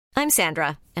I'm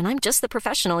Sandra, and I'm just the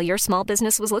professional your small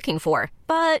business was looking for.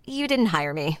 But you didn't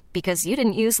hire me because you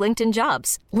didn't use LinkedIn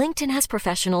Jobs. LinkedIn has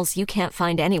professionals you can't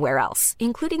find anywhere else,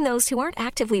 including those who aren't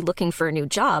actively looking for a new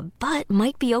job, but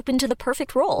might be open to the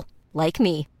perfect role, like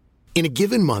me. In a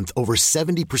given month, over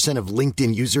 70% of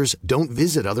LinkedIn users don't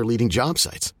visit other leading job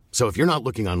sites. So if you're not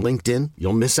looking on LinkedIn,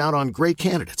 you'll miss out on great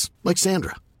candidates like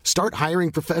Sandra. Start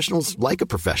hiring professionals like a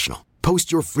professional.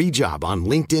 Post your free job on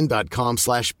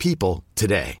linkedin.com/people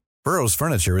today. Burrow's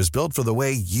furniture is built for the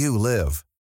way you live.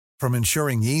 From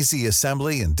ensuring easy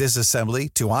assembly and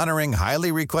disassembly to honoring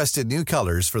highly requested new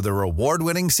colors for their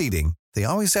award-winning seating, they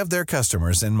always have their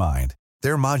customers in mind.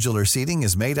 Their modular seating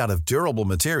is made out of durable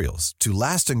materials to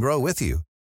last and grow with you.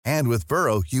 And with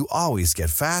Burrow, you always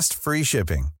get fast, free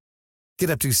shipping.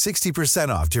 Get up to 60%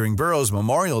 off during Burrow's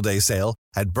Memorial Day sale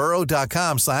at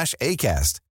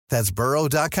burrow.com/ACAST. That's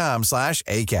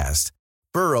burrow.com/ACAST.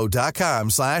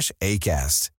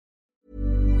 burrow.com/ACAST.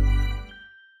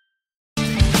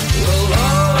 Well,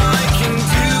 all I can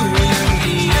do in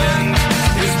the end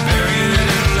is bury it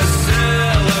in the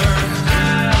cellar.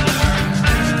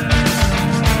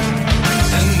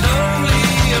 And only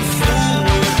a fool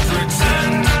would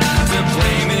pretend to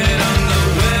blame it on the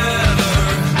weather.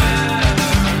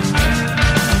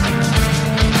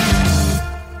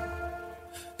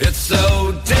 It's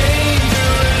so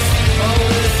dangerous, all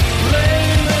this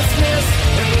blamelessness,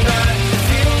 and I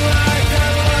feel like I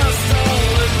lost all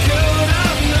the good I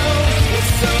know.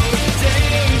 It's so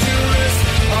dangerous,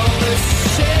 all this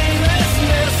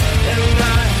shamelessness, and I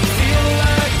feel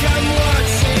like I'm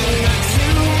watching a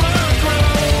tumor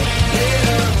grow.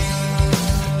 Yeah.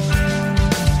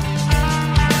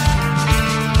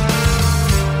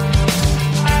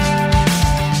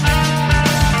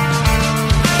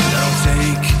 Now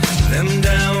take them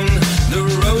down, the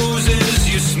roses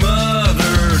you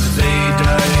smothered, they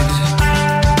died.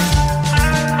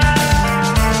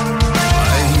 I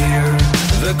hear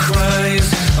the cries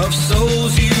of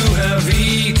souls you have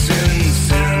eaten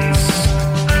since.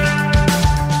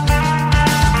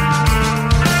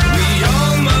 We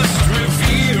all must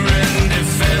revere and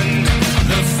defend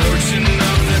the fortune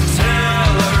of the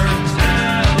teller.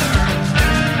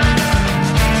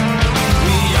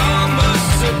 We all must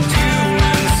subdue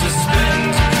and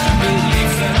suspend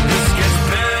belief that this gets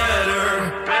better.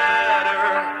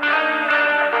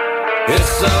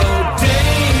 It's so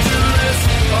dangerous,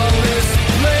 all this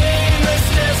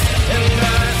blamelessness, and I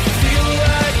feel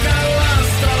like I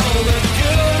lost all the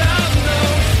good I've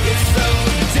known. It's so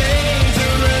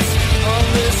dangerous, all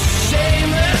this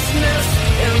shamelessness,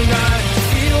 and I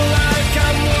feel like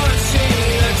I'm watching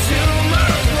a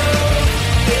tumor grow.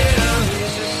 Yeah.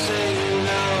 Jesus say you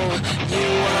know you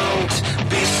won't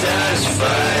be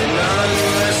satisfied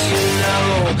unless you know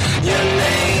your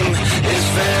name is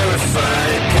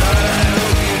verified. God, I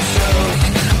hope you choke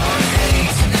on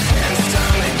hate and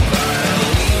stomach bile,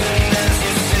 even as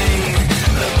you sing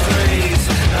the praise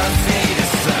of fate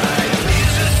aside.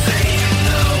 Please just say you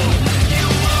know you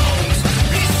won't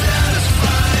be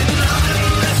satisfied, not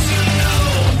unless you know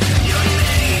your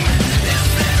name is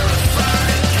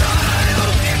verified. God, I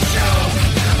hope you choke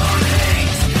on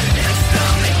hate and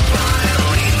stomach bile,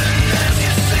 even as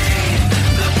you sing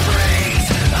the praise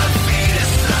of fate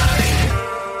aside.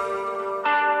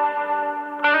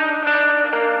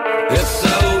 It's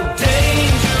so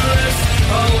dangerous,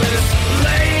 all this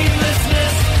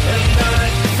blamelessness, and I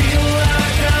feel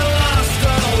like I lost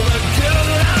all the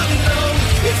good I've known.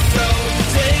 It's so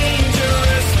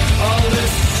dangerous, all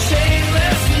this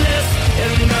shamelessness,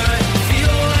 and I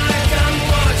feel like I'm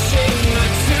watching a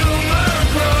tumor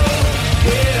grow.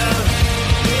 Yeah,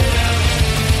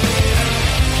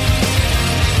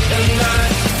 and I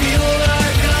feel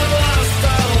like I lost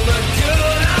all the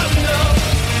good I've known.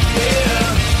 Yeah.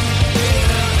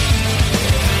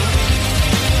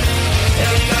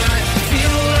 And I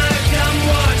feel like I'm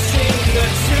watching the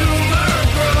tumor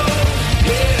grow.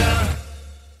 Yeah.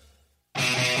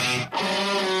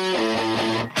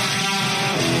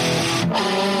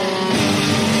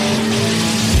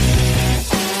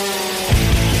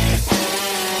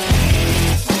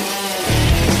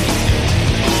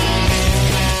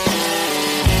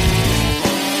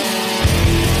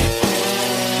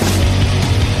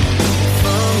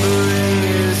 Fumbling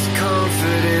his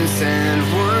confidence and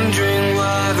wondering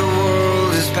why the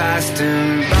world has passed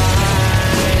him by.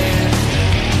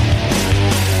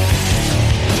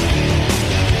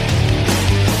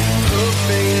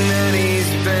 Hoping that he's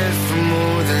bent for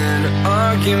more than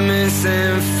arguments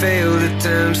and failed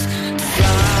attempts to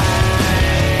fly.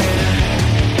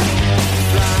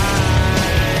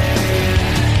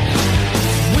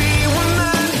 We were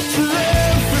meant to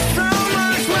live for so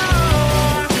much more.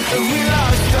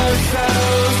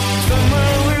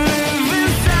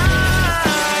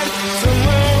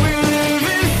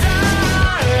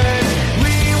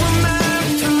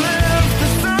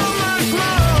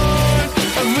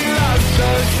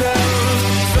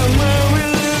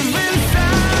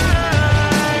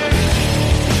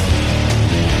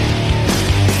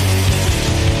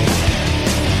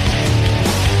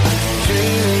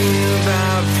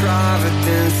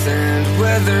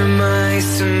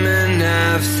 chase them and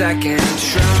have second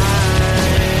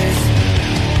tries.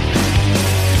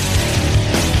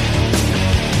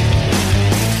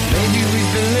 Maybe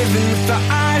we've been living with our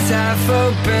eyes half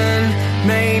open.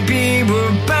 Maybe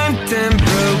we're bent and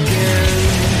broken.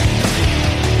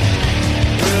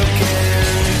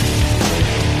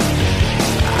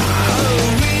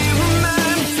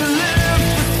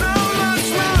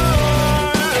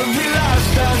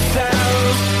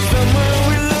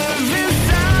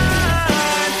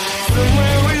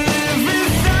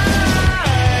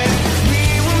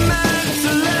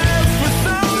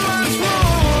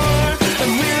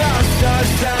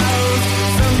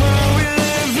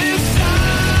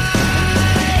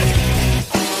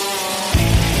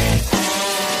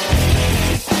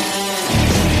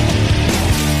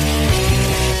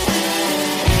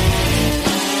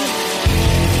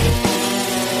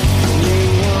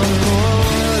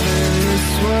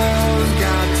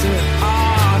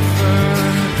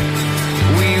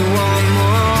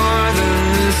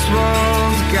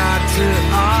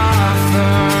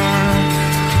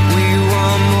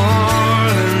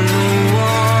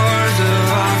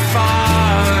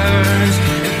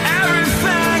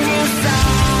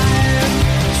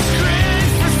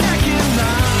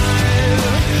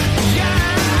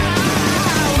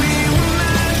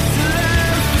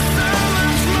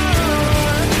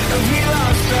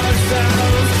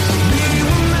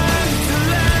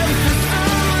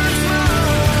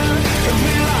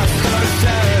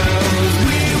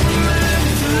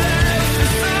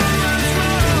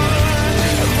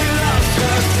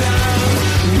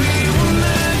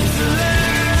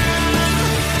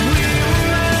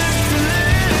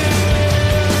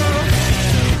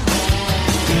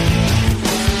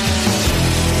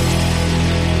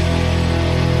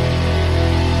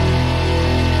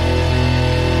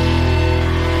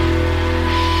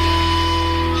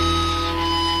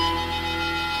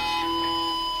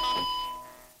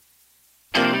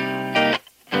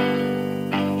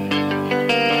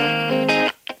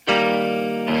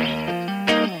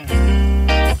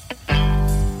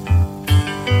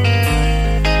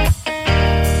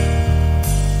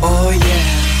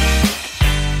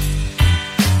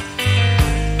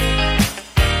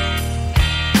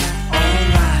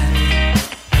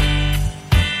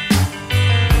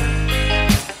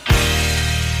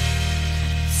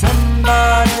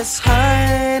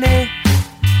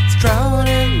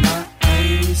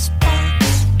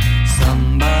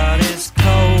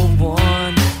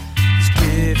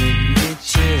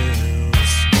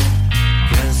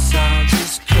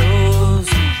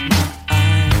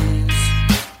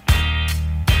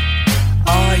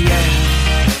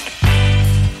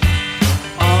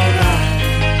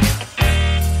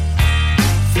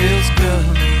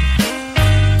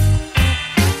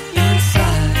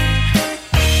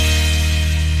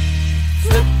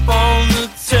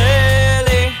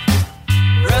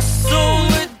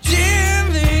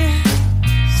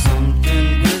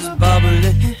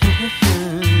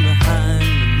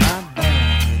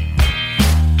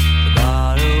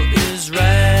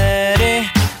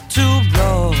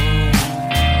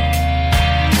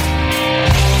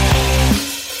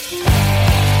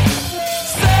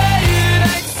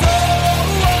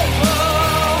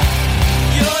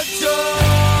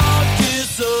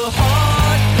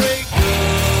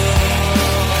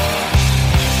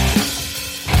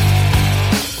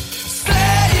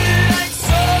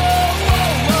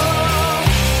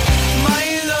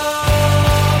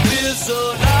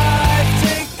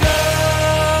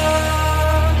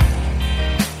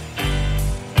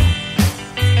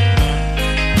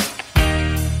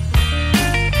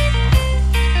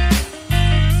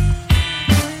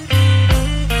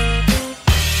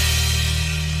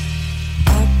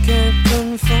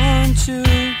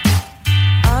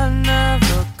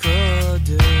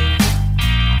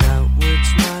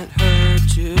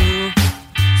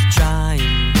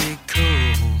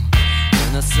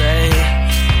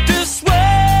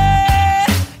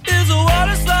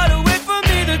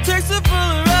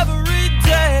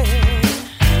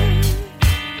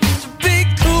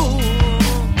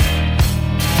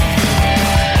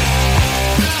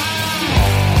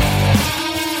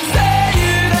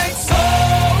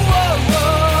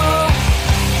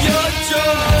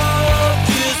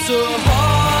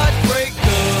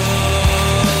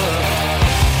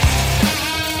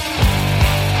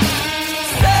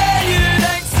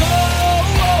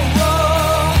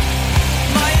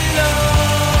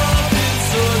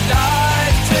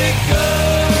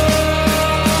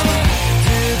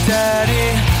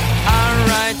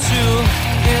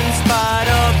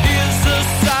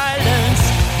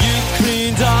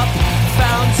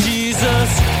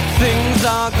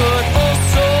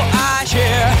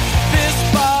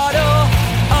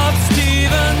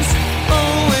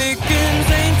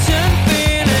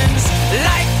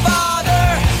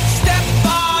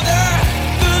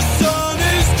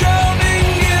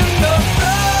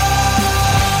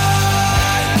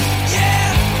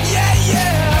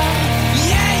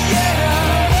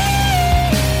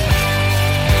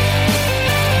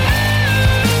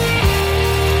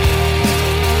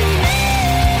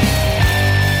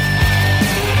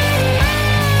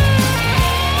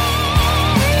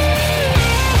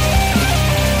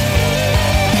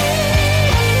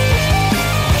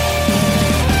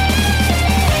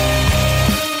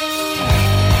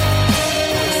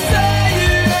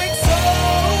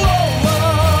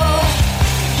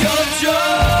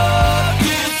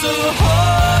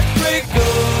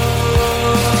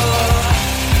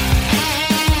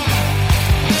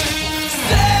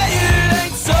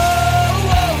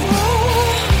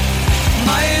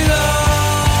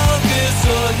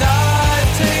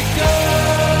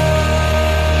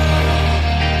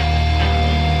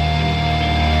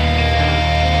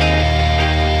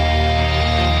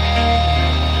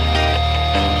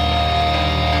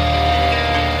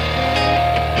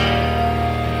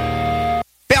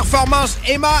 Performance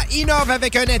Emma innove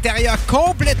avec un intérieur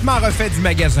complètement refait du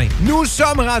magasin. Nous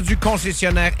sommes rendus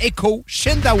concessionnaires Eco,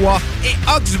 Shindawa et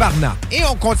Oxvarna. Et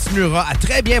on continuera à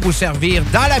très bien vous servir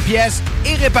dans la pièce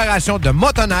et réparation de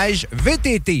motoneige,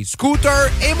 VTT, scooter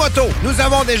et moto. Nous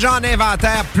avons déjà en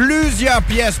inventaire plusieurs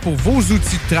pièces pour vos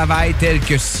outils de travail tels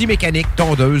que scie mécanique,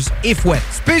 tondeuse et fouette.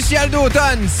 Spécial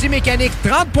d'automne, scie mécanique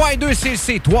 30.2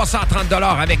 cc, 330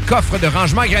 $ avec coffre de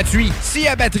rangement gratuit. Scie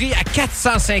à batterie à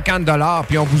 450 $,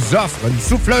 puis on vous offre une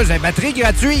souffleuse à batterie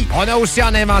gratuite. On a aussi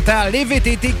en inventaire les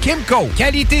VTT Kimco.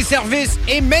 Qualité, service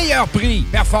et meilleur prix.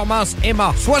 Performance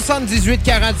Emma,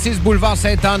 7846 boulevard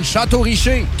Sainte-Anne,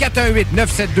 Château-Richer,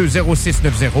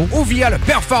 418-972-0690 ou via le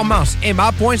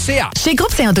performanceemma.ca. Chez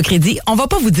Groupe Saint-Autocrédit, on va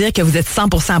pas vous dire que vous êtes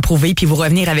 100% approuvé puis vous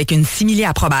revenir avec une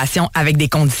simili-approbation avec des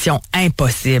conditions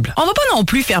impossibles. On va pas non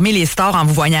plus fermer les stores en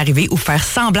vous voyant arriver ou faire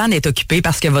semblant d'être occupé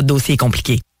parce que votre dossier est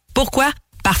compliqué. Pourquoi?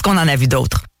 Parce qu'on en a vu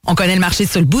d'autres. On connaît le marché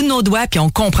sur le bout de nos doigts puis on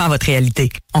comprend votre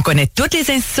réalité. On connaît toutes les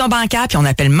institutions bancaires puis on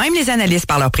appelle même les analystes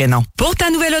par leur prénom. Pour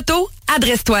ta nouvelle auto,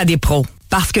 adresse-toi à des pros.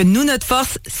 Parce que nous, notre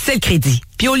force, c'est le crédit.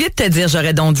 Puis au lieu de te dire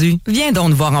j'aurais donc dû, viens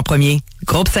donc nous voir en premier.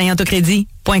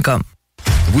 GroupeSaintAutoCrédit.com.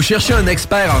 Vous cherchez un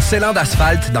expert en scellant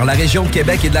d'asphalte dans la région de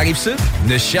Québec et de la Rive-Sud?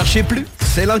 Ne cherchez plus.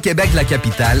 Scellant Québec de la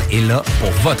capitale est là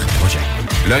pour votre projet.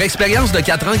 Leur expérience de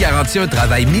 4 ans garantit un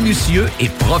travail minutieux et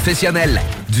professionnel.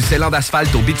 Du scellant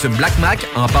d'asphalte au bitume Black Mac,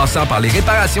 en passant par les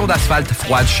réparations d'asphalte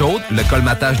froide-chaude, le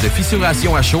colmatage de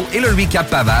fissuration à chaud et le recap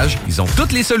pavage, ils ont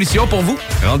toutes les solutions pour vous.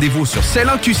 Rendez-vous sur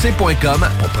scellantqc.com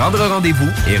pour prendre rendez-vous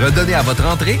et redonner à votre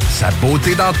entrée sa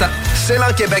beauté d'antan.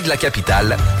 Scellant Québec de la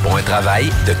capitale pour un travail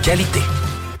de qualité.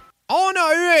 On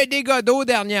a eu un dégât d'eau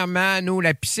dernièrement. Nous,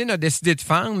 la piscine a décidé de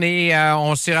fendre et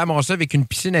on s'est ramassé avec une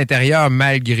piscine intérieure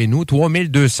malgré nous.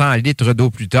 3200 litres d'eau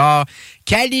plus tard.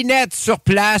 Calinette sur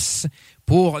place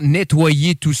pour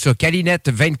nettoyer tout ça. Calinette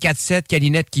 247,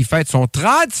 Calinette qui fête son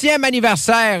 30e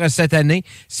anniversaire cette année.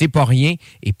 C'est pas rien.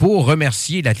 Et pour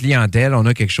remercier la clientèle, on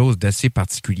a quelque chose d'assez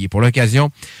particulier. Pour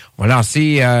l'occasion, on va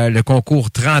lancer le concours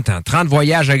 30 ans. 30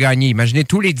 voyages à gagner. Imaginez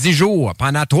tous les 10 jours.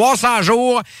 Pendant 300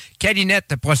 jours,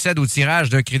 Calinette procède au tirage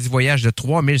d'un crédit voyage de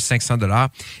 3 500 $.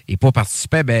 Et pour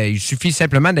participer, il suffit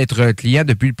simplement d'être client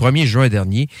depuis le 1er juin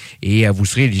dernier et vous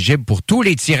serez éligible pour tous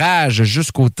les tirages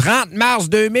jusqu'au 30 mars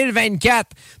 2024.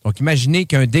 Donc, imaginez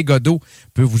qu'un dégât d'eau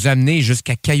peut vous amener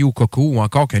jusqu'à Caillou-Coco ou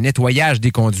encore qu'un nettoyage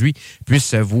des conduits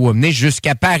puisse vous amener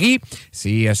jusqu'à Paris.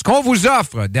 C'est ce qu'on vous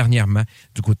offre dernièrement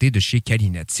du côté de chez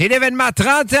Calinette. C'est l'événement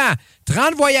 30 ans.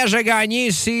 30 voyages à gagner.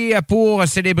 C'est pour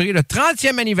célébrer le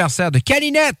 30e anniversaire de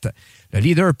Calinette, le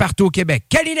leader partout au Québec.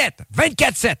 Calinette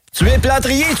 247. Tu es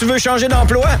plâtrier et tu veux changer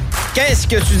d'emploi? Qu'est-ce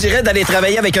que tu dirais d'aller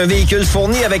travailler avec un véhicule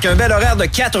fourni avec un bel horaire de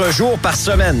 4 jours par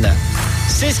semaine?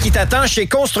 C'est ce qui t'attend chez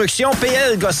Construction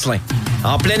PL Gosselin.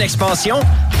 En pleine expansion,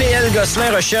 PL Gosselin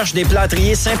recherche des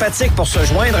plâtriers sympathiques pour se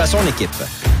joindre à son équipe.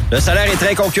 Le salaire est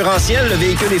très concurrentiel, le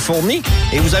véhicule est fourni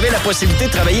et vous avez la possibilité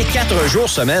de travailler 4 jours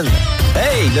semaine.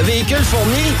 Hey, le véhicule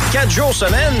fourni, 4 jours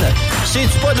semaine,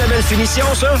 c'est-tu pas de la belle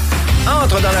finition, ça?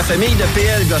 Entre dans la famille de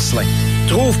PL Gosselin.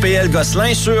 Trouve PL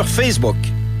Gosselin sur Facebook.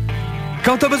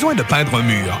 Quand tu as besoin de peindre un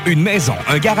mur, une maison,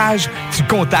 un garage, tu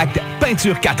contactes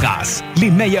Peinture 4as,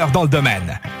 les meilleurs dans le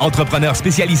domaine. Entrepreneurs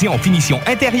spécialisés en finition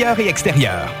intérieure et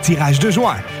extérieure, tirage de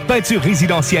joints, peinture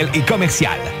résidentielle et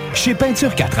commerciale. Chez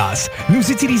Peinture 4as, nous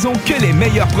utilisons que les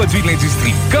meilleurs produits de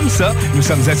l'industrie. Comme ça, nous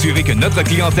sommes assurés que notre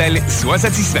clientèle soit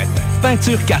satisfaite.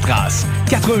 Peinture 4as,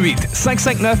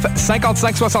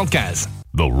 88-559-5575.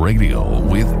 The radio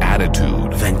with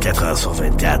attitude. 24 heures sur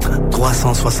 24,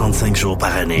 365 jours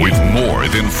par année. With more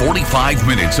than 45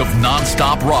 minutes of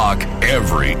non-stop rock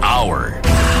every hour.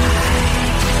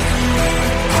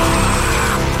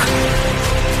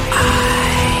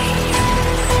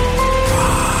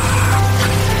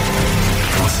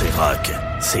 Quand c'est rock,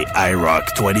 c'est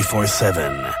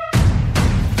IROCK247.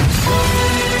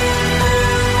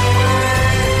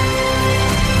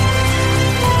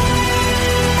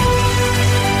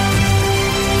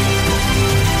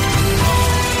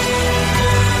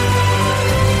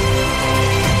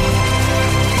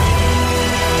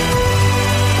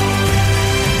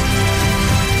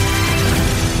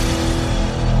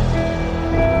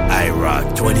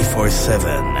 IROCK 24/7.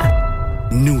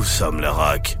 Nous sommes le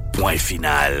rock. Point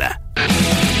final.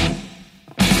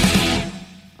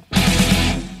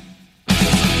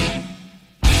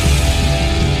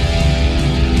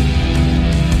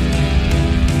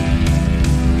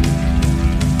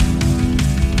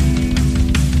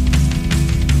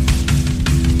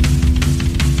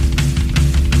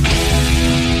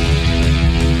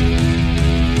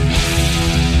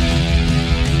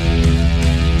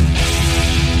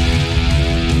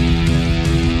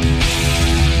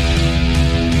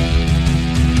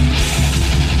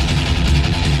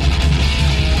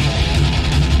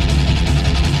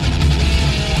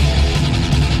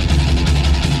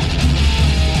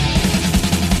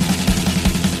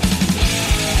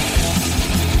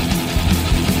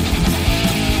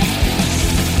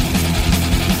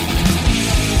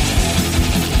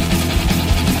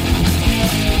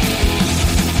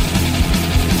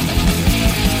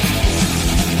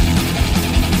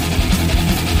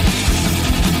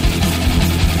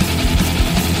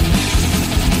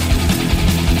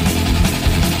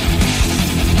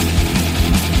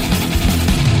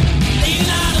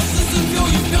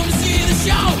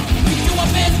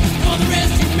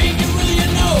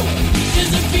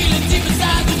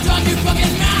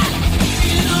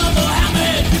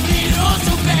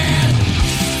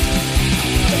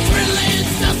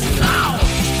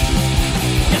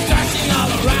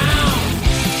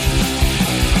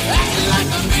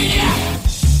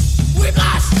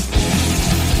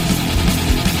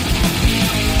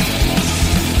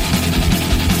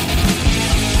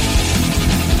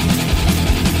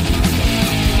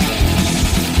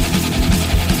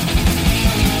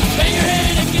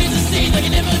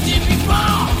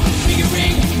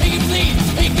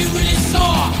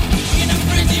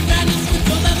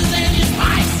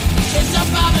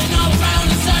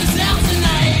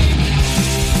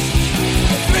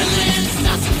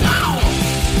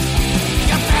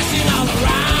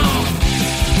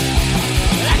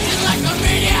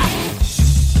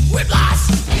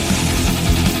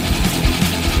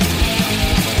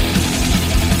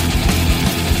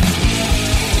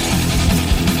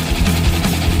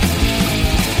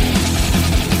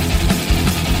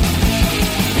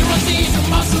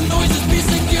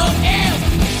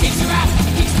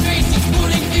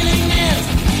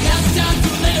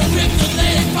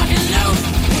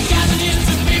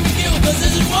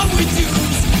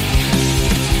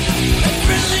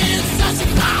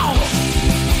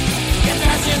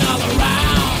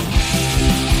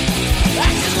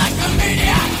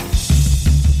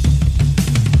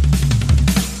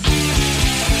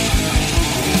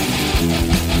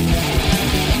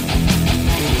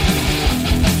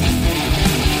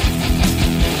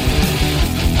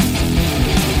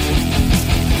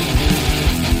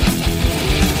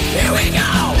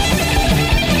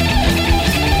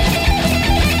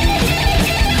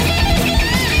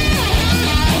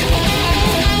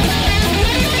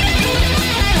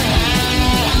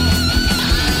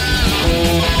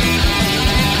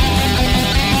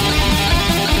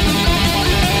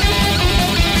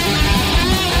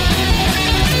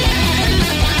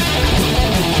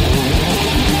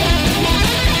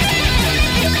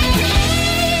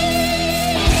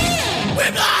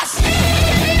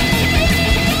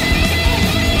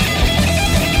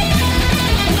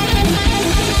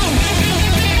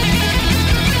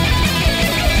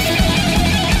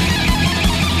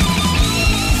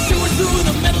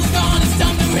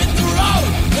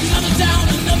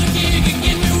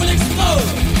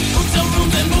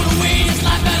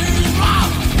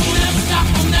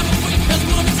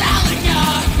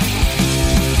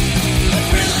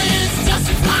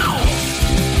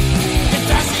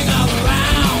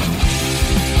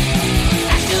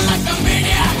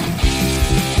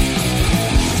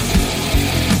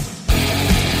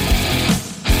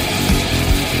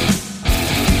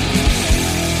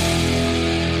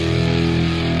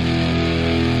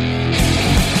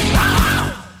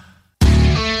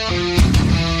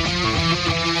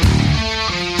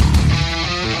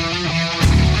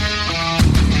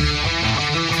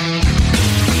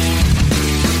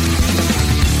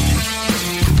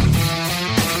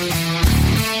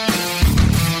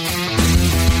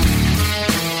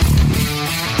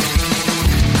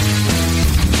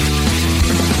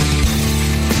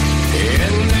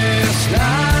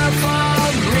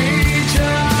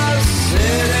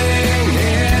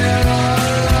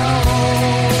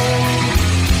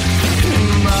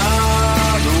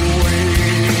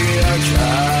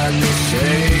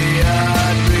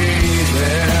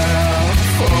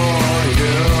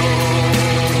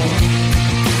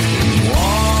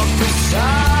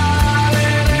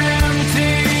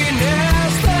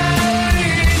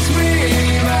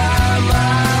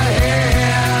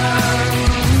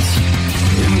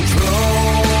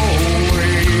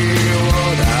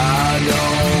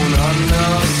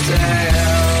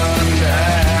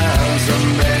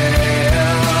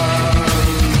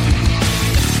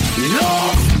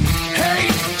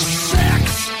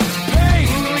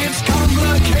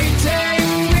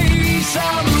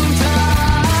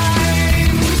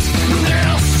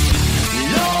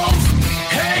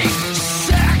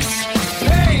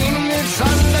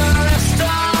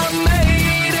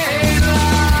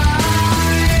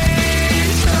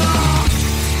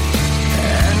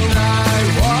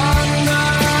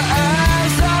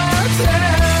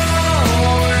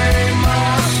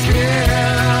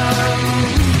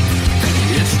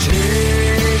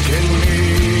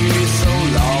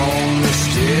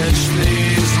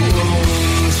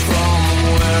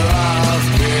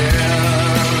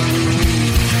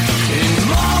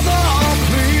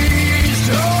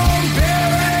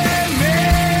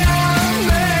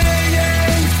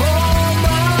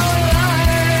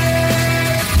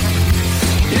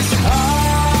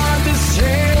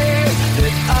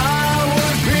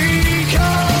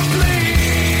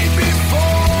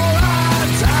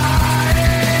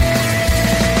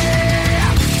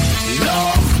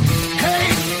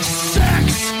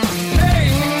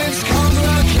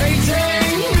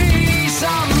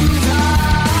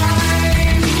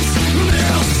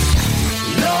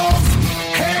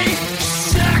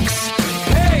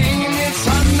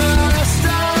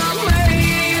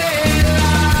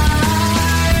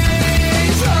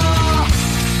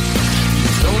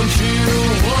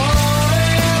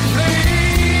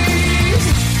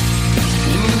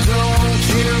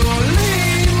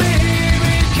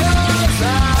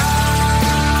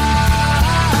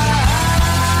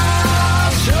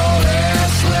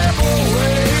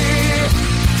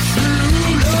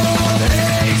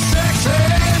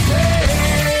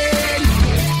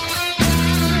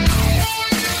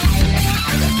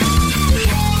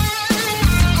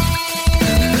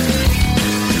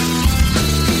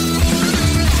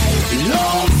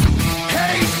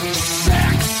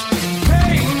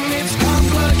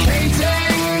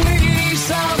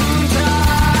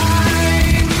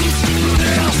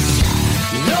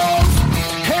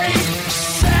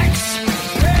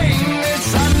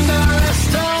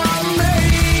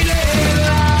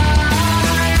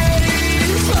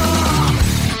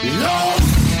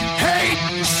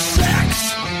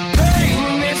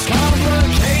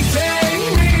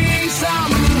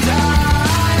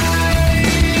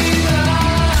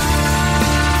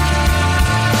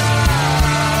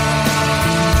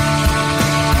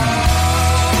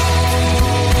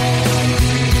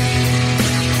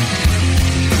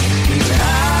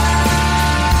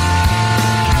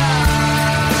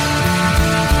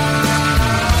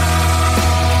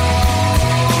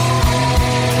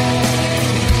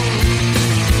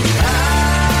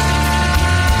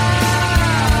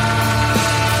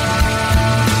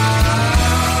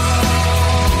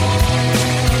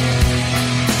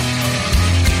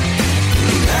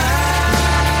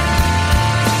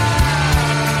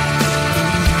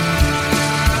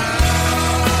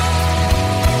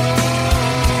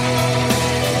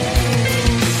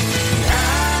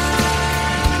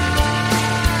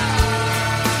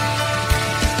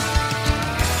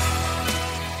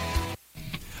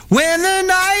 When the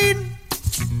night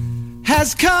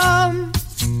has come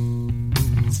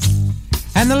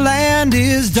and the land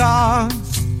is dark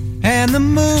and the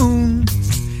moon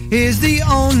is the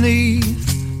only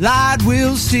light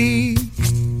we'll see.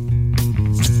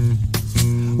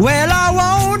 Well, I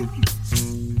won't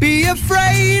be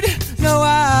afraid. No,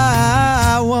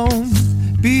 I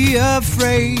won't be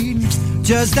afraid.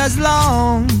 Just as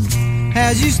long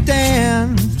as you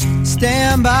stand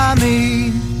by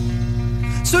me.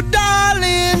 So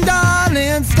darling,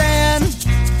 darling, stand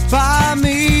by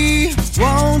me.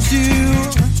 Won't you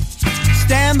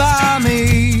stand by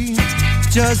me?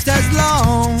 Just as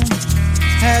long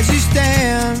as you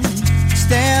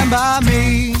stand by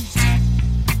me.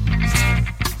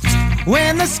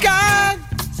 When the sky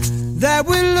that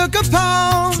we look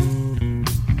upon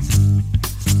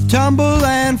tumble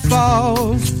and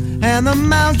falls and the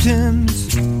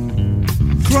mountains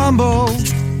crumble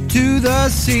to the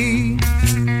sea,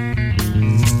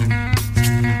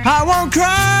 I won't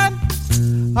cry,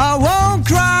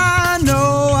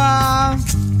 no, I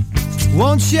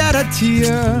won't shed a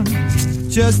tear.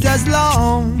 Just as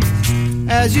long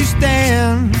as you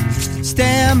stand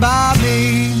by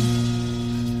me.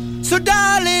 So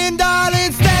darling,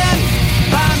 darling, stand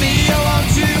by me, oh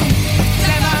won't you?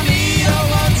 Stand by me, oh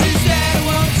won't you stand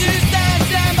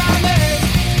by me?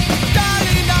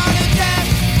 Darling, darling, stand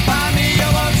by me,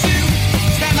 oh won't you?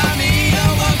 Stand by me,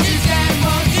 oh won't you stand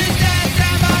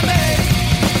by me?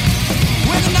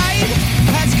 When the night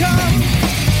has come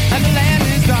and the land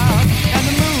is dark and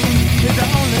the moon is the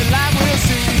only light we'll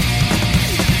see.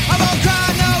 I won't cry,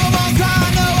 no, I won't cry,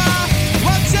 no, I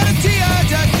won't shed a tear.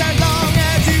 Just as long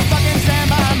as you fucking stand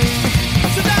by me.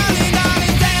 So darling,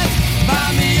 darling, stand by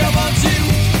me, oh won't you?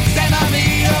 Stand by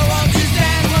me, oh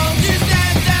won't you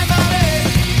stand by me?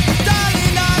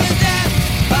 Darling, darling, stand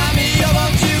by me, oh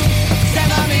won't you? Stand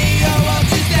by me, oh won't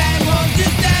you stand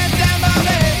by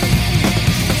me?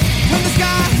 When the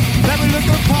sky that we look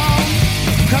upon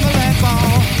crumble and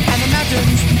fall and the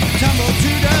mountains tumble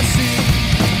to the sea,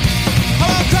 I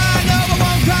won't cry, no, I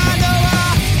won't cry, no, I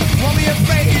won't be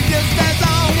afraid. Just as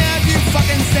long as you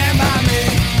fucking stand by me.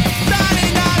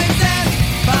 Darling, darling, stand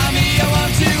by me, oh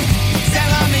won't you? Stand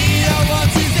by me, oh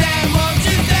won't you stand by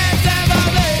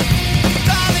me?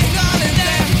 Darling, darling,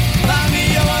 stand by me,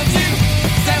 oh won't you?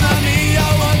 Stand by me,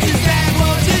 oh won't you stand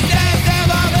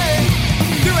by me?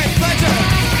 Do it, Fletcher.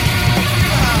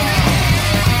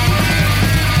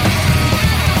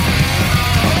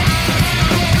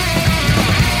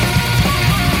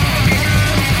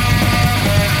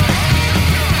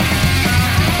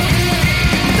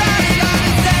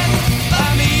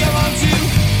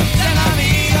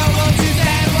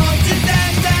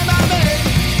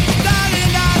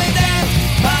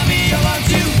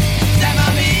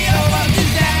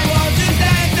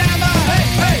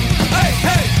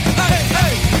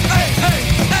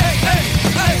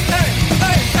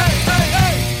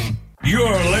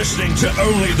 You're listening to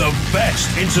only the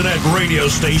best internet radio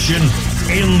station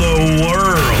in the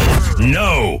world.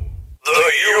 No,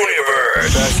 the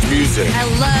universe. Best music. I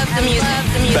love the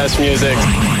music. Best music.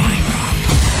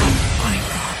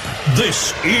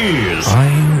 This is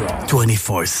IROCK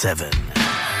 247.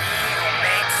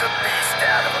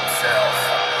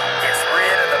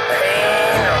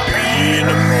 Being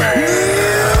a man.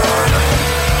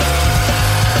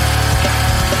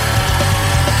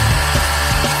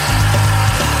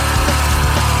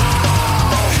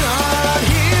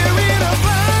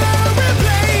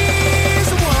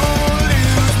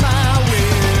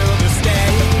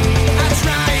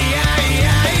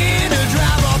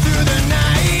 Through the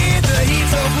night, the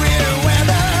heat of winter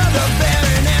weather, the bare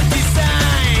and empty side.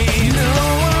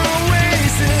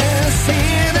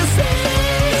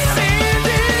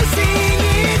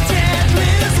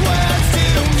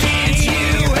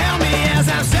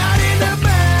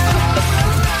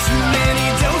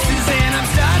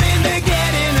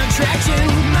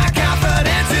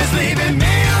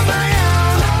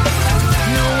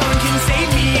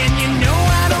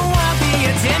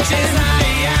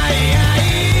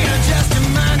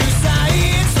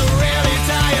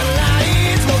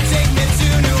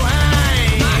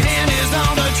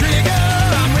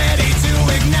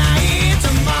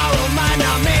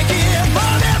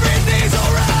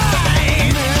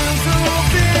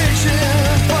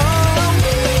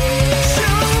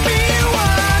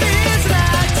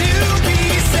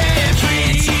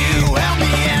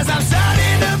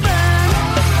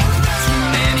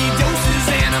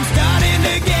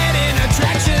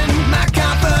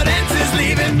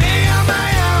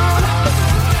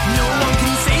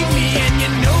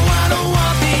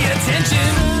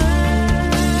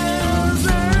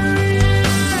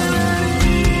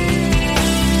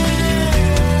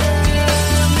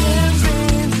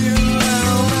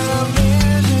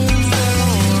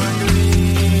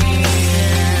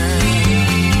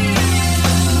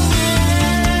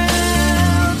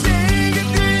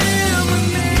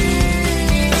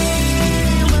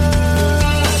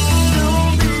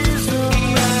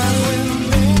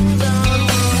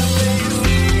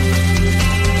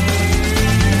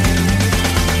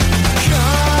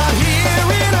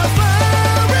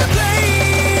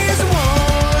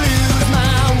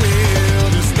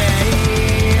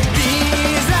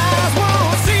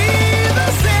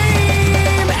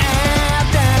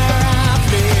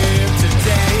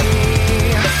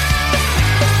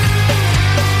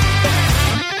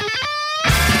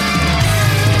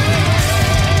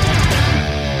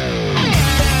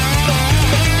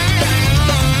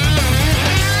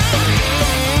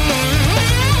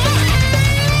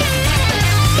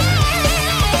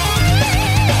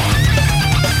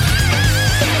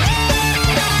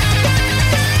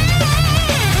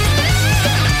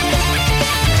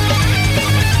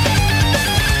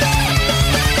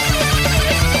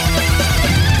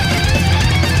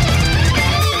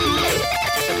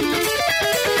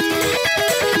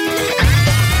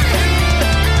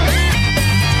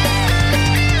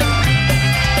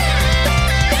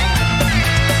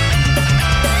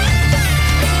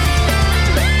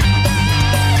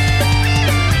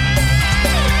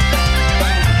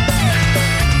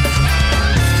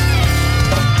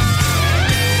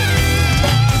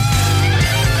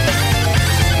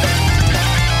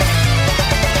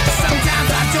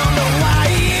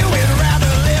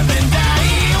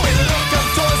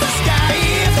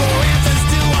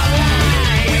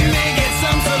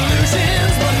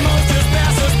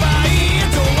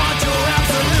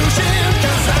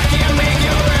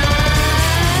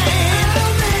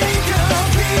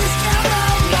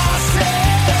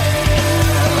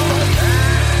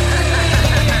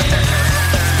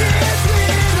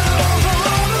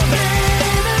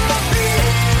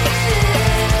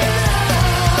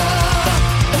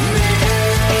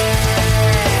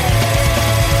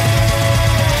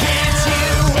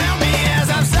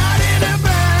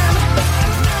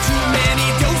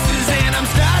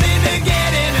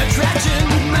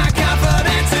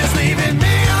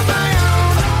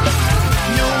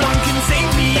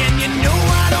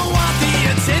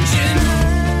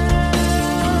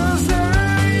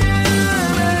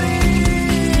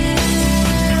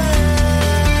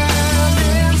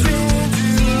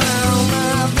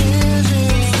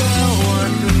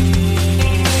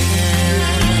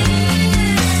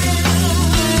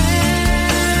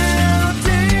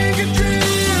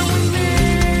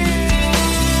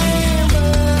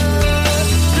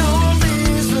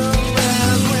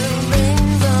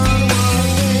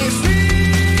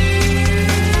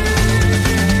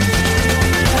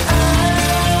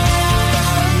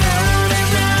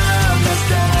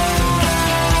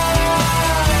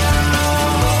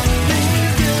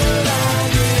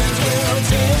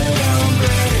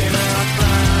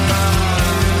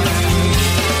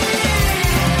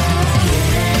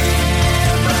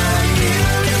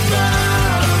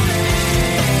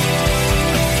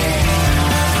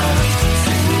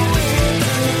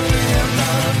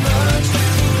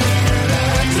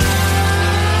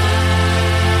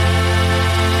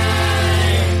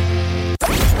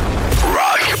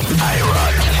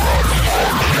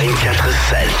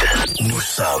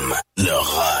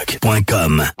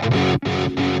 iRock247.com.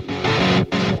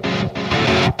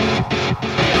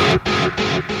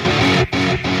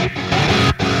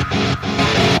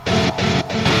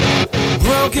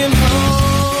 Broken home,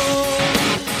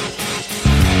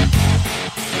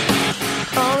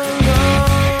 all alone.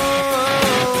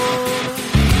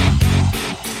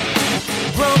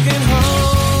 Broken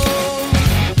home,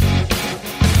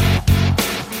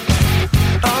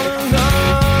 all alone.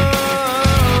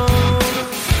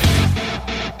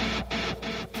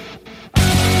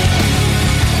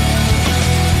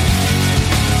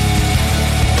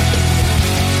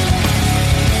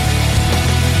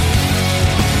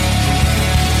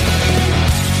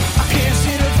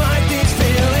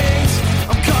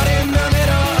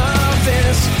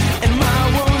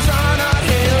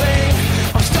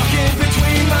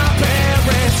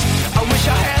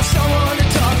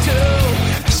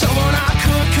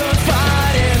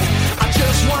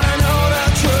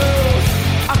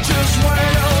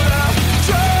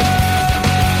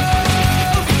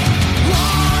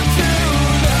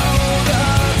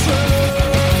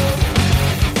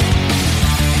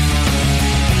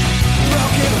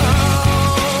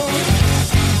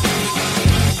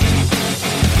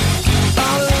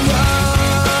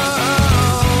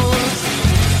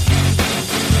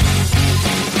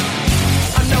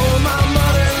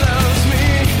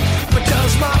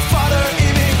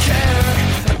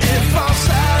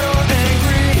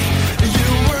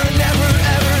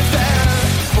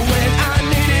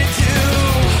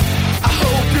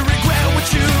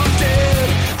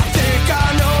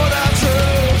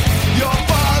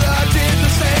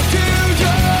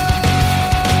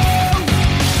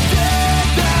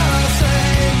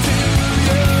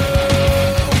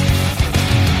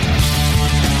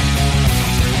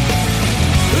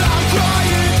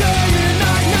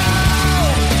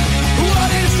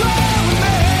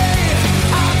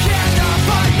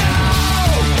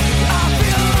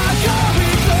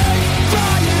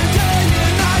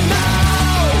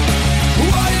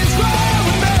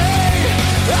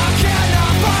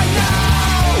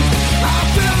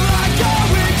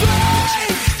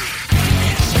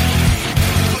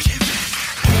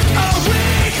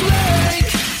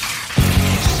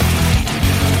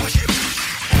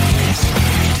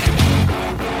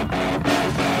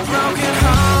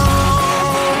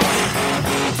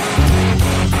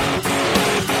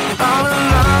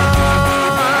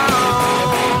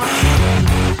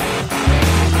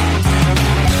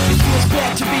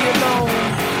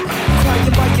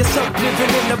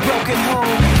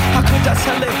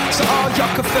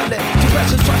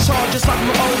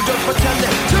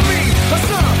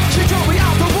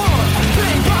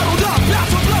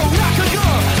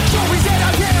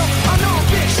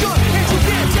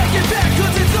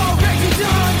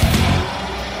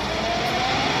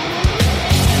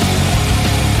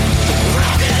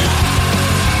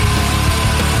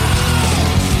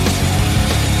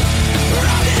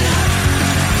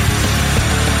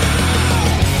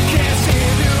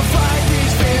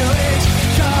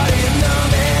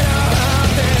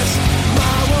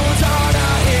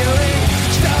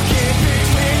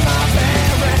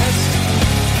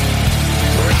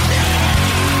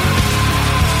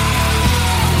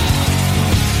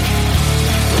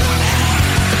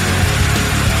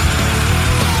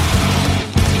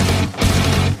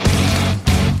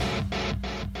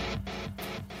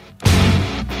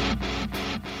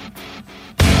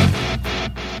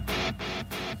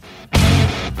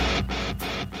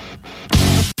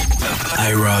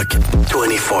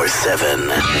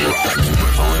 IROCK247.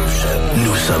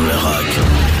 Nous sommes le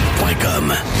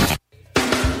rock.com.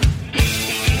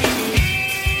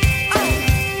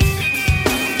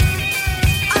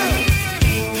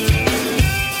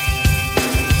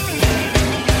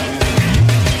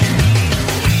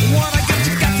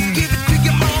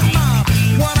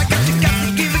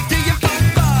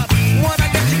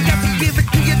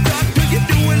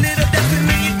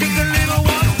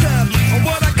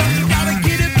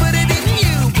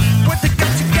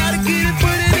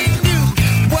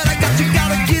 What I got, you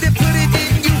gotta get it, put it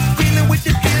in you.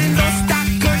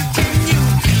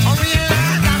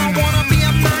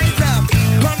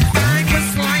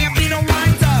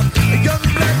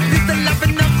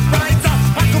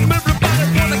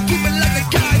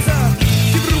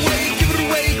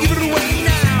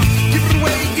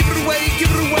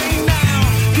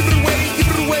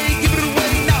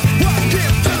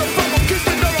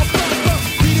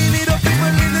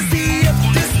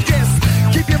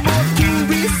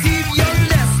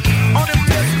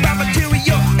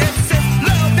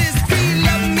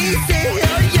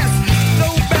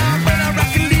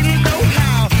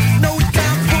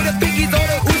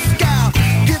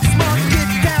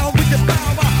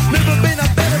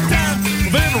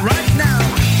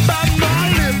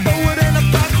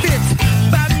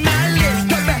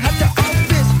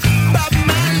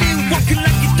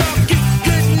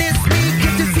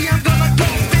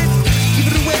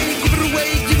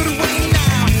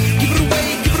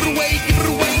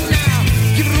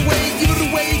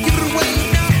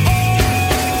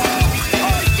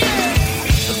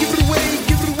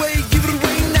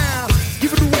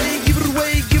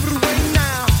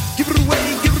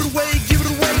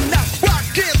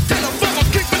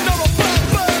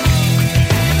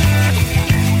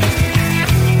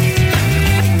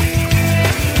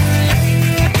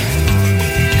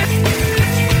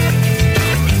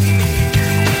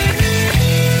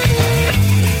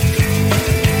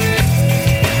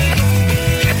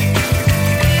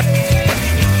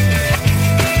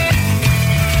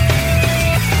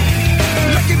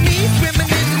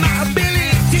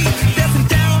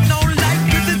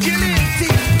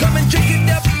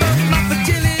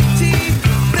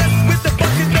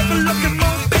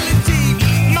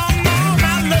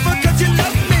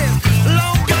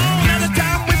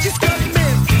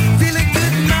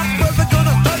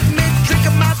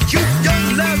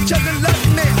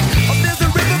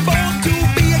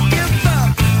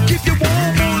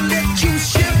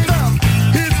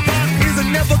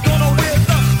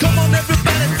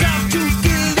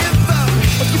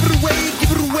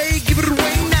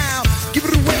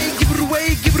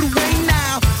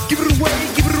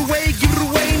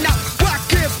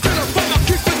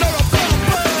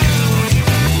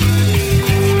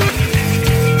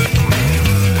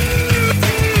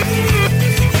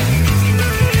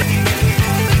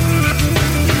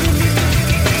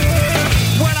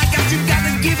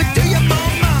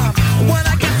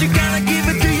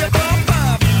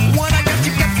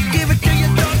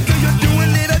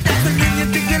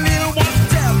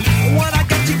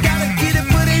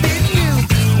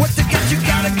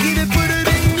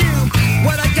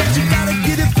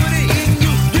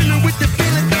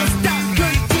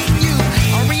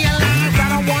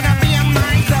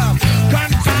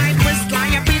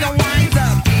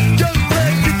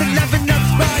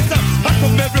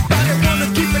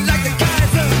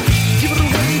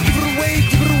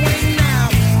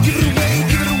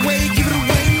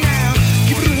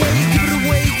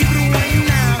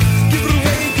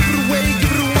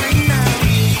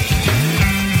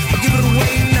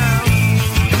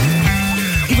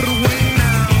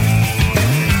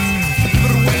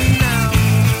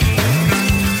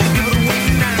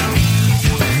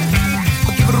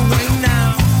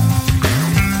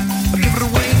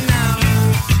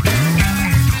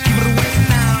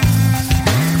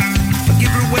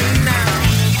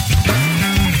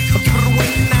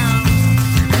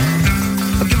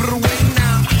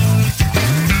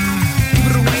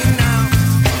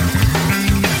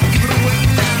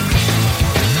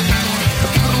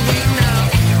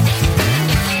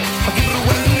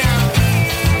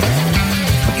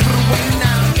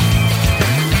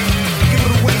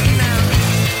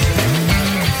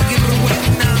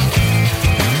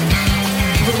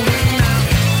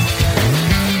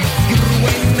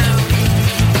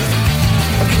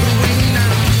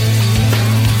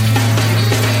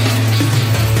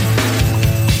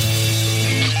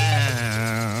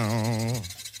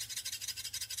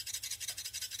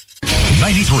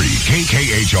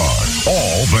 chart.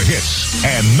 All the hits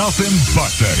and nothing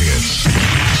but the hits.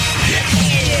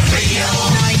 Radio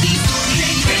 92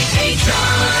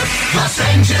 KHR, Los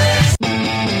Angeles.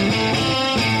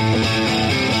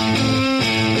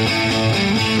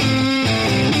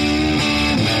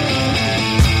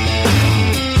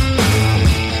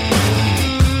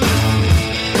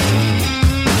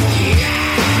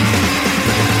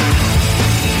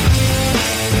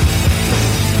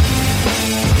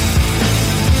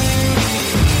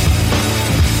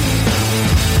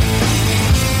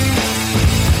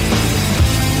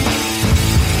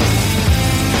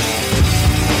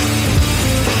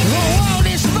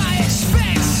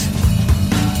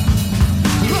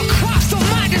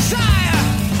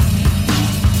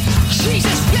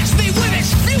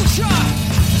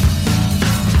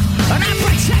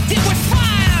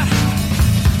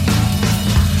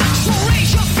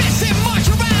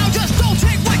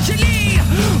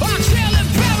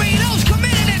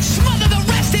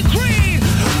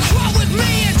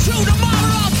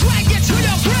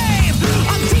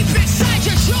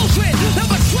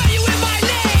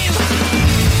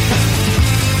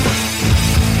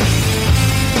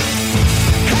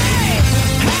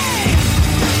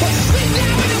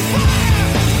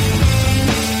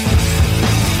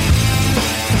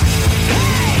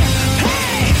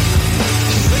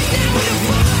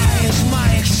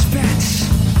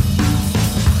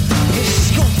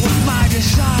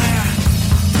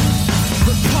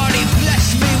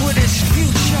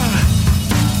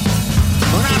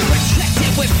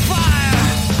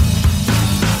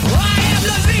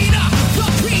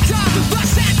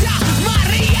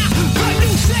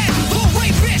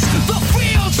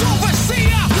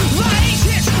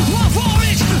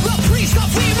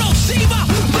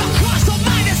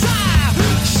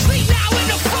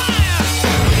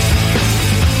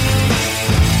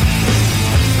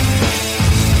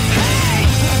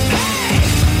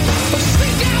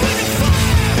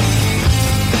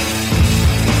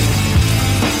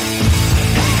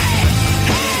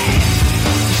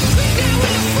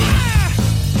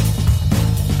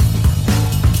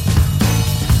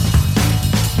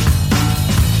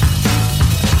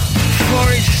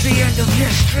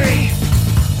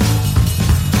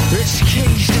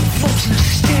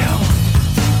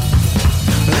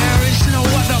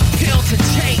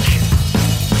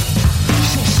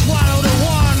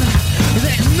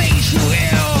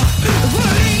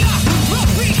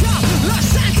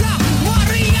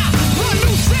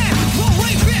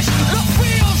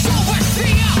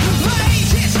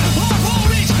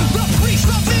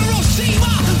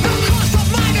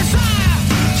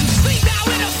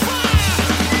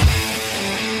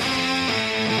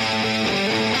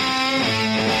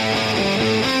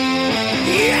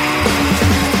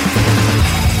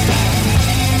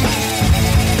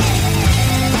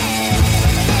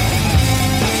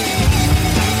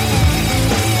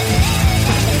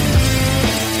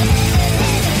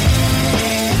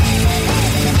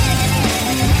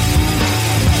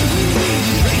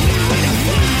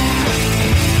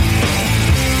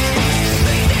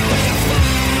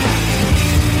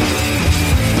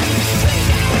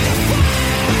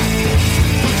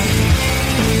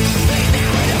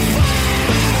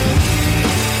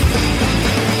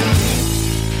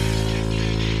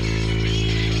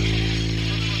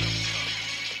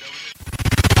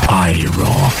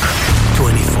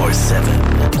 IROCK247.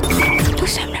 Nous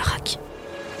sommes le rock.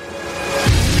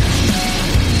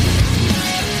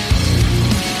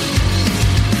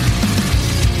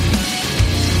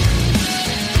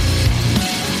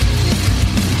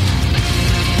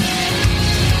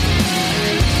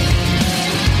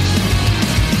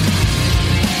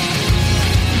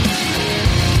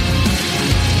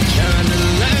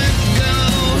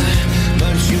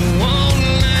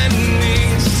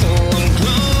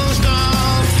 Closed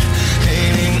off,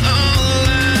 hating all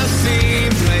I see,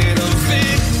 played a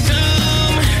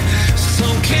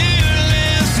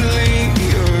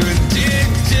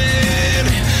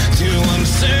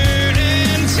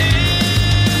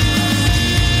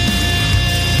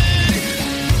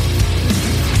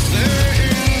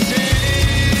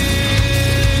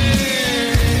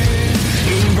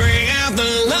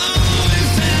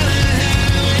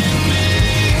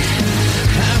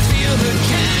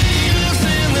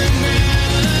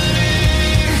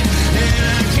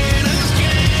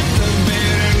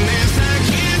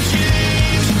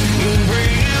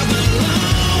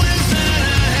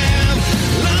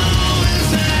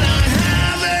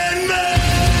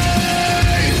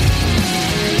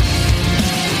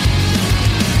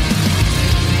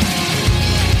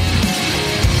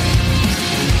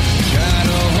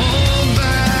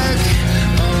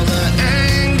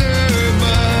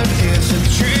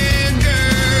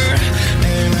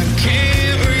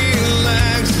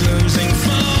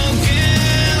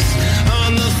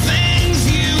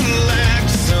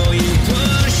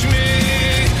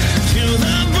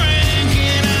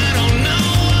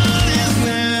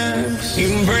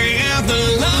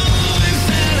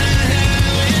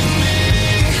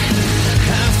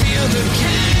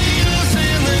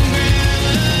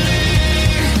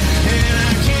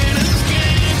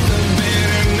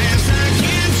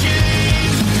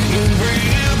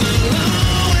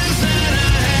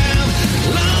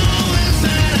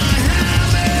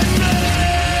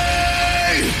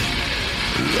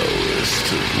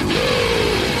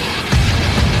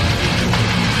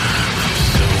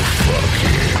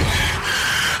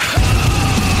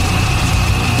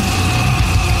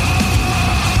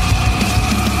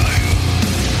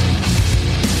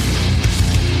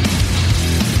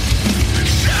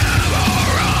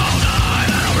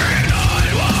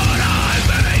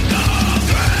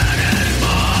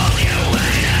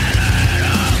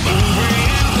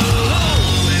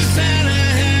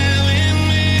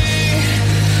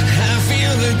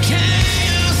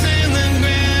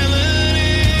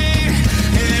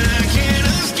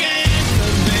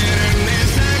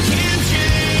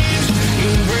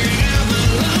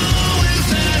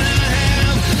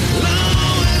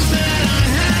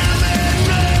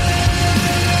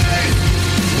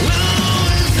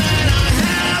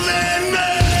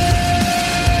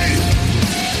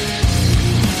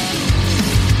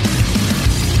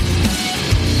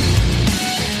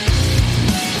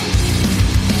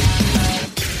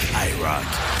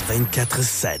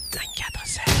 247.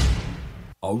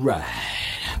 All right,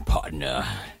 partner.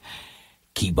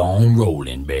 Keep on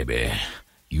rolling, baby.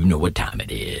 You know what time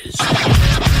it is.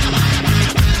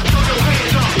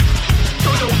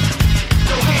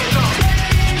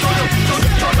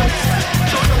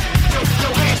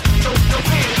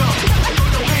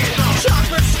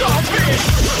 Chocolate starfish.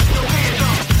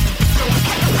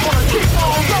 Wanna keep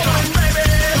on rolling, baby.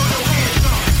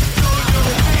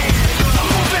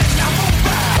 Move it, now move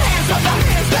back. Hands up, now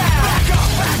hands down. Back up,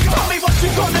 back up. Tell me what you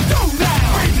gonna do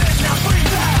now. Breathe in, now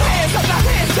breathe out. Hands up, now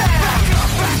hands down. Back up,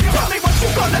 back up. Tell me what you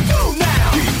gonna do now.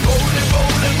 Keep rolling,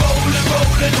 rolling, rolling,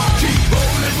 rolling. Keep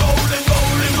rolling, rolling,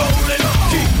 rolling, rolling.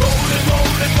 Keep rolling,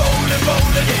 rolling, rolling,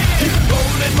 rolling. Keep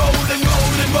rolling, rolling,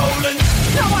 rolling, rolling.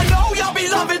 Now I know y'all be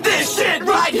loving this shit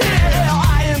right here.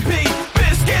 L.I.M.P.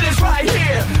 Biscuit is right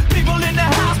here. People in the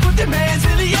house put their hands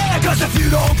in the air. Cause if you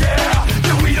don't care,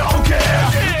 then we don't care.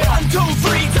 1, 2,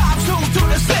 3 times 2 to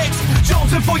the 6.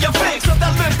 Jonesing for your fix of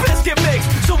that Limp Biscuit mix.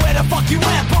 So where the fuck you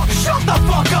at, punk? Shut the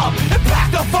fuck up and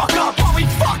back the fuck up while we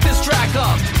fuck this track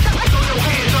up. Throw your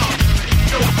hands up.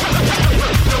 Throw your hands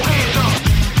up. Throw your hands up.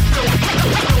 Throw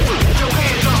your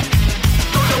hands up.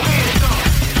 Throw your hands up.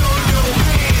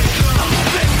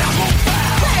 Now move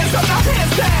fast. Hands up, now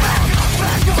hands down.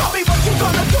 Back up. Tell me what you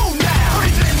gonna do now.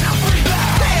 Breathe in, now breathe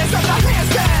out. Hands up, now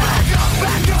hands down. Back up,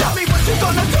 back up. Tell me what you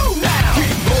gonna do now.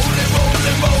 Keep rolling,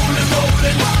 rolling, rolling,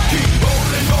 rolling. Keep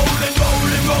rolling, rolling,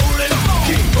 rolling, rolling.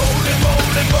 Keep rolling,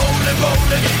 rolling, rolling,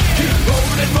 rolling. Keep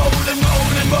rolling, rolling,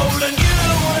 rolling, rolling. You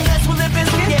don't wanna mess with Limp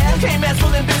Bizkit? Yeah, can't mess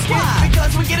with Limp Bizkit. Why?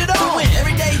 Because we get it on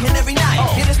every day and every night.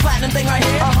 Get this platinum thing right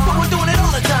here, but we're doing it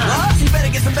all the time. So you better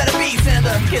get some better beats and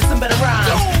get some better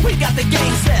rhymes. We got the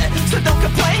game set, so don't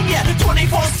complain yet.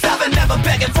 24/7, never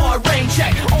begging for a rain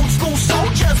check. Old school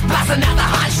soldiers blasting out the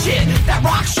hot shit, that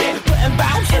rock shit, putting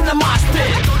bounce in the mosh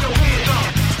pit. Throw your hands up.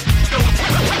 Throw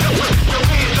your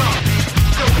hands up.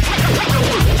 Throw your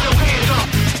hands up.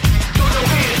 Throw your hands up. Throw your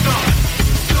hands up.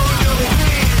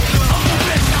 Move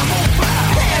it, now move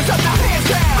back. Hands up, now hands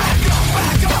down. Back up,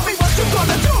 back up. Tell me what you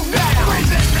gonna do now.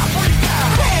 Breathe in, now breathe out.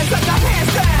 Hands up, now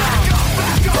hands down. Back up,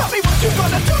 back up. Tell me what you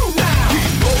gonna do now.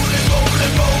 Keep rolling,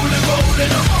 rolling, rolling,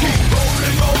 rolling. Keep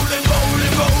rolling, rolling,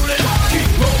 rolling, rolling.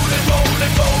 Keep rolling,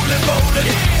 rolling, rolling, rolling.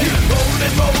 Keep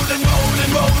rolling, rolling,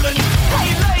 rolling, rolling. Hey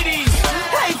ladies,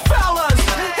 hey fellas,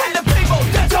 and the people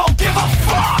that don't give a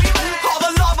fuck. All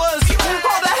the lovers,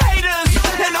 all the haters,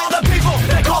 and all the people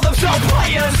that call themselves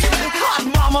players. Hot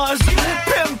mamas,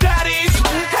 pimp daddies,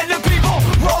 and the people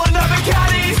rolling up in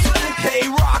caddies. Hey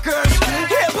rockers,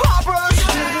 hip hoppers,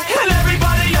 and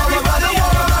everybody all around the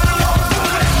world.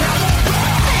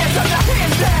 Hands up, now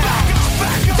hands down.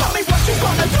 Back up. Tell me what you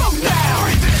gonna do now.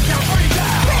 Breathe in, now breathe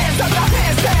out. Hands up, now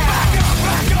hands down. Back up,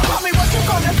 back up. Tell me what you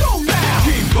gonna do now.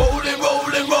 Keep rolling,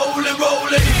 rolling, rolling,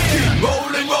 rolling. Keep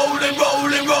rolling, rolling,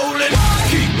 rolling, rolling.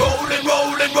 Keep rolling,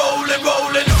 rolling, rolling,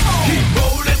 rolling. Keep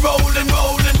rolling, rolling,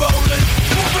 rolling, rolling.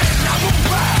 Move it, now move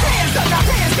back. Hands up, now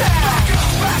hands down. Back up,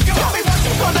 back up. Tell me what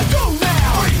you gonna do now.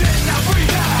 Breathe in, now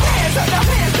breathe out. Hands up, now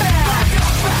hands down. Back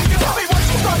up, back up. Tell me what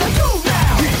you gonna do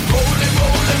now. Keep rolling,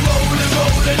 rolling, rolling,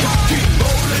 rolling. Keep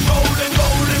rolling, rolling,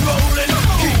 rolling, rolling.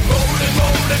 Keep rolling,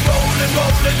 rolling, rolling,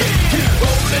 rolling. Keep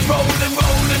rolling, rolling,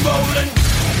 rolling, rolling.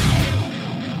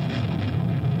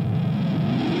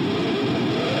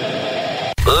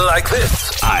 Like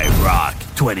this.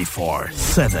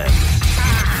 IROCK247.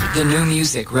 The new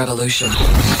music revolution.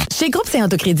 Chez Groupe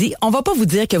Saint-Autocrédit, on va pas vous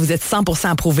dire que vous êtes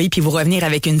 100% approuvé puis vous revenir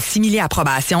avec une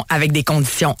simili-approbation avec des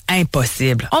conditions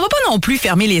impossibles. On va pas non plus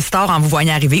fermer les stores en vous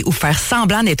voyant arriver ou faire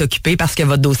semblant d'être occupé parce que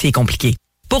votre dossier est compliqué.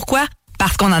 Pourquoi?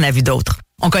 Parce qu'on en a vu d'autres.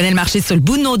 On connaît le marché sur le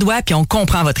bout de nos doigts puis on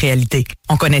comprend votre réalité.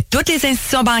 On connaît toutes les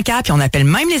institutions bancaires puis on appelle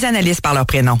même les analystes par leur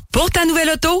prénom. Pour ta nouvelle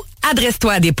auto,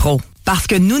 adresse-toi à des pros. Parce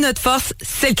que nous, notre force,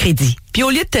 c'est le crédit. Puis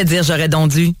au lieu de te dire j'aurais donc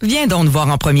dû, viens donc nous voir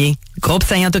en premier.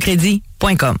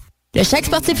 GroupeSaintAutoCrédit.com. Le Chèque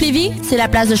Sportif Lévis, c'est la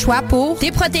place de choix pour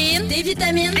des protéines, des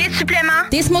vitamines, des suppléments,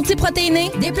 des smoothies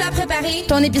protéinés, des plats préparés,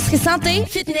 ton épicerie santé,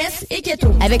 fitness et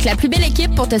keto. Avec la plus belle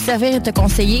équipe pour te servir et te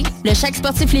conseiller, le Chèque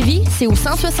Sportif Lévis, c'est au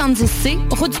 170C,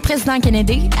 route du Président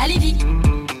Kennedy, à Lévis.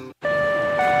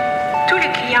 Tous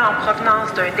les clients en provenance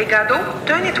d'un dégât d'eau,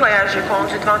 d'un nettoyage de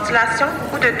conduits de ventilation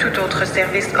ou de tout autre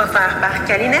service offert par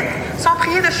Calinette sont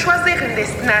priés de choisir une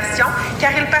destination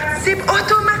car ils participent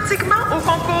automatiquement au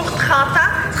concours 30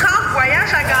 ans, 30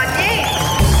 voyages à gagner.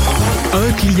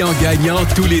 Un client gagnant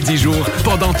tous les 10 jours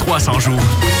pendant 300 jours.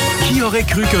 Qui aurait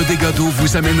cru qu'un dégât d'eau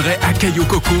vous amènerait à Cayo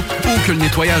Coco ou que le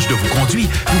nettoyage de vos conduits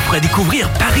vous ferait découvrir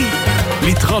Paris?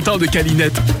 Les 30 ans de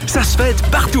Calinette, ça se fête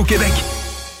partout au Québec.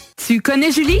 Tu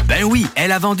connais Julie? Ben oui,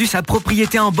 elle a vendu sa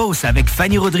propriété en Beauce avec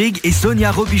Fanny Rodrigue et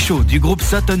Sonia Robichaud du groupe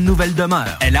Sutton Nouvelle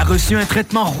Demeure. Elle a reçu un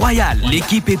traitement royal.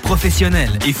 L'équipe est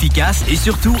professionnelle, efficace et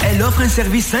surtout, elle offre un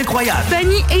service incroyable.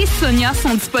 Fanny et Sonia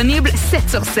sont disponibles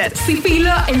 7/7. Ces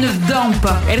filles-là, elles ne dorment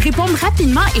pas. Elles répondent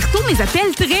rapidement et retournent les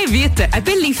appels très vite.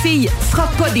 Appelle les filles, tu seras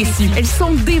pas déçu. Elles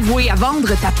sont dévouées à vendre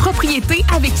ta propriété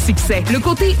avec succès. Le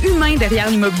côté humain derrière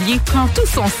l'immobilier prend tout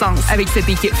son sens avec cette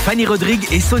équipe. Fanny Rodrigue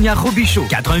et Sonia Robichaud.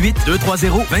 88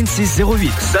 230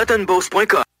 2608.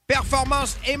 SuttonBeauce.com.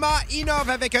 Performance Emma innove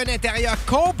avec un intérieur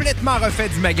complètement refait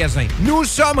du magasin. Nous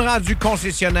sommes rendus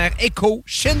concessionnaires Eco,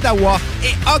 Shindawa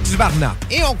et Oxvarna.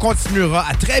 Et on continuera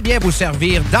à très bien vous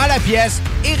servir dans la pièce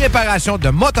et réparation de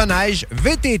motoneige,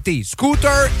 VTT,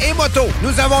 scooter et moto.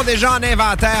 Nous avons déjà en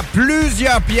inventaire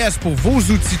plusieurs pièces pour vos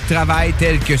outils de travail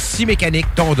tels que scie mécanique,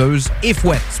 tondeuse et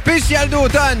fouette. Spécial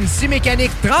d'automne, scie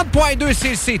mécanique 30.2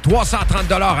 cc, 330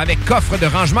 $ avec coffre de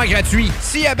rangement gratuit.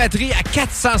 Scie à batterie à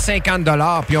 450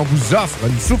 $, puis on vous offre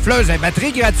une souffleuse à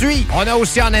batterie gratuite. On a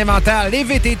aussi en inventaire les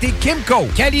VTT Kimco.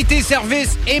 Qualité,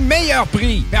 service et meilleur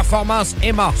prix. Performance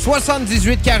Emma.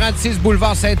 7846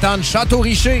 boulevard Sainte-Anne,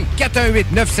 Château-Richer.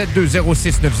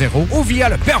 418-972-0690 ou via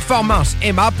le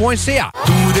performanceemma.ca.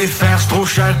 Tout défaire, c'est trop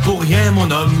cher pour rien, mon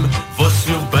homme. Va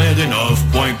sur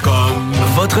bainrénov.com.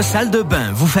 Votre salle de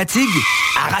bain vous fatigue?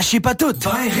 Arrachez pas tout.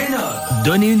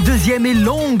 Donnez une deuxième et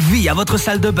longue vie à votre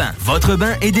salle de bain. Votre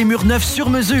bain et des murs neufs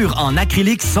sur mesure en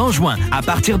acrylique sans joint à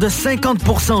partir de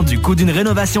 50% du coût d'une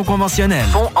rénovation conventionnelle.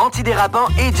 Fond antidérapant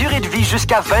et durée de vie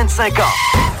jusqu'à 25 ans.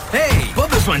 Hey, pas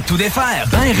besoin de tout défaire.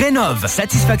 Bain Rénov,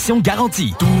 satisfaction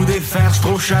garantie. Tout défaire, c'est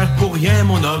trop cher pour rien,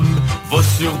 mon homme. Va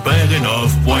sur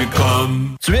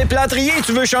bainrénov.com. Tu es plâtrier et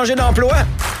tu veux changer d'emploi?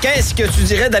 Qu'est-ce que tu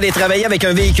dirais d'aller travailler avec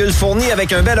un véhicule fourni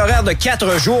avec un bel horaire de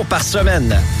 4 jours par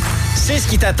semaine? C'est ce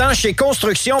qui t'attend chez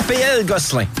Construction PL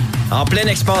Gosselin. En pleine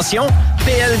expansion,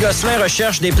 PL Gosselin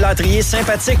recherche des plâtriers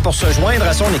sympathiques pour se joindre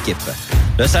à son équipe.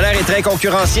 Le salaire est très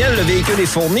concurrentiel, le véhicule est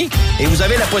fourni et vous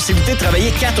avez la possibilité de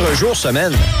travailler 4 jours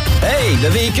semaine. Hey, le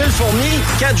véhicule fourni,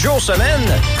 4 jours semaine,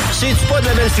 c'est-tu pas de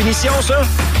la belle finition, ça?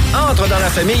 Entre dans la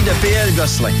famille de PL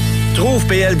Gosselin. Trouve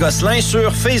PL Gosselin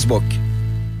sur Facebook.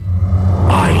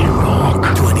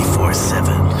 IROCK 247.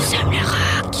 Nous sommes le rock.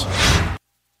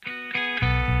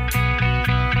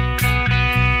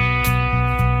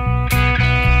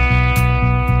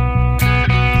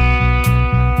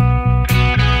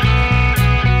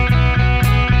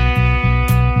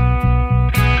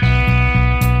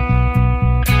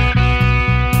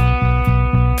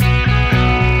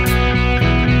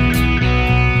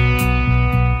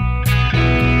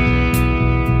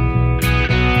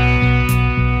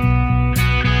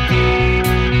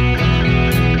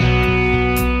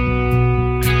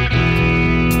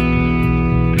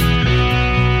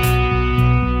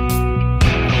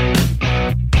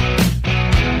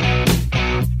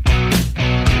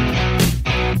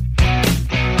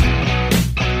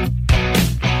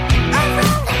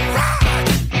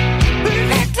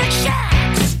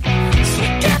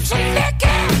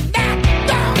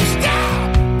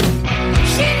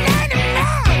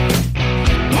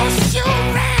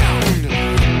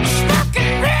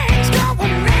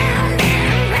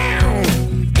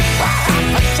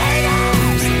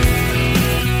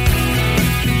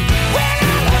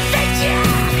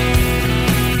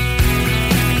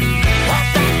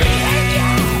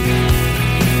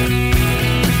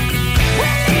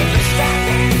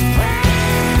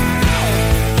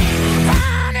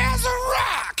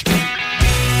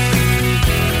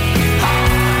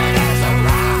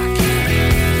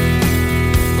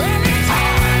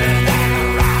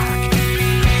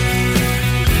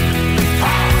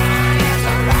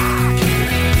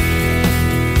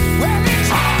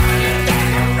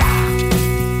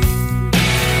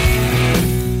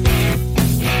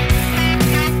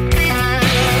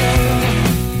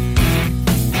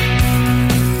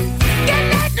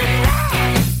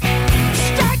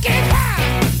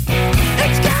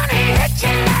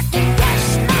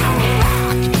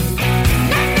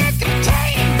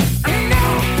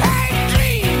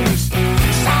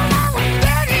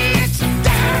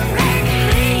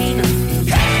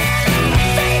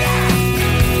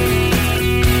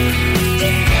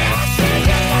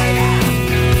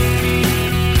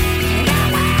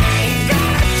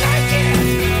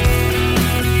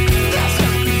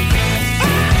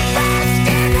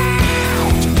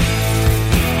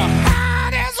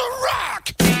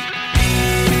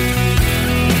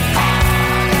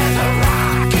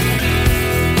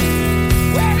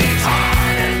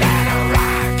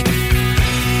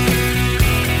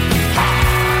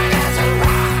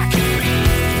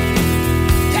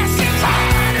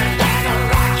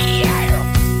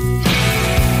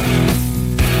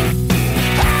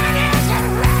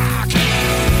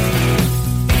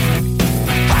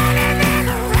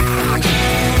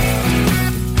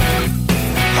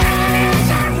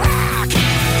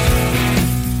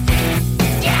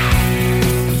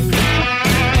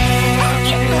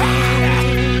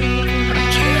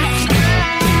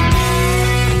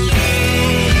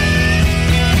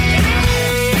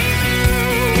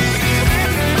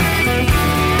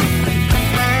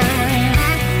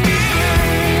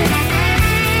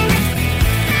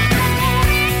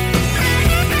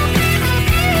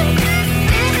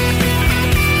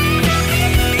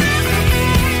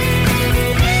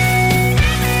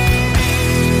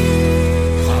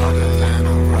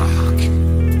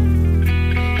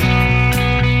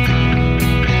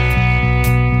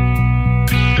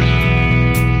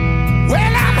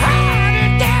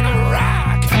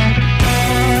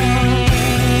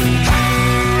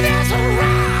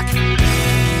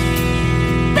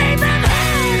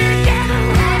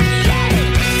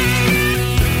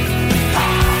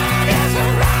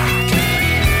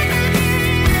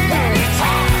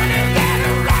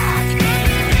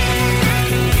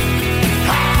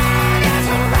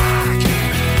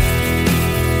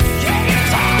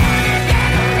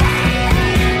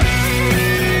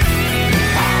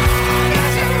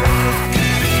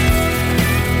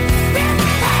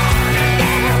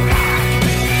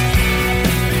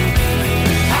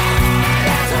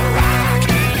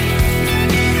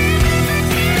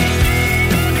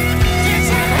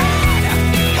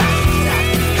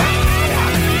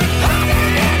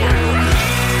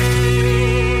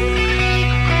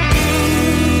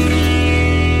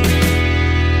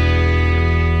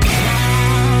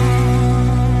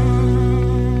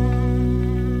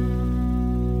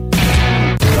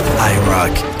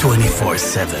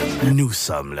 247. Nous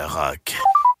sommes le rock.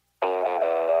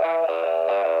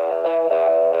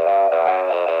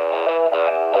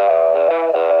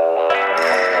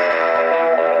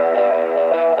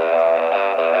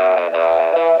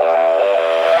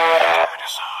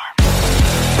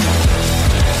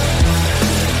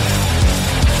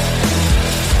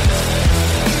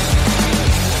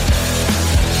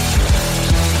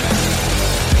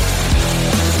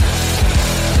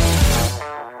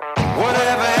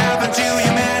 Whatever happened to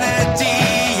humanity?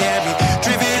 Have we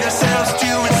driven ourselves to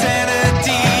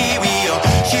insanity? We are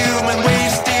human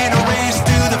waste in a race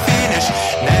to the finish.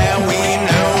 Now we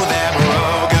know that we're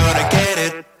all gonna get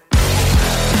it.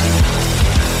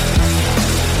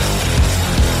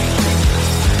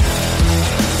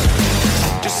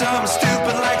 Do something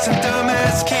stupid like some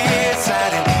dumbass kids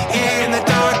hiding in the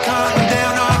dark, hunting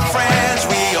down our friends.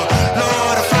 We are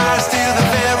Lord of Flies till the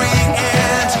very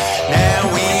end. Now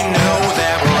we know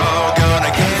that we're all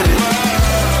gonna get it.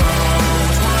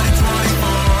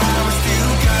 24 hours to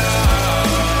go.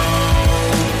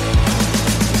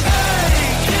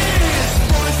 Hey kids,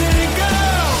 boys and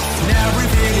girls, now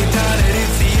we've really done it.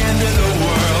 It's the end of the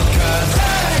world. 'Cause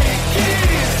hey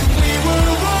kids, we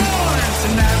were born.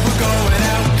 Tonight we're going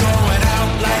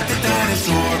out like the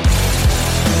dinosaur.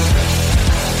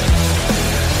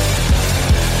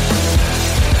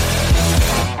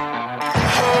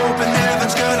 Hoping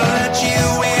heaven's gonna let you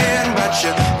in, but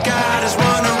your God is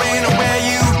wondering where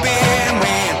you've been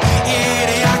when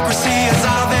idiocracy is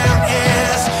all there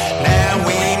is. Now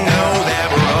we know that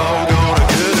we're all gonna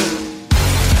get it.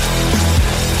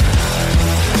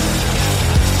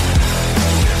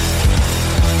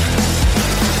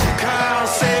 Carl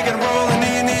Sagan rolling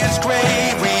in his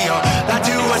grave. We all lie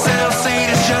to ourselves, saying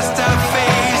it's just a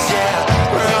phase. Yeah,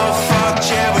 we're all fucked.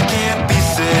 Yeah, we can't be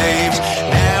saved.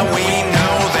 Now we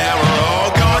know that we're all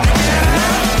gonna get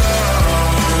it.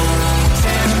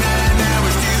 10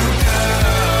 hours to go.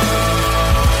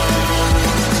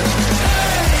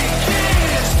 Hey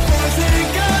kids, boys and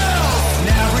girls,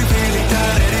 now we've really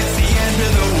done it. It's the end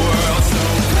of the world. So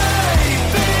play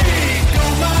big,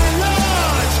 oh my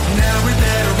lord. Now we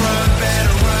better run,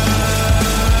 better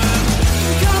run.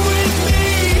 Come with me,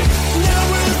 now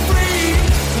we're free.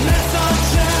 Let's all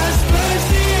just push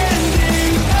the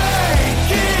ending. Hey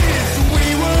kids, we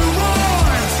were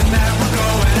born. Tonight we're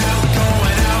going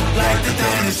out like the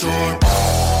dinosaur.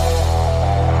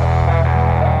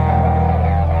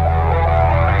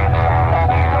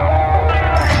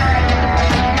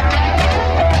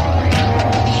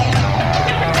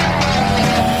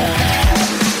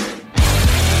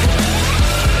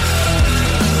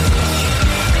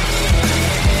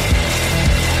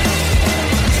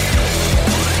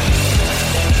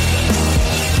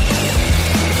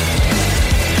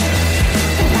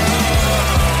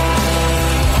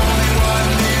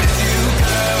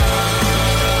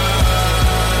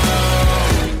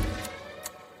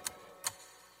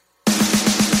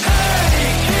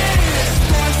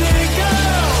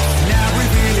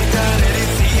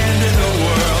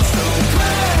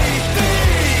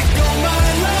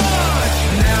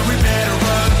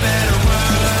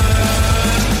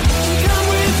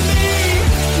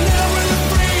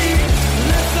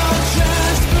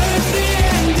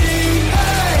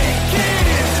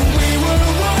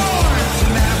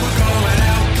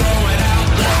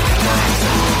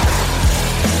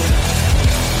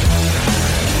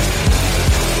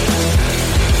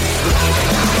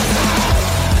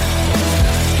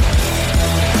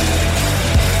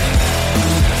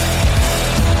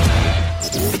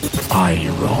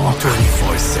 IROCK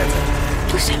 247.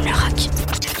 Tout seul le rock.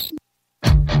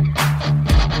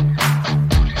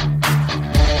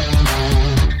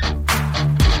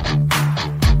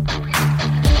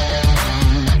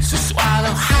 So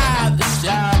swallow hard the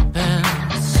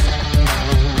serpents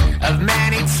of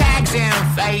many tags and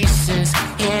faces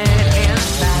in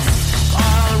life.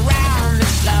 All around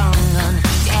this long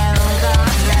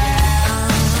undealt land.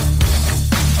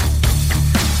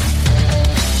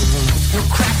 You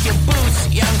crack your boots,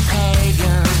 young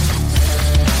pagans.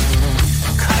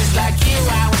 'Cause like you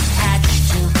I was hatched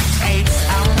to traits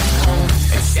on home.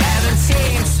 At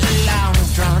 17, so long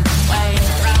drawn away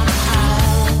from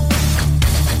home.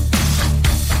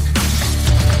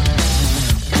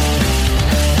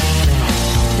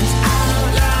 And I'll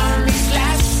learn these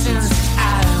lessons.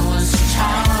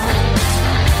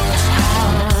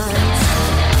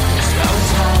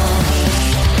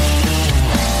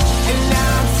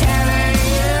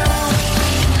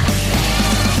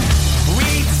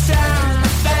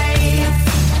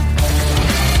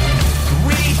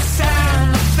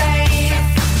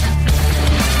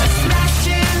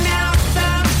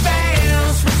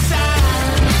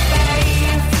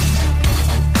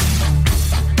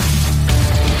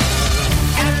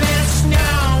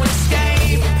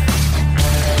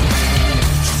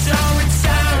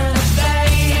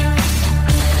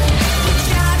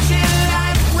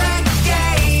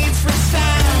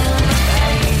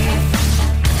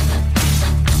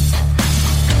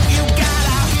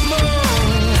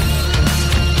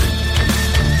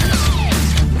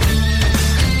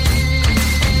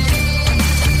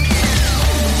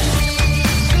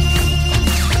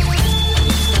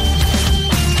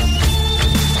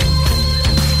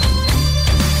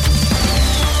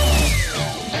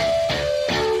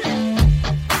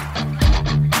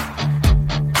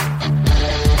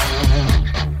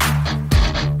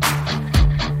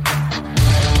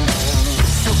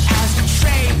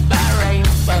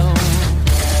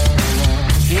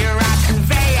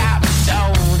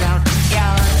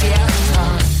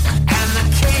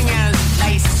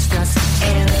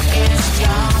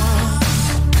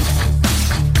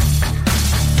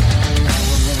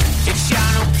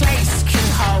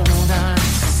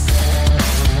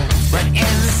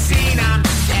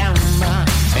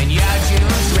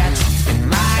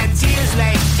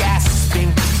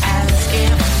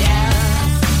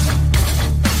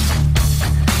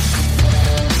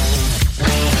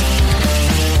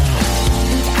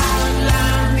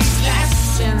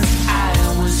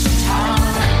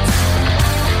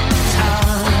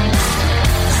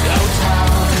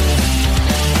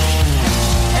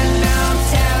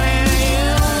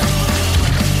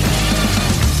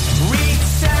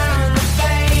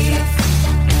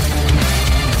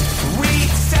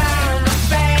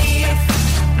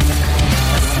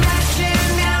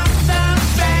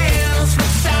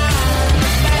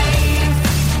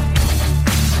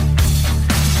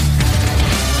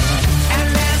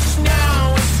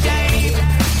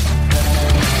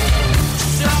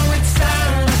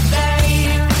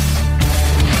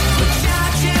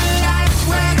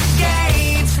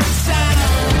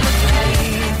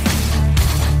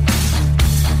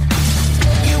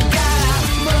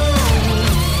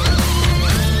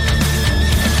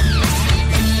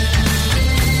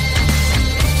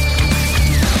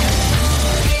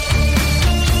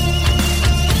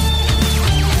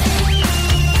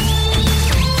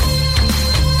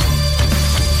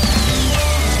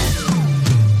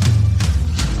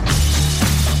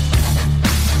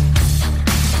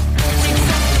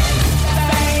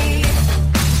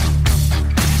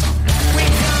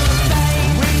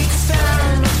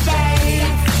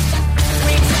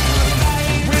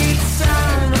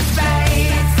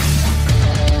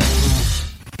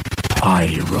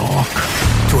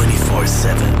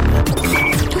 IROCK247.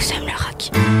 Nous sommes le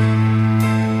rock.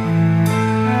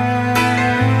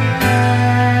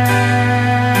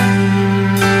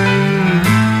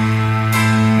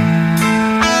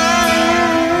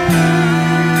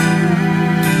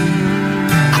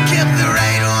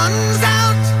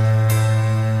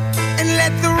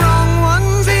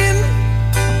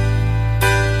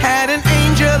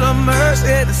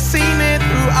 Mercy to see me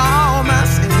through all my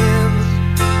sins.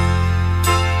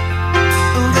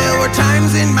 There were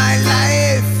times in my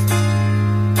life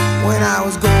when I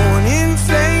was going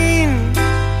insane,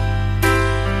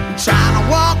 trying to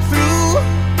walk through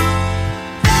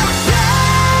every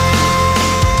pain.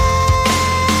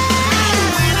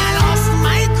 When I lost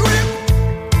my grip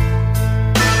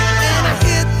and I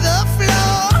hit the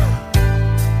floor,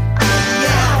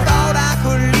 yeah, I thought I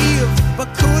could leave but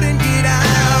couldn't get out.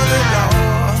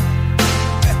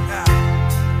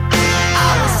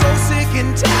 I was so sick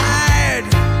and tired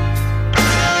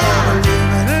of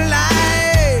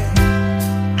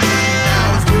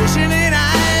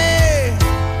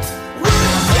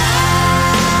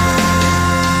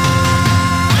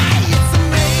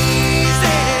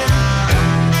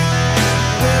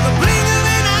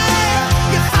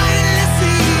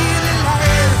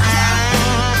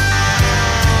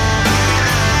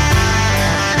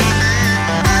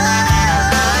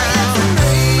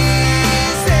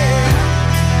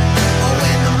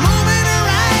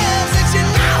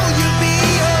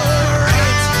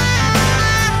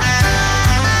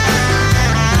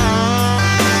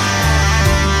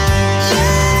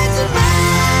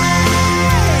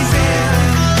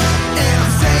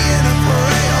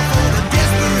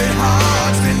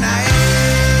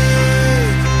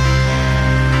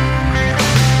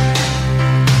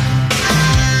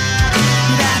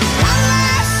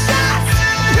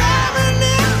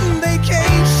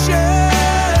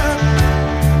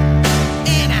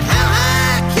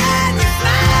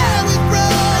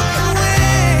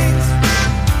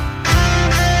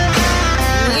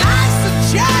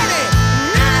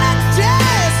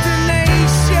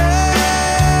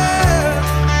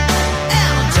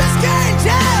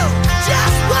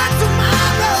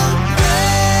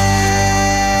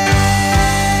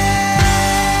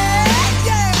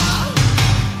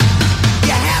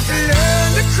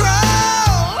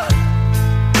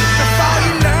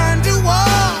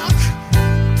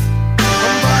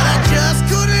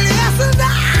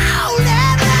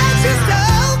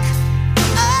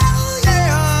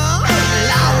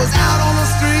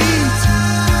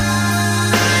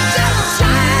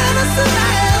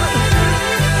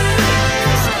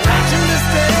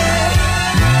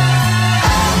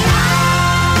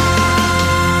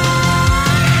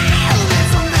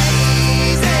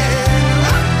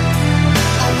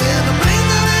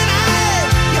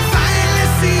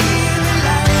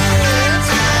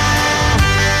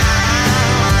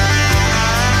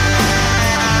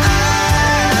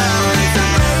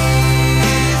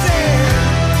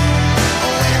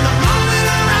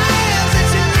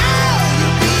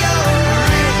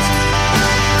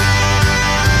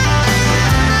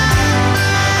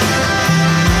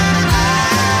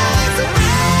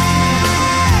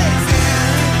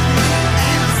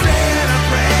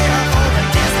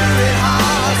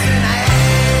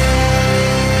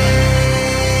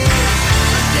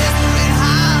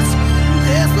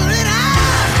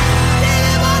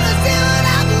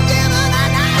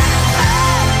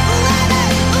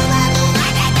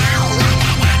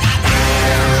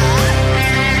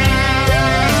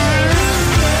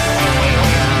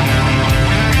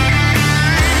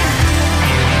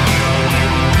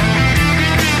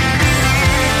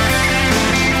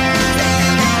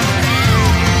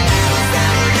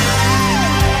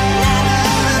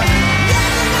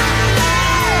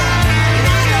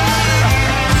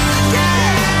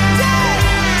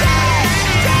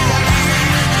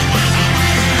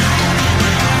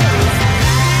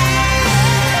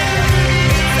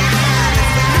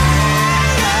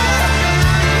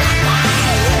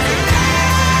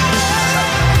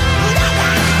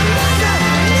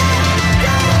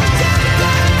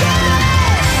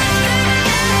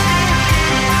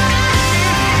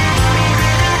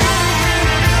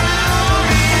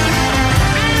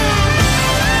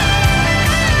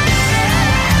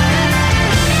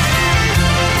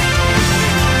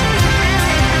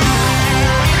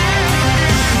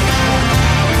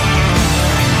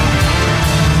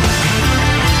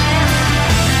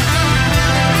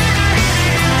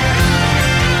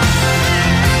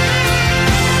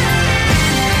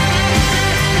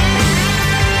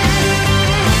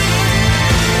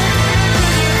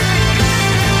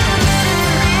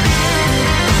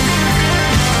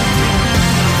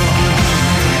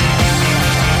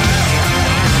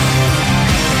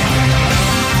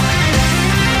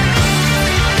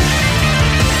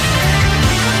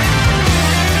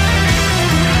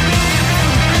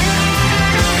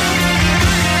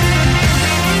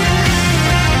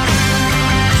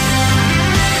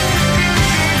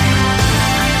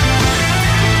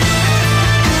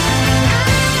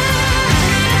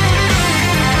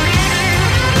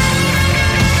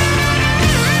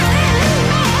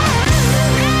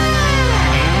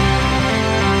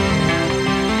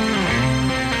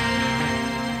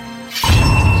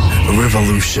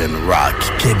Revolution Rock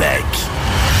Québec.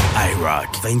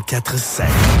 IROCK247.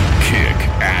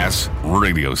 Kick-ass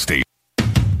radio station.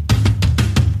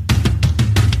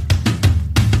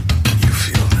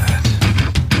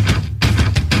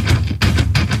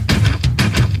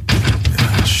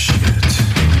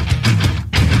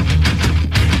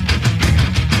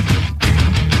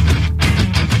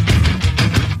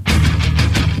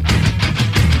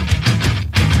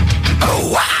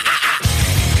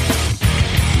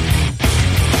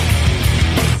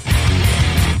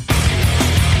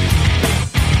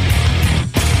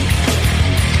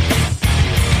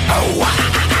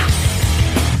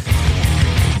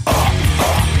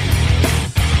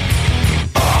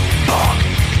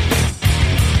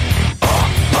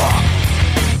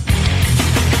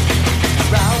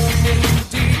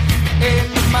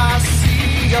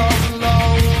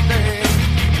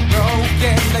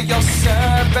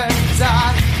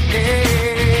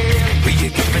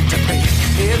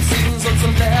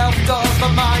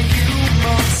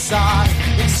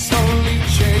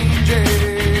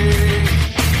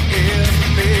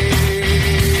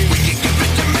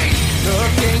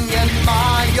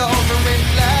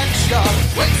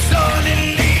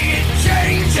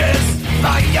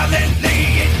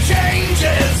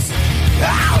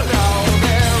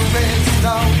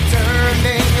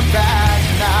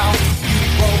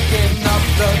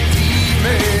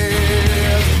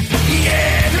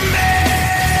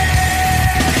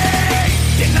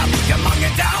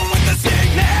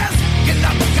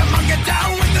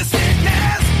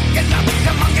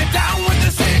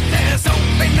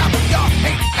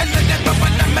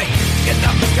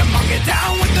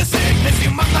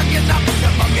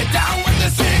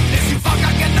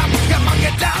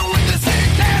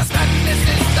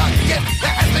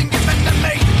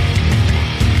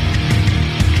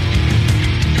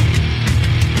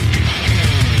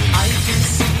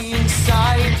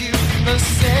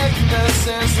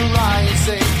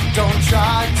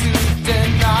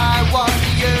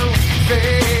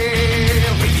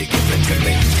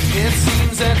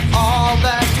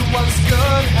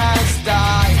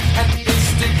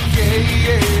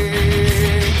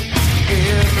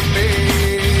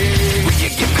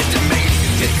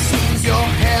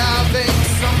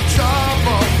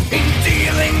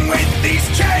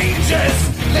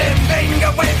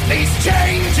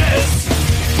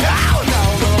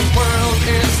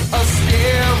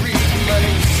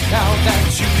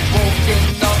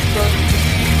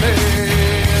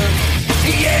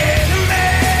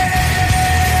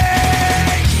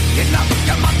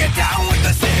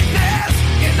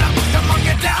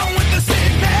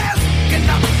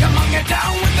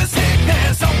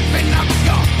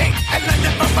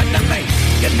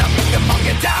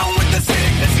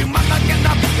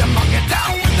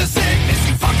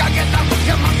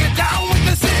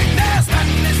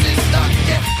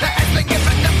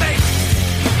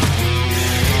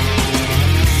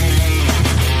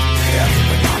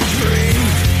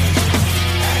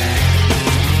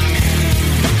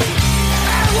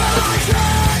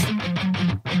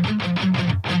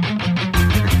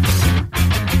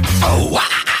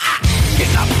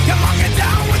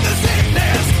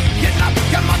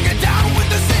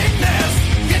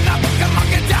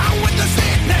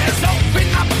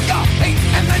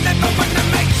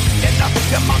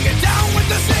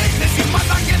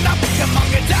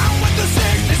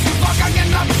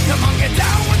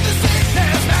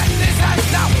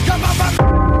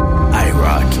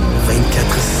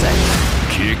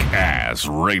 Kick-ass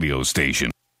radio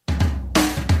station.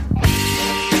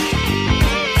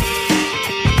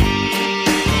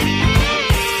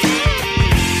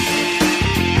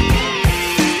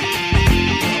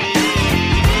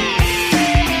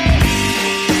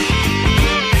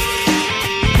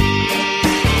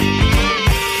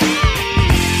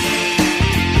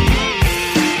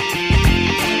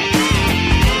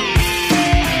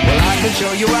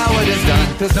 Show you how it is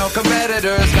done. There's no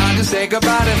competitors. Time to say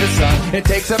goodbye to the sun. It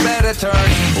takes a better turn.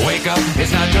 Wake up,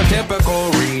 it's not your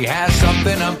typical rehash.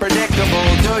 Something unpredictable.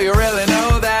 Do you really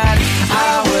know that?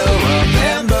 I will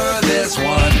remember this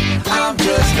one. I'm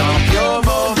just on pure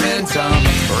momentum.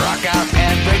 Rock out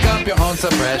and break up your own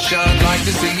suppression. Like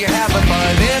to see you having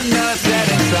fun in the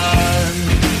setting sun.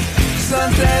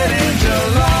 Sunset in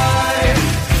July.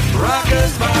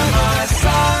 Rockers by my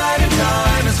side and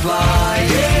time is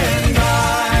flying.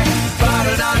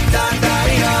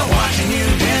 Watching you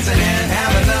dancing and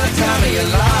having the time of your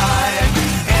life.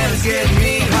 And it's getting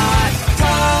me hot.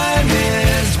 Time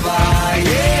is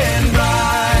flying by.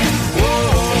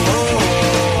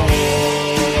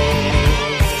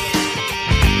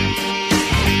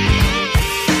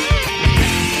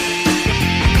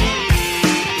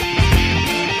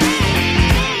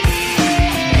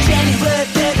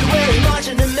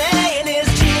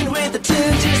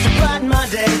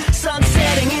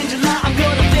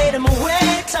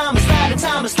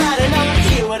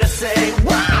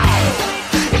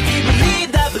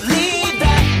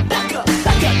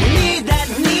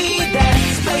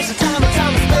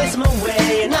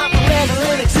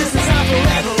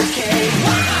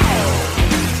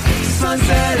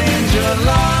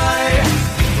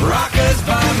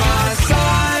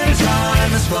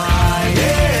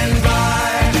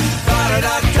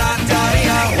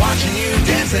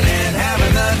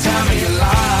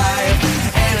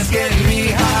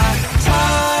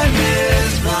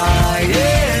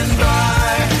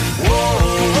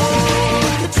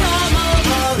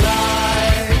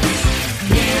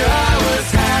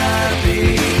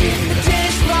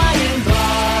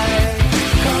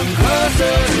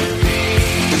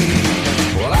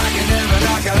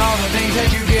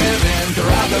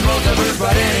 rumors,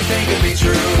 but anything could be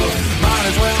true. Might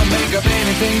as well make up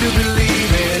anything to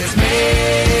believe it's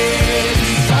made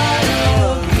inside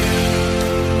of you.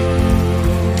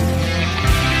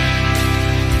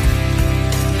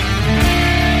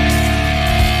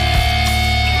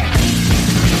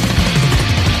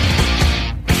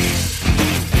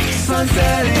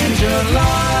 Sunset in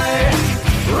July,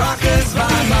 rockets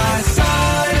by my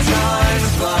side,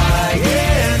 time's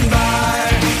flying by.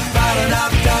 Fighting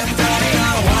up,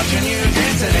 I'm watching you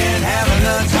dancing and having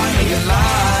the time of your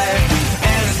life.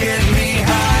 And it's getting me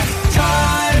high,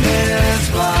 time is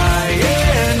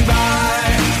flying by.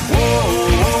 Whoa,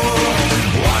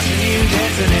 whoa, watching you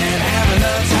dancing and having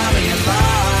the time of your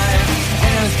life.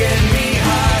 And it's getting me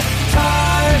high,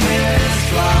 time is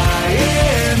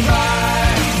flying by.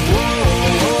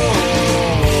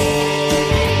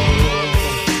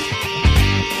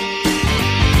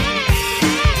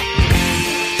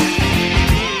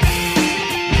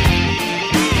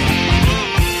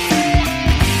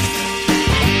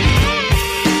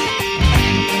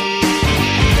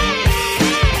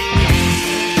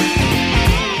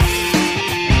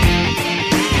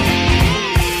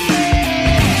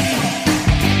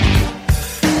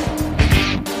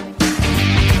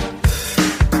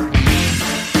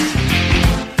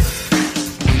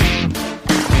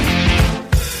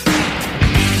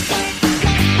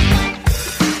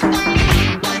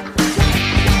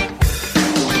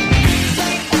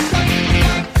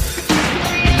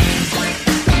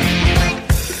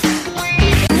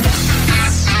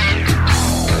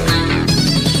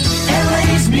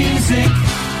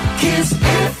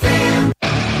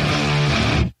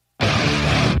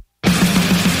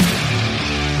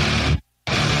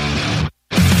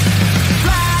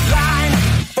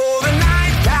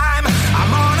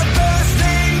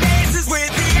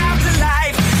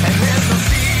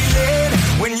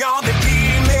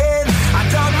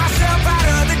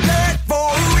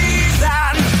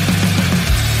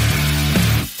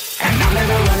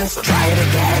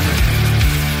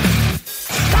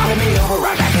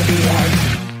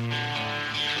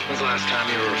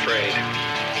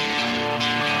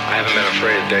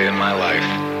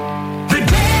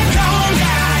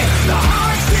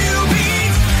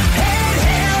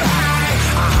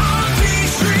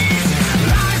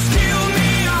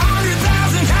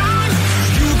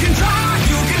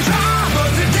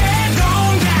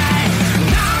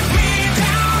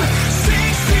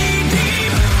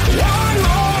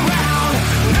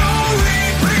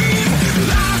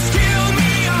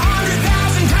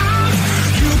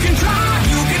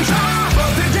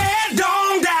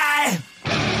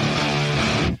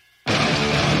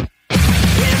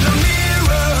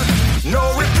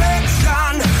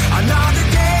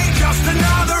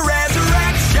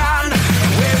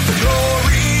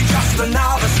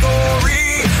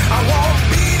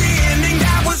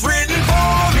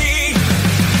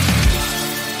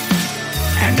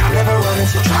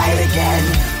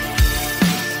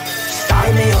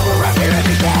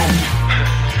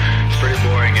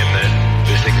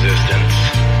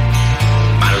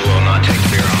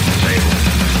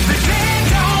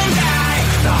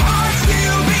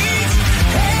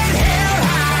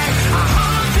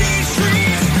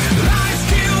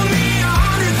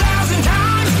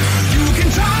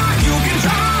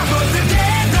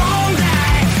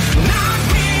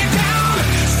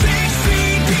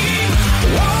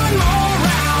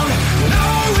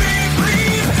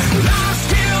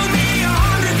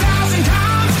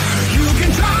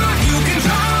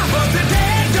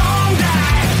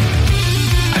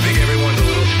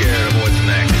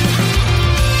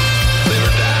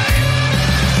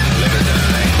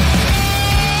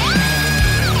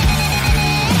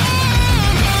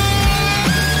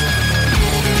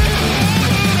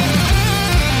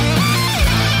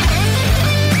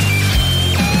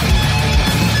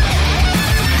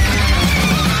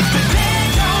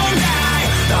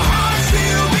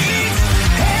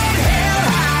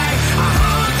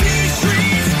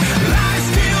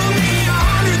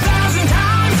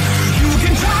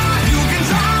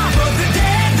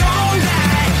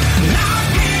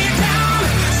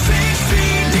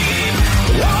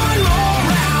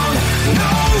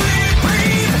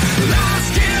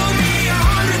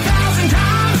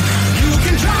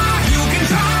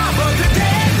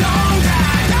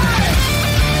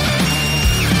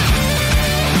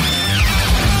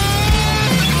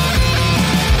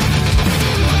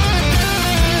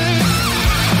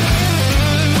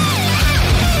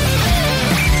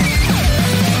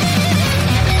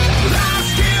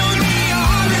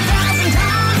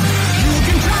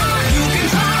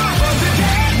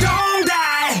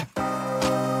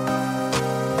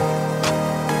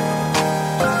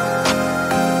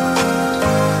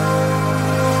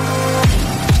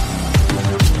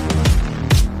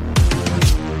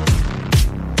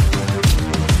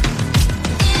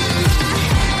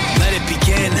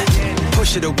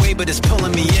 push it away, but it's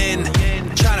pulling me in.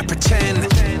 Trying to pretend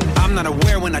I'm not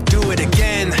aware when I do it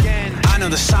again. I know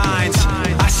the signs,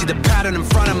 I see the pattern in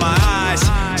front of my eyes.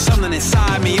 Something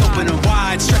inside me open and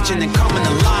wide, stretching and coming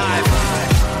alive.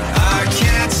 I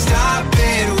can't stop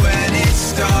it when it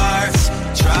starts.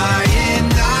 Trying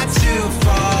not to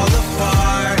fall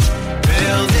apart.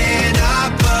 Building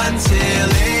up until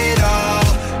it all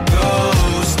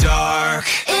goes dark.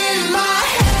 In my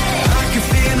head, I can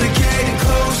feel it getting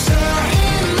closer.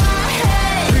 In my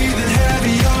head, breathing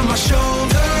heavy on my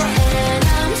shoulder. And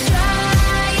I'm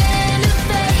trying to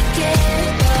fake it,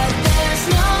 but there's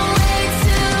no way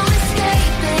to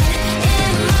escape it.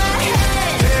 In my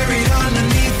head, buried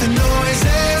underneath the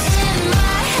noises. In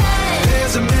my head,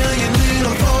 there's a million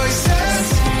little voices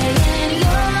saying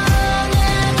you'll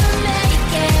never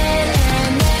make it,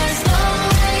 and there's no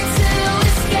way to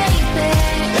escape it.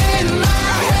 In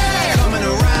my head, coming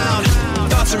around,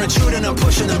 thoughts are intruding, I'm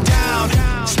pushing them down,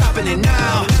 stopping it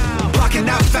now, blocking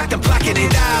out fact, I'm blacking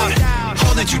it out,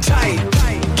 holding you tight,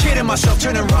 kidding myself,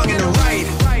 turning wrong into right,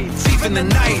 thief in the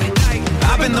night,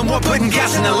 I've been the one putting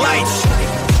gas in the lights.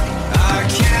 I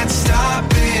can't stop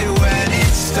it when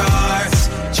it starts,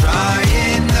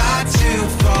 trying not to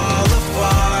fall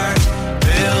apart,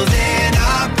 building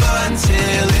up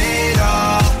until it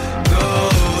all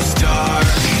goes dark.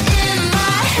 In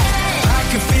my head, I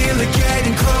can feel it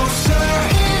getting closer.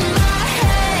 In my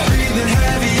head, breathing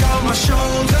heavy on my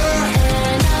shoulder.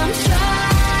 And I'm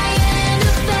trying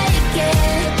to fake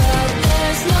it, but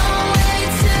there's no way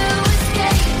to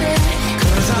escape it.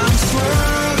 'Cause I'm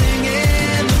swirling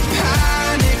in the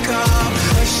panic of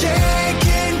a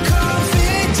shaking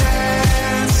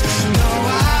confidence. No, I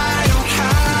don't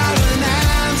have an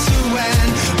answer when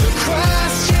the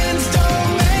questions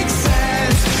don't make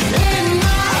sense. In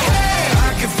my head, I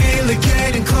can feel it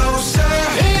getting closer.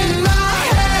 In my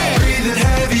head, breathing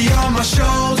heavy on my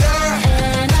shoulder.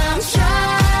 And I'm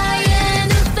trying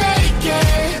to fake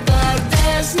it, but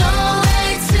there's no way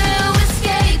to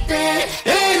escape it.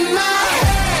 In my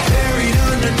head, buried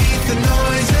underneath the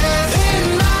noises. In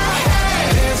my head,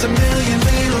 there's a million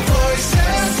little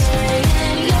voices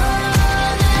saying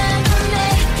you'll never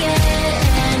make it,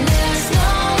 and there's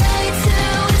no way to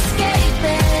escape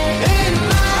it. In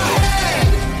my head.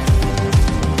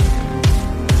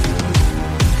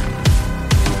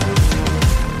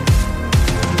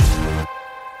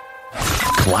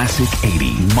 Classic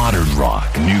 80, modern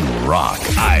rock, new rock.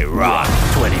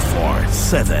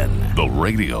 IROCK247. The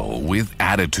radio with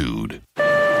attitude.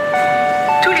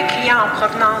 Tous les clients en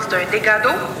provenance d'un dégât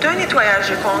d'eau, d'un nettoyage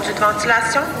de conduits de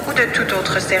ventilation ou de tout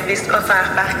autre service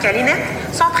offert par Calinette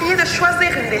sont priés de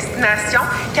choisir une destination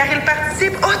car ils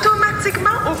participent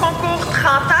automatiquement au concours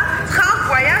 30 ans, 30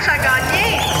 voyages à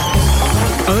gagner.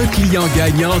 Un client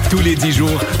gagnant tous les 10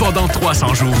 jours pendant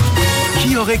 300 jours.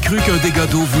 Qui aurait cru qu'un dégât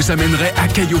d'eau vous amènerait à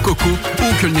Cayo Coco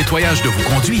ou que le nettoyage de vos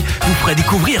conduits vous ferait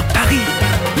découvrir Paris?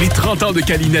 Les 30 ans de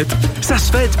Calinette, ça se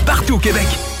fête partout au Québec.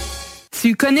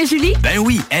 Tu connais Julie? Ben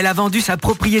oui, elle a vendu sa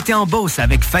propriété en Beauce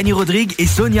avec Fanny Rodrigue et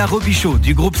Sonia Robichaud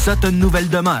du groupe Sutton Nouvelle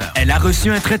Demeure. Elle a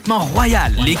reçu un traitement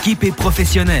royal. L'équipe est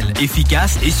professionnelle,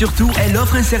 efficace et surtout, elle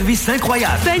offre un service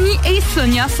incroyable. Fanny et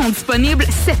Sonia sont disponibles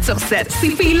 7/7.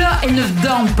 Ces filles-là, elles ne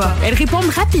dorment pas. Elles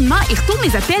répondent rapidement et retournent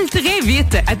les appels très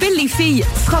vite. Appelle les filles,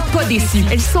 tu seras pas déçu.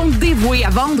 Elles sont dévouées à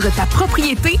vendre ta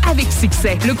propriété avec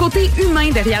succès. Le côté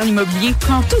humain derrière l'immobilier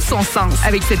prend tout son sens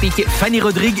avec cette équipe. Fanny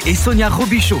Rodrigue et Sonia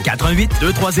Robichaud. 88-230-2608.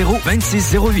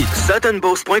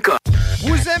 SuttonBeauce.com.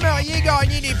 Vous aimeriez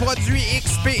gagner des produits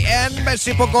XPN? Ben,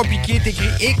 c'est pas compliqué. T'écris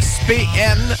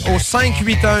XPN au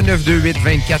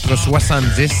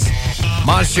 581-928-2470.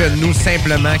 Mentionne-nous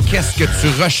simplement qu'est-ce que tu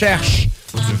recherches.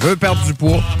 Tu veux perdre du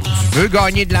poids? Tu veux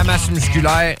gagner de la masse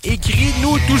musculaire?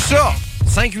 Écris-nous tout ça.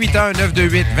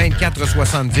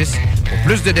 581-928-2470. Pour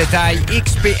plus de détails,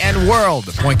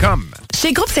 xpnworld.com.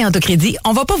 Chez Groupe Saint-Autocrédit,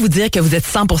 on va pas vous dire que vous êtes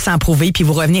 100% approuvé puis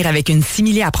vous revenir avec une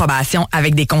simili-approbation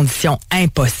avec des conditions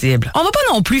impossibles. On va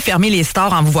pas non plus fermer les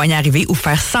stores en vous voyant arriver ou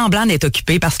faire semblant d'être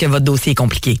occupé parce que votre dossier est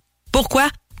compliqué. Pourquoi?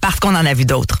 Parce qu'on en a vu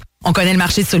d'autres. On connaît le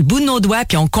marché sur le bout de nos doigts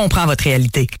puis on comprend votre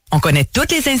réalité. On connaît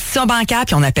toutes les institutions bancaires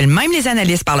puis on appelle même les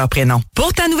analystes par leur prénom.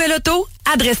 Pour ta nouvelle auto,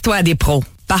 adresse-toi à des pros.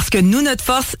 Parce que nous, notre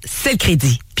force, c'est le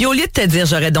crédit. Puis au lieu de te dire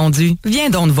j'aurais donc dû, viens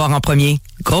donc nous voir en premier.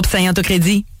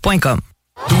 GroupeSaintAutoCrédit.com.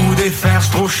 Tout défaire, c'est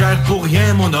trop cher pour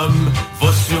rien, mon homme.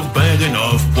 Va sur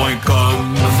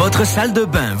baindeneuve.com. Votre salle de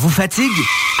bain vous fatigue?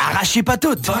 Arrachez pas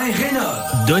toutes.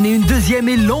 Donnez une deuxième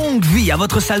et longue vie à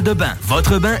votre salle de bain.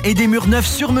 Votre bain et des murs neufs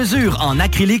sur mesure en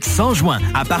acrylique sans joint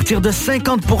à partir de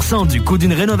 50% du coût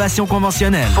d'une rénovation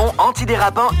conventionnelle. Fond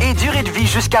antidérapant et durée de vie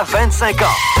jusqu'à 25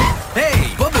 ans. Hey,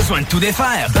 pas besoin de tout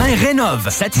défaire. Ben rénove,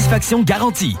 satisfaction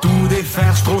garantie. Tout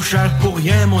défaire, c'est trop cher pour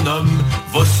rien, mon homme.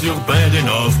 Va sur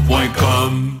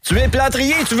benrénov.com. Tu es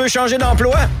plâtrier et tu veux changer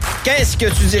d'emploi? Qu'est-ce que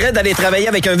tu dirais d'aller travailler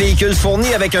avec un véhicule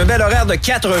fourni avec un bel horaire de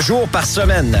 4 jours par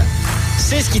semaine?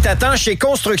 C'est ce qui t'attend chez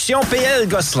Construction PL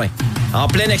Gosselin. En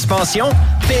pleine expansion,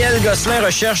 PL Gosselin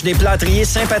recherche des plâtriers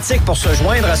sympathiques pour se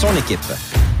joindre à son équipe.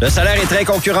 Le salaire est très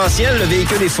concurrentiel, le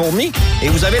véhicule est fourni et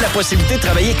vous avez la possibilité de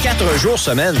travailler 4 jours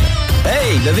semaine.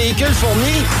 Hey, le véhicule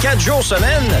fourni, 4 jours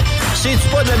semaine, c'est-tu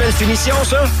pas de la belle finition,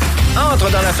 ça?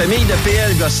 Entre dans la famille de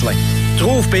PL Gosselin.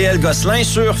 Trouve PL Gosselin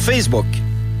sur Facebook.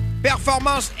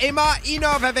 Performance Emma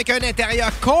innove avec un intérieur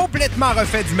complètement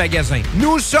refait du magasin.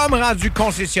 Nous sommes rendus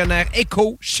concessionnaires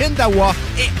Eco, Shindawa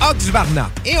et Oxvarna.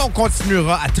 Et on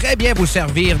continuera à très bien vous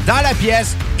servir dans la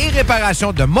pièce et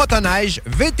réparation de motoneige,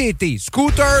 VTT,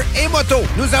 scooter et moto.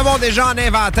 Nous avons déjà en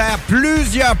inventaire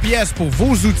plusieurs pièces pour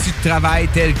vos outils de travail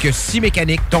tels que scie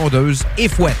mécanique, tondeuse et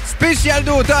fouette. Spécial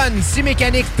d'automne, scie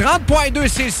mécanique 30.2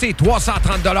 cc,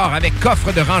 330 $ avec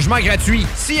coffre de rangement gratuit.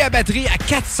 Scie à batterie à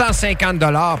 450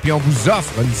 $, puis on vous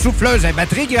offre une souffleuse à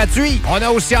batterie gratuite. On a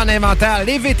aussi en inventaire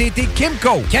les VTT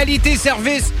Kimco. Qualité,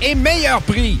 service et meilleur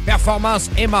prix. Performance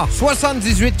Emma,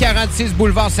 7846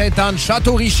 boulevard Sainte-Anne,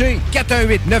 Château-Richer,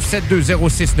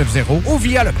 418-972-0690 ou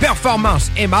via le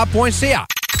performanceemma.ca.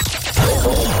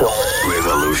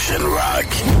 Revolution Rock.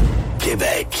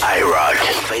 Québec.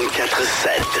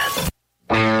 IROCK247.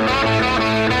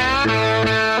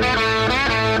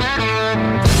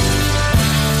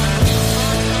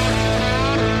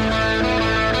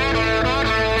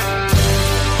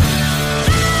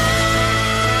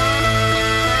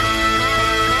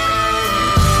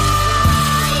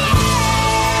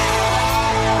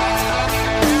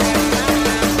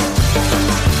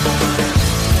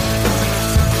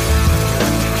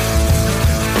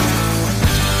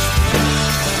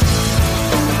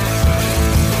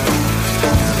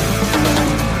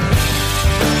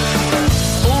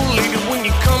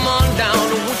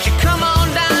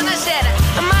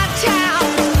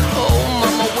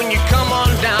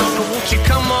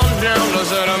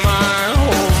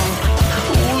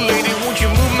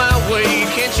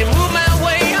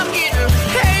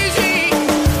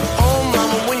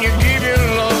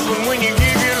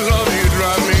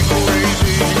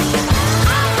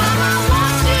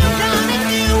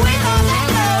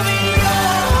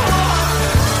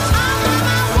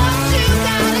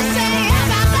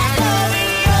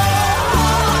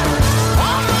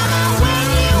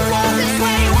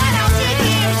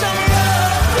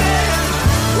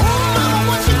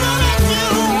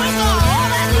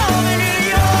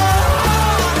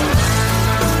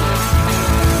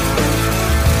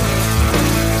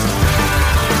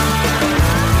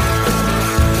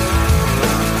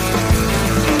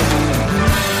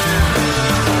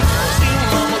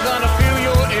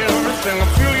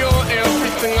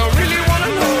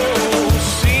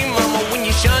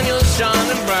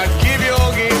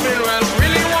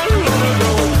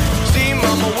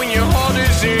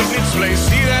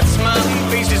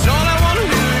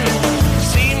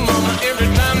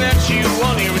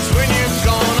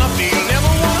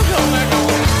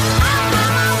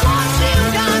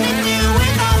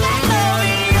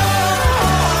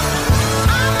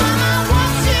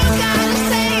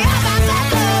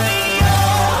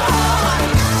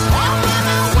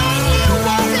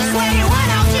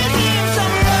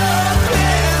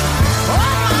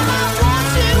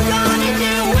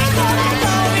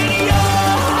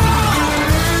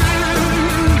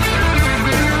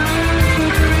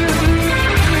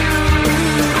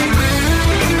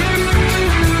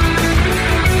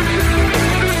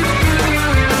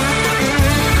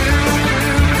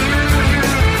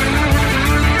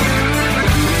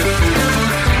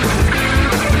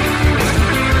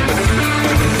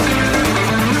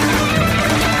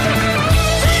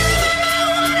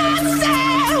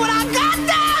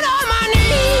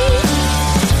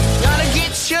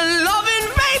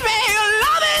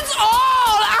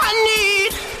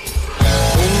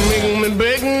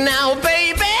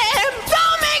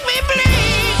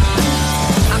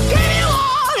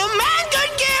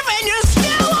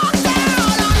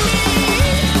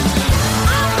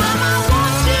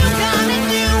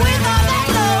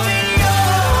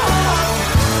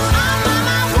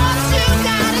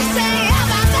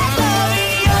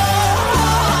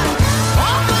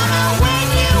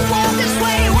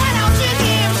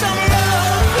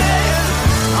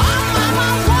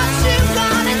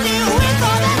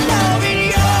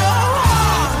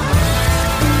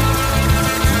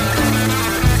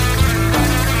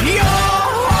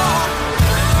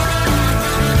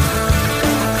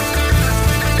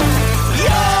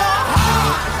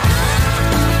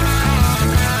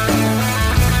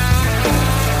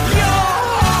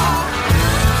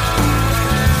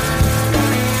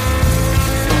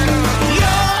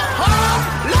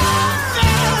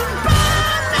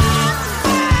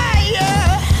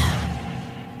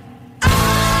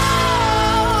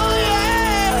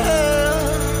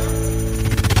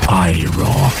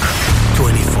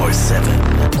 IROCK247.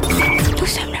 Nous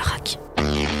sommes le rock.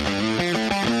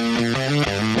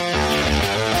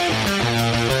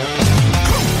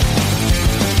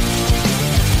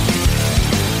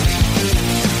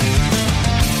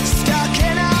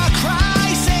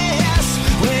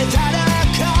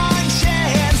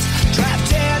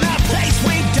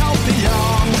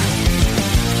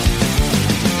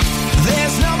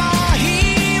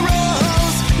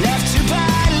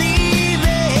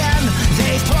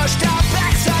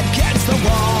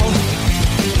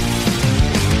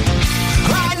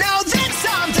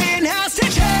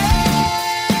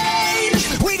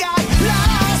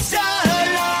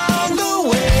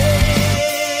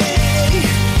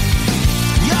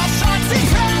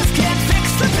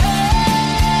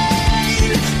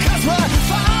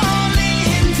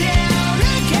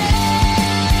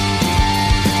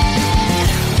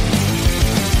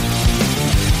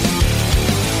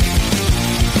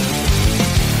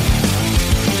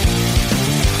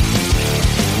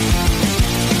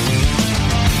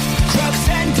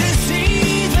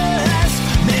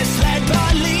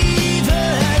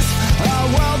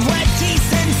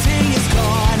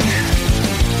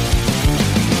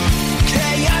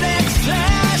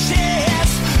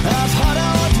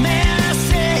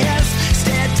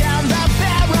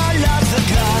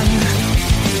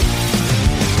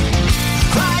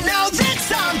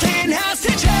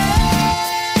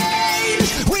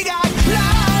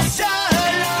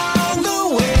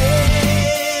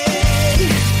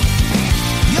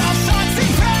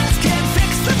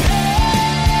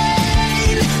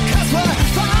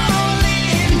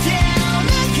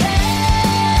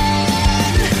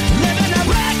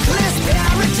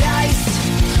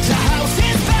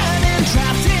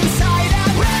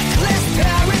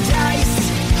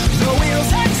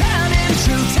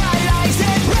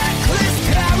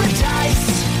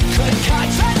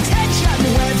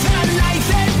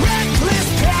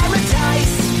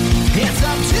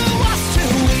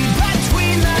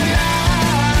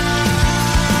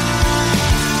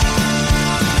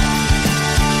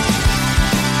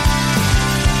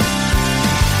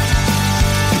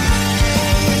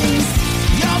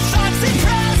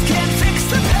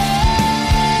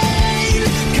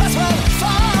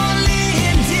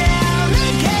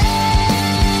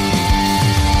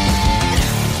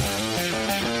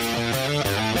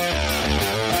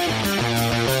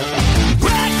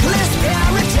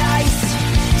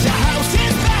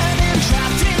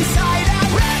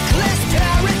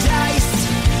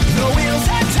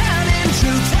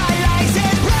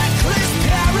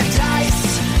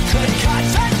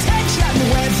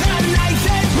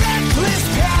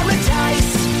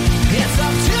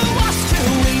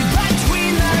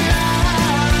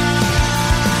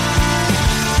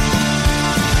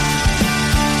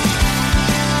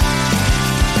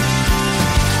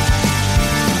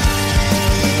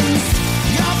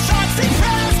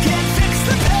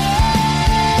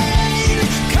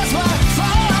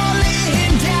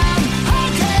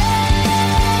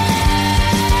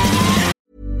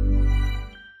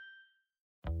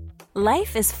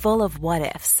 Life is full of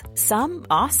what-ifs. Some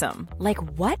awesome, like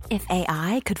what if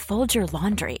AI could fold your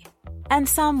laundry? And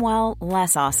some, well,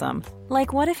 less awesome,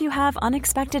 like what if you have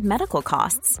unexpected medical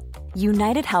costs?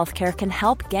 United Healthcare can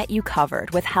help get you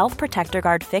covered with Health Protector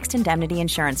Guard fixed indemnity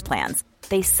insurance plans.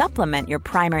 They supplement your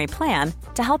primary plan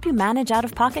to help you manage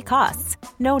out-of-pocket costs.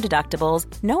 No deductibles,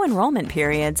 no enrollment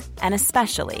periods, and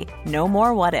especially no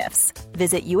more what-ifs.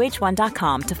 Visit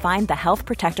uh1.com to find the Health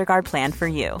Protector Guard plan for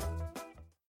you.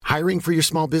 Hiring for your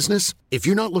small business? If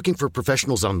you're not looking for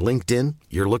professionals on LinkedIn,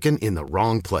 you're looking in the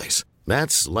wrong place.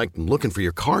 That's like looking for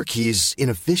your car keys in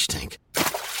a fish tank.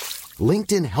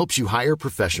 LinkedIn helps you hire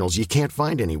professionals you can't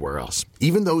find anywhere else,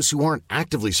 even those who aren't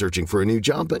actively searching for a new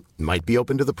job but might be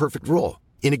open to the perfect role.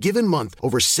 In a given month,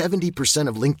 over 70%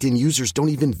 of LinkedIn users don't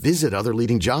even visit other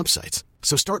leading job sites.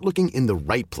 So start looking in the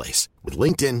right place. With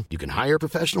LinkedIn, you can hire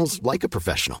professionals like a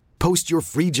professional. Post your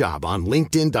free job on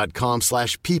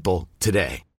linkedin.com/people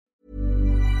today.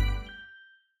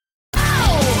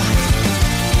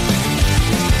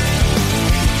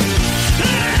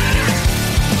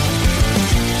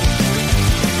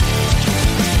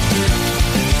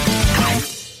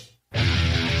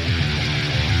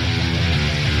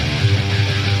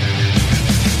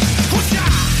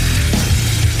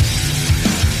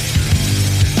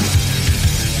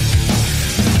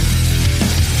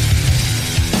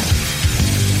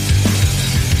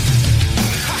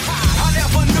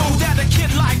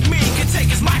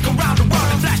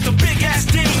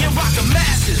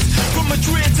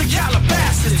 Madrid to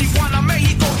Calabasas, Tijuana,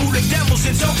 Mexico, through the devils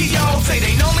in Tokyo. Say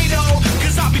they know me though,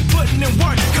 cause I'll be putting putting in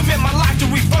work, commit my life to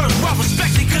reverse. Well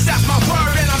respected, cause that's my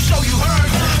word, and I'm sure you heard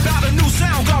about a new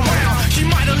sound gone round. She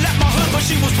might have left my hood, but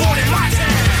she was born in my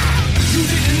town. You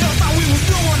didn't know how we was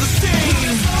new on the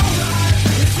scene. It's alright,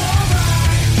 it's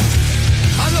alright.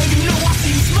 I know you know, I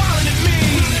see you smiling at me.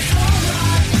 It's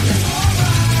alright, it's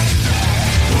alright.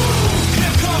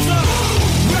 Here comes the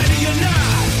ready or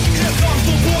not. Here comes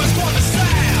the boys for the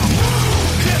sound.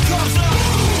 Here comes the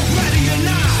ready or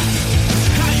not.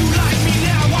 How you like me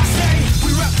now? I say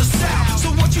we rep the South. So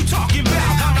what you talking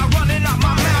about? I'm not running out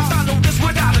my mouth. I know this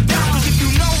without a doubt. Cause if you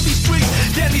know these streets,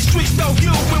 then these streets know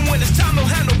you. And when it's time to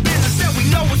handle business, then we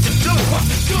know what to do.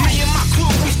 Me and my crew,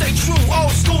 we stay true,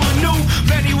 old school and new.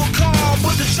 Many will call,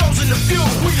 but the chosen the few.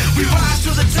 We rise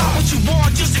to the top, what you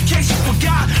want, just in case you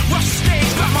forgot. Rush the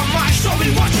stage, grab my mic, show me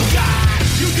what you got.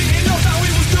 You didn't know how we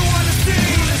was doing the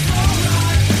scene. It's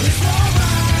alright, it's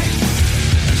alright.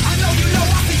 I know you know,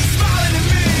 I see you smiling at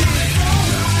me. It's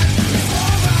alright, it's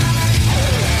alright.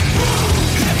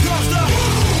 Here comes the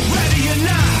ready or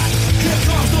not. Here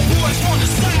comes the boys from the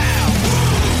South.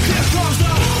 Here comes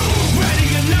the ready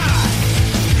or not.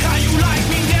 How you like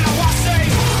me now? I say.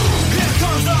 Here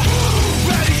comes the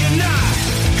ready or not.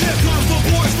 Here comes the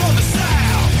boys from the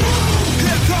South.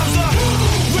 Here comes the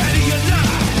ready or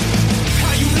not.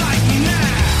 How you like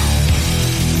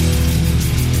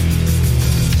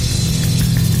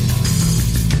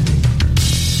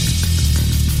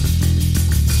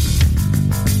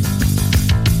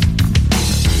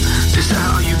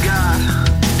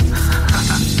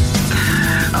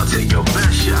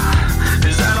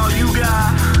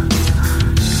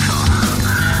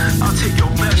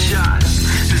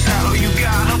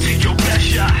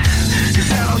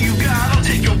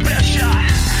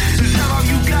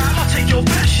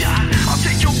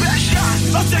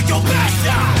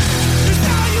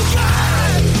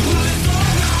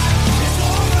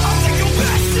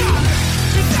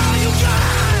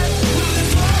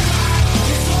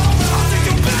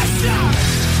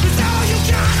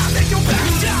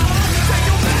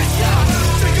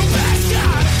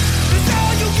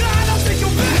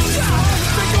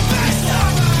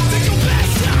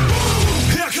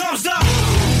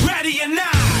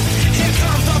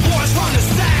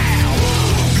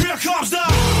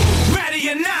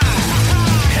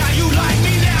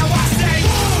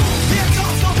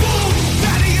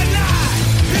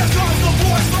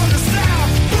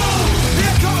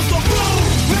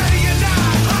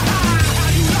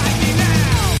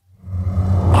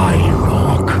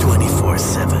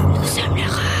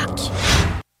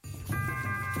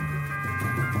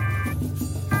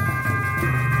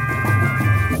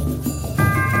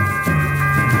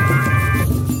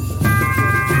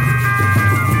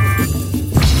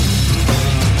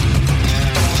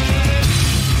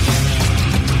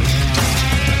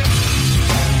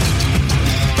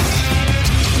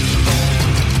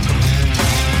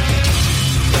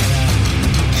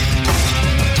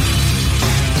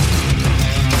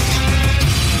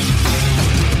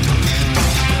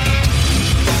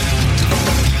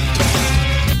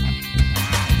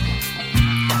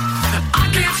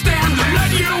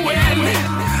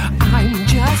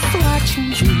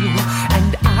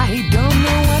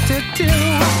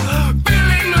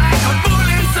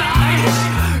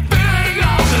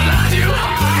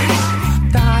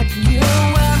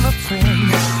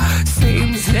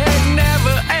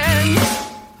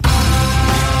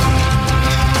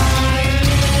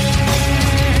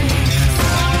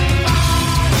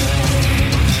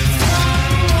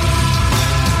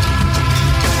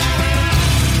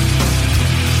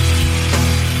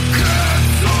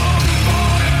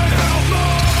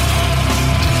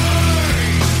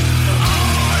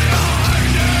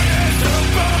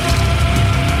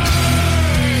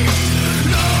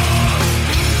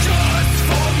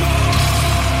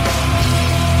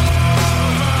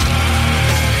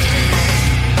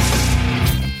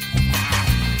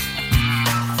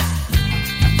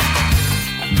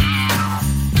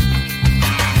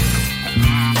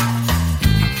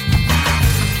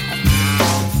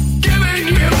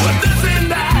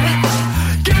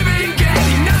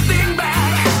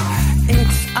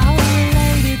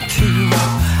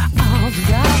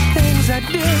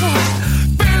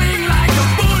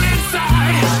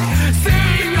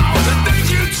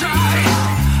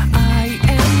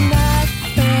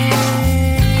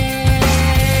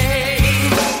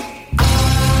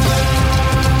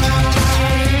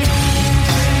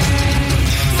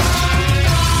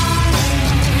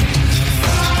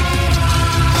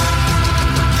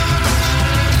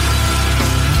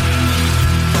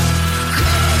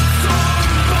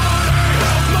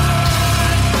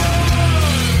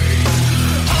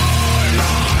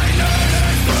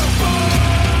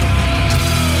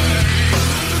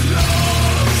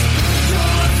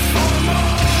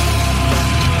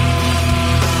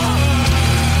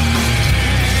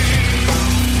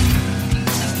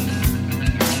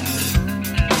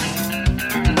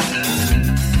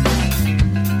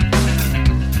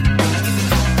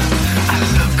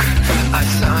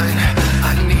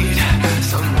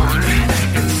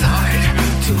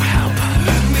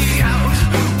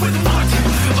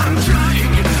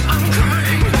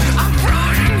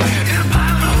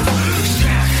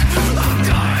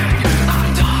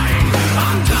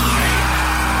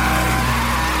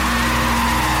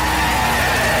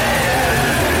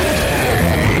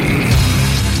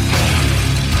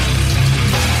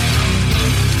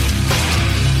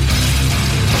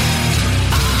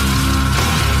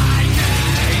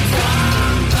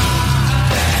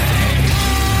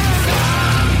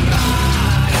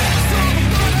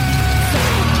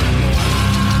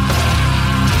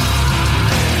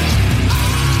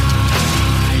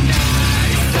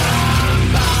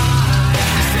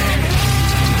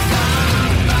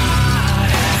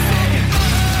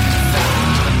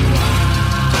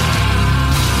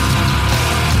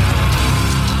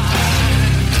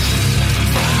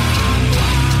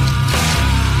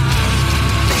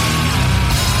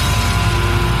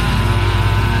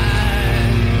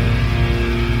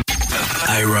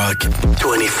IROCK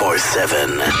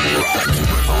 247.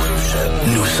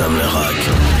 Nous sommes le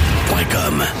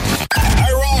rock.com.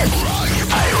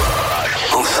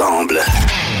 IROCK. Ensemble,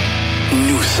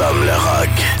 nous sommes le rock.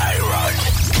 IROCK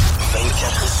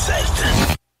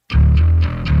 24/7.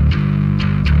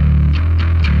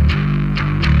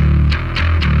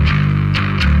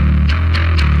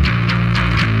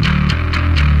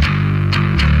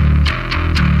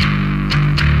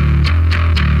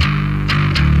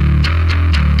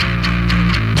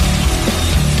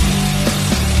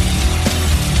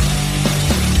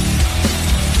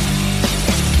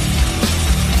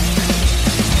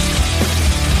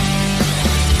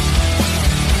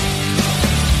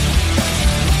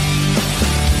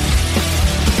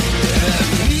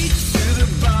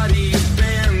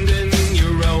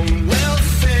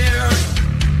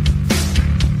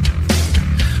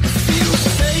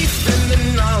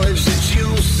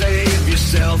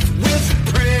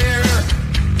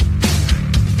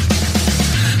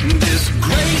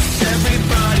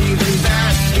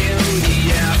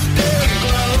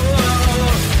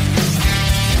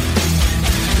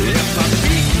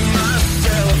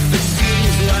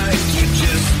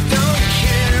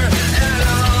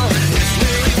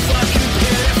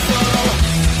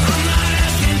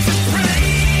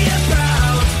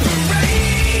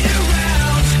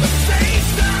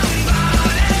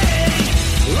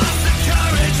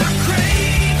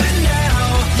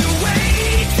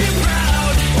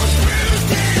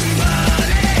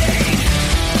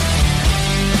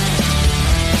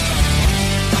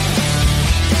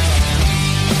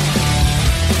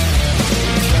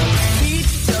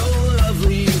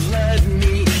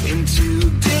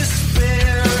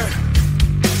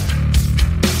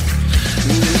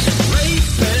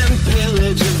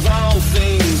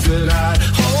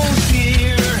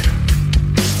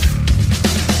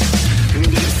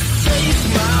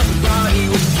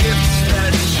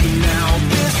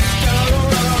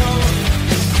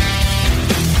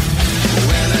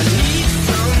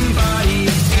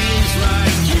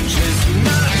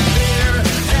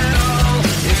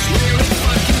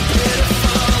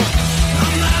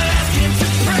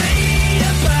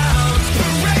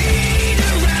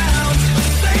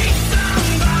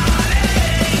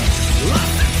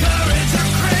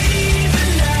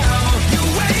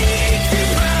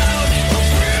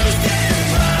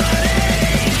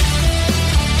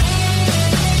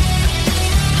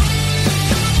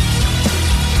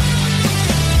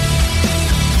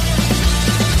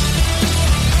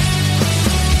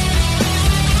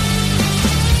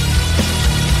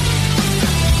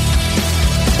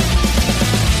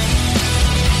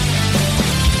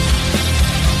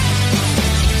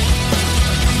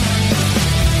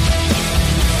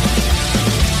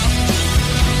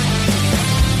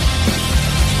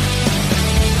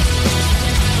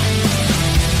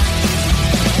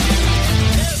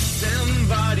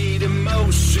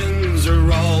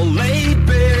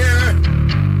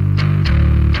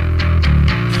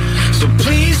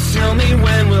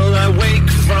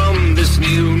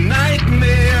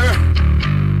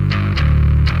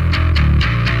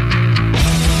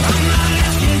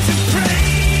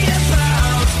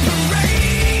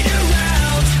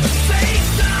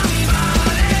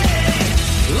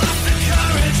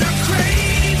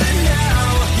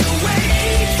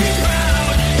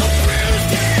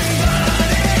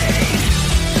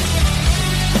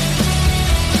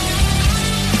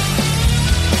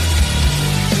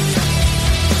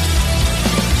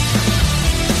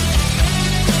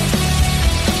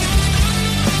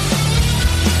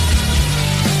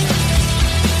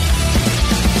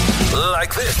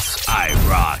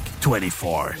 IROCK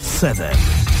 24/7.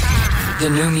 The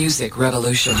new music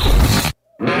revolution.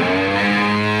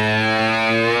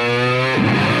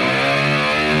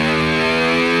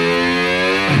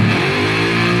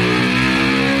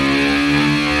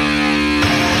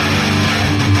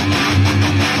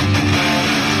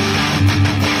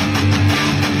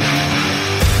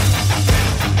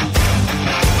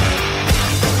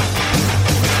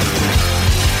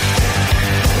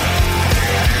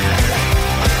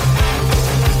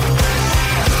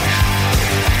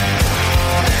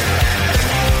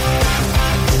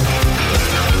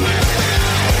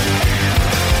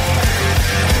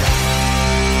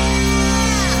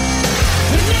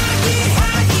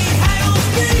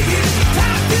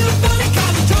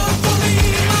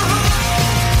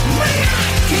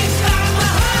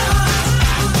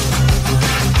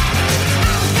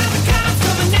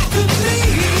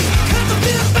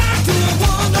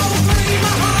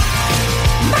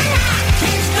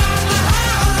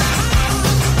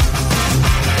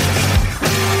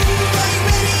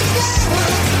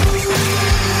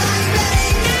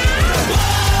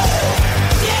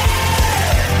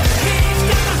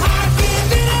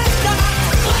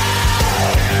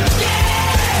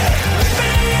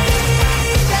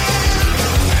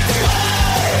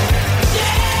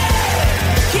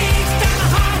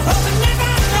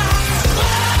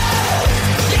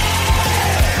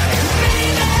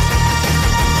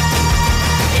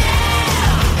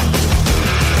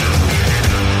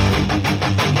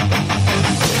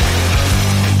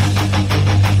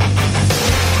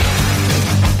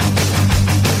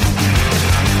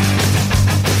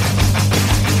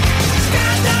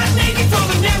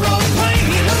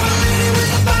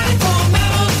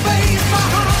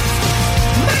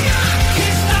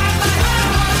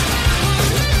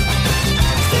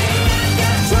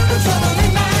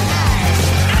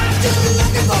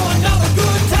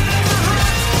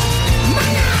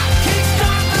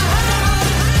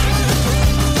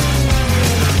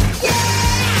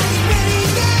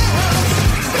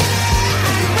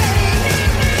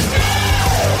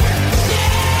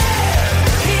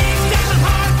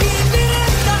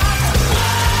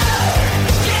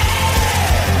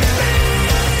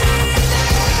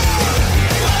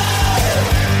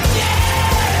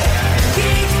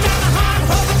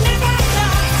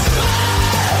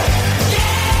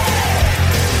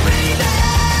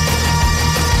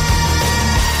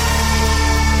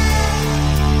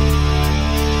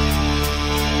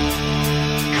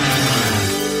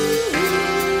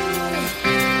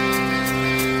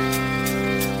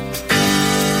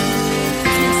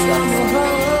 summer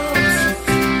hugs.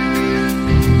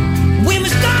 When we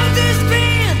started this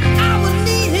band, all we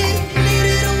needed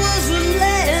was a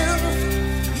laugh.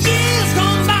 Years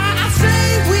gone by, I say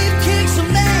we've kicked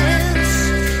some ass.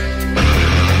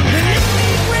 And let me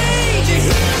rage, you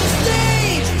hear the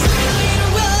stage, trillion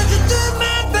runs through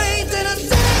my veins, and I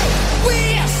say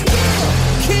we're still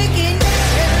kicking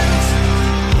ass.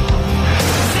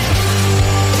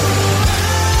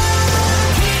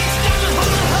 Can't stop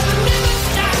me, hold on, never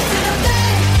stop till the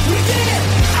day.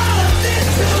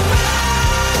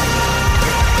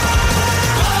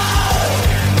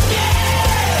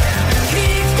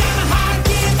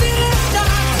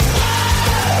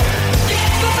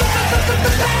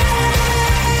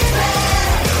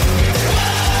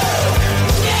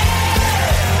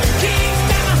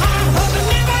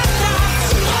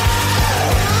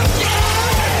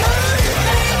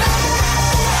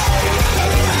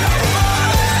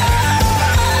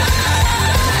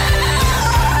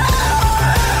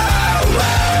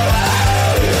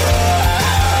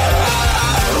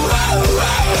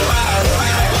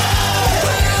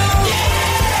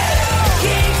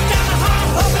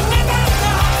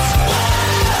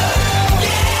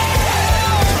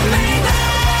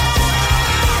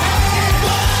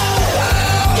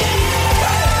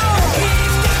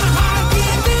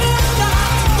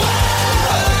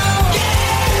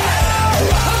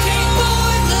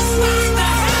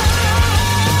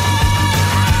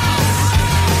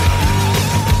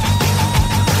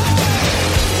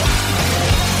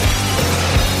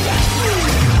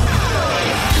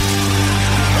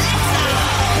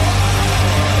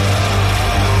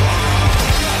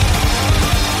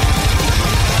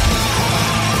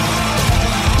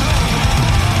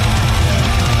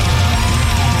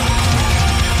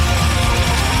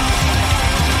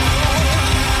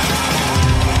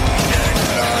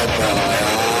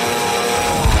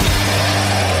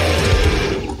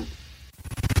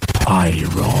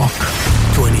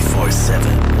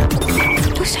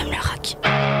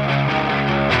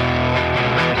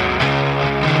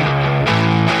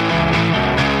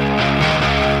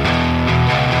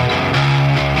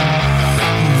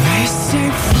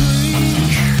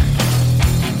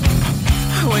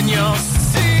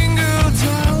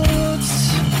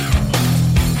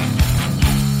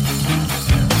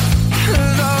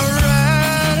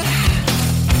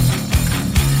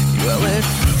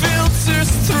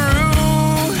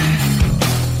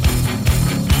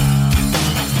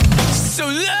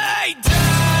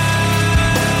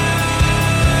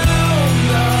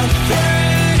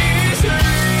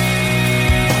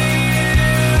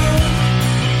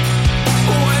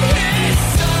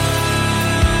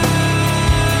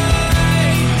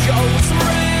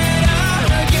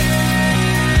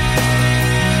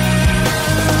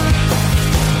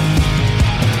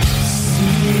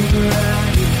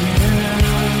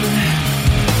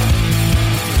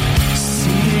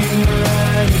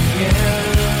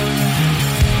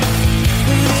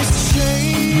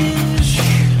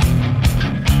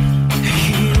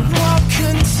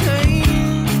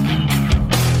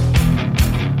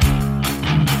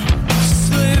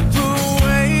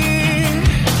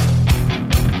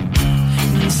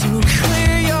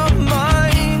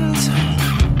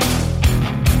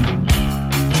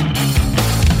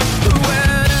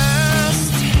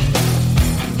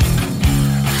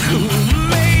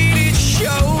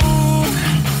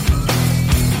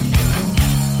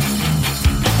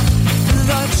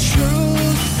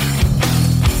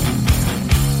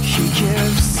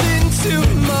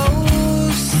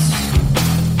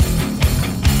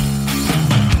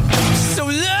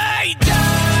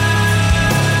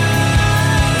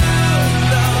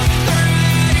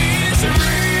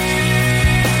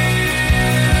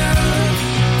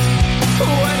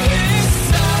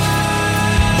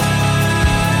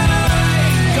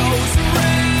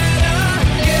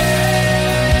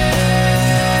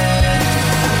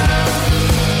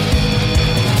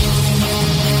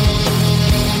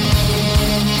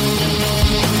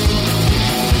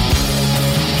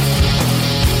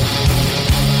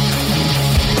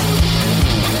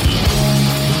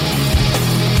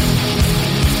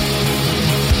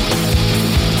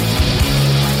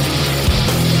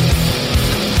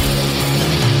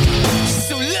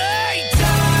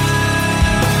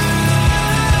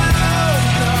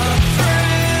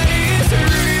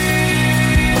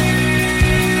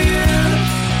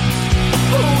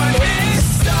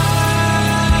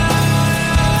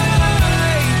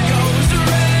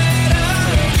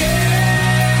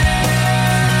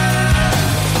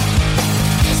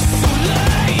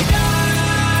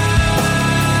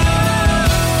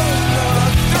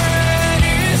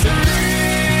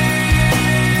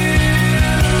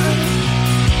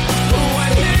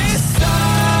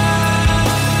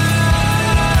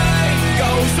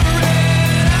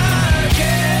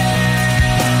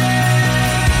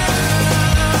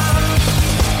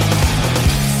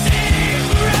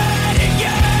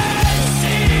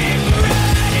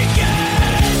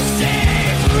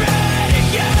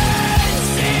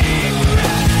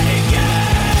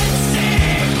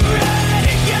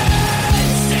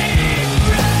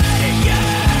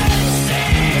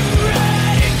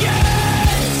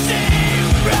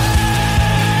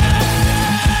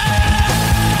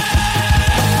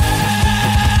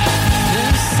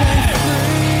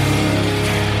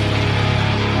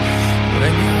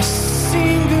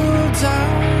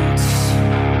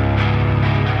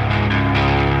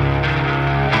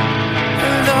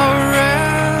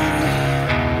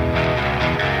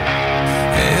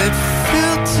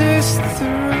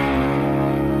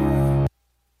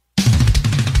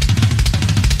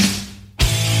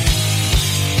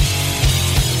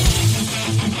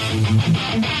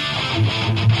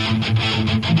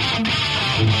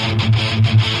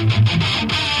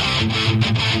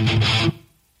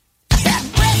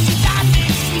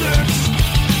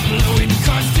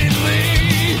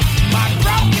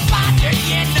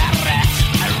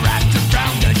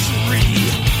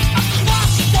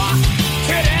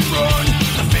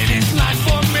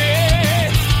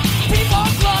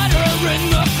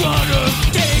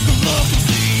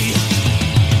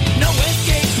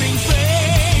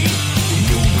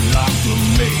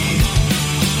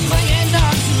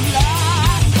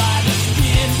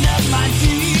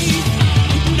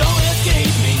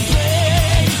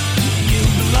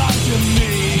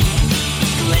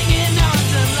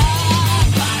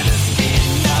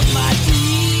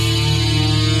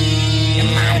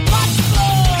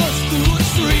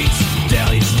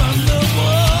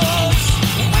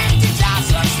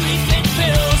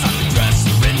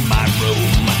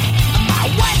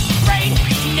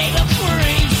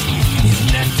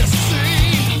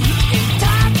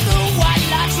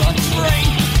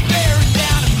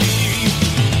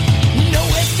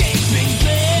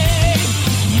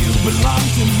 belong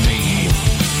to me.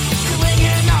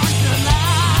 Clinging on to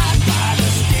life by the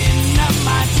skin of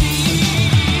my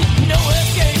teeth. No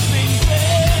escaping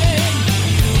pain.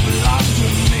 You belong to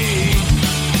me.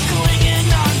 Clinging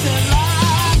on to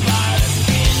life by the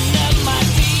skin of my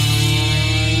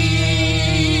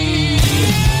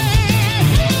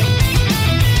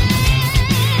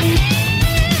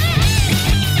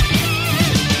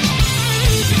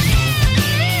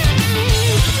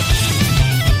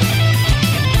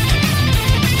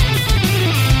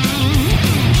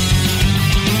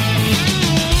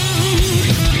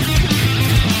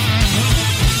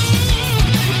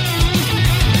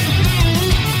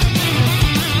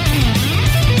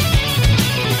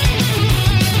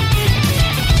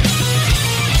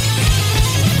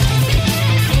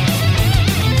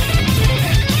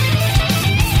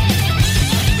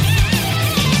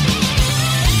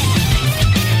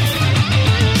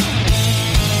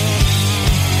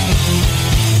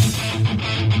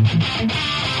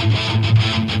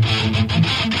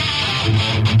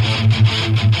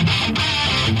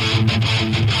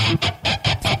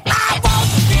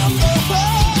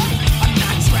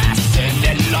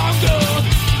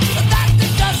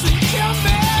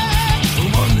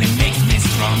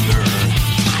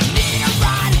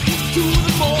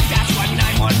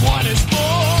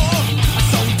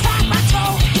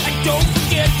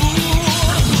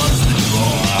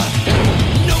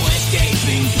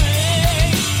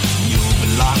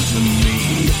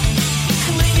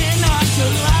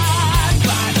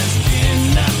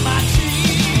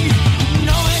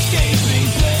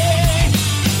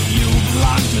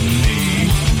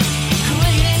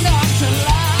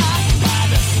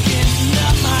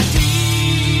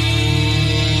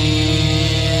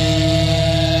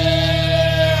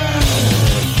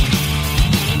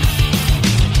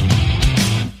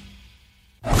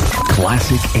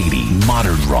Classic 80,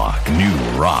 modern rock, new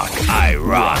rock.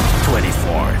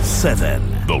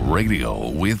 IROCK247. The radio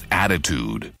with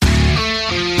attitude.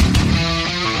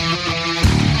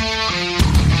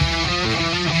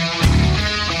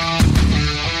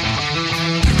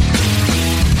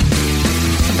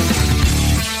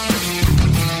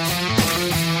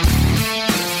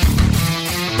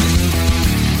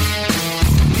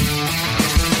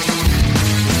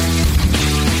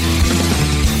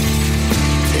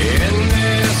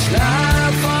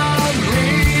 Life of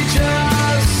me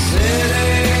just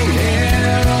sitting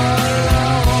here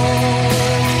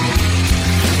alone.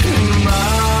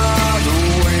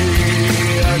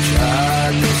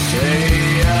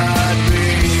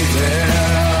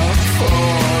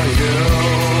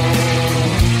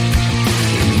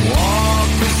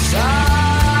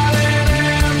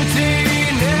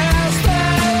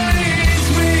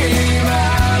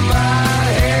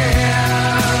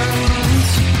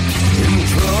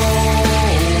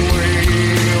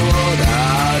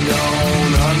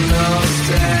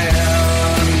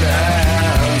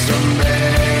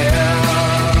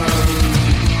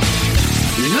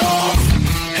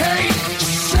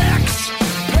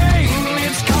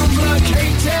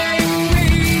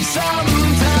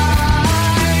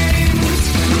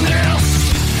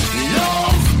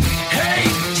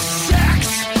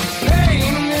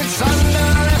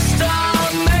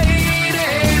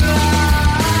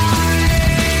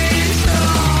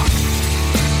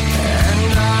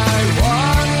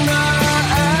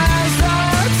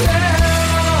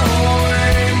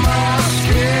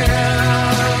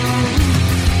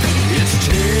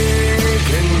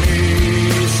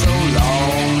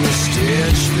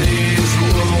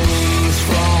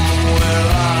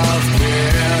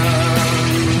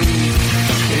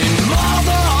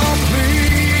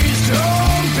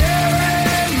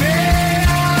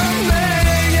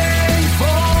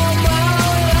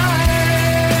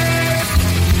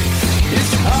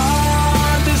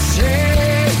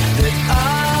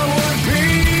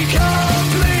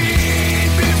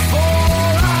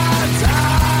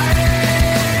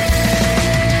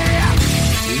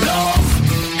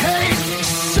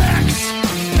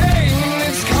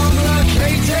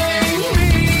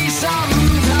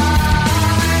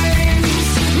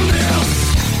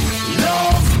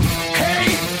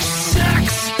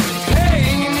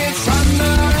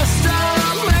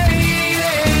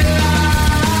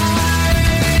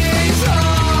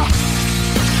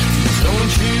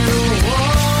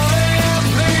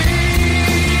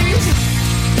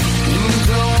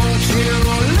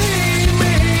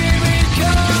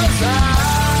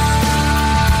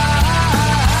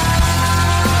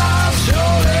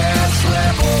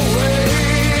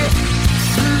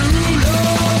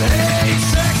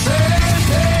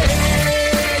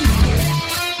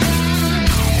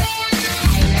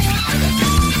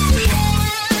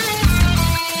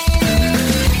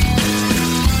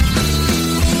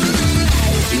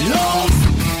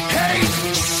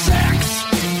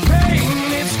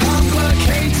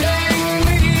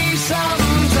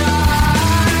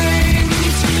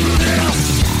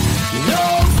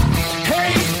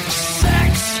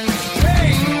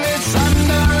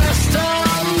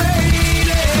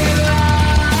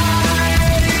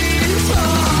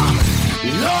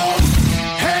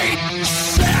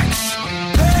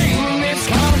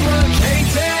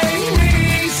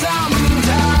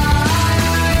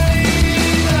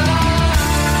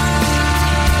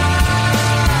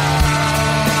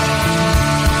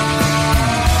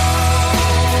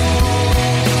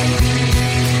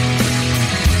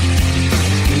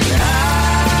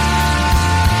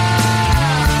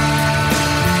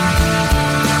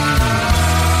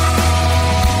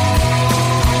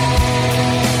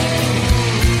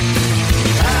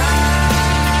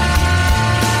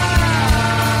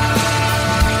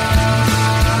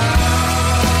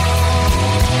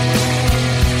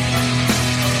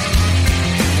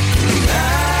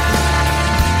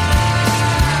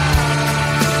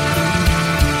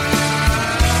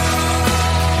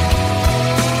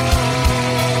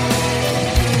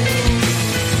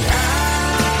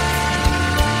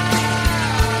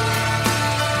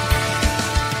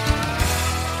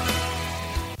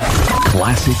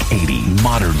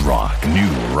 modern rock, new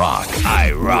rock.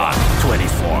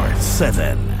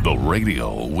 IROCK247. The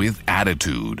radio with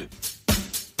attitude.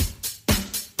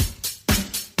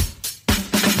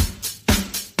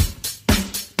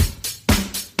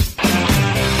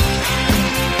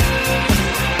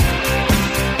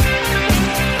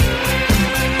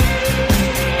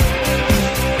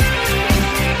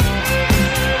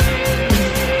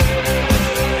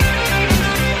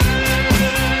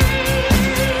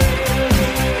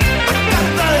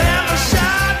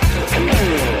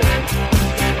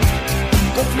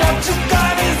 What you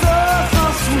got is all so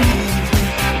sweet.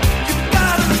 You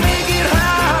gotta make it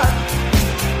hot.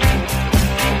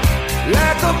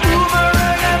 Like a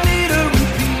boomerang, I need a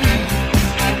repeat.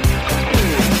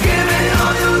 Give me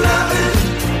all your loving,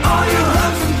 all your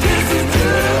hugs and kisses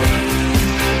too.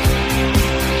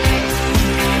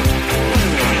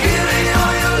 Give me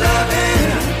all your loving,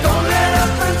 don't let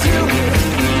up until we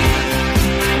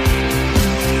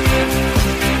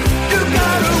you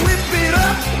gotta whip it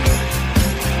up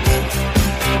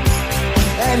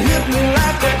and hit me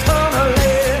like a ton of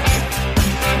lead.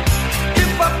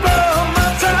 If I blow my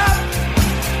top,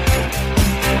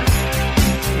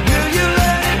 will you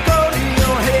let it go to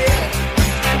your head?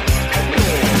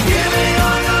 Give me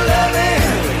all your loving,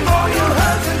 all your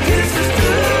hugs and kisses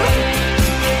too.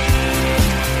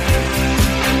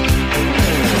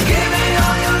 Give me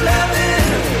all your loving,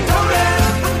 don't let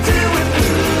up until we're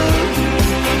through.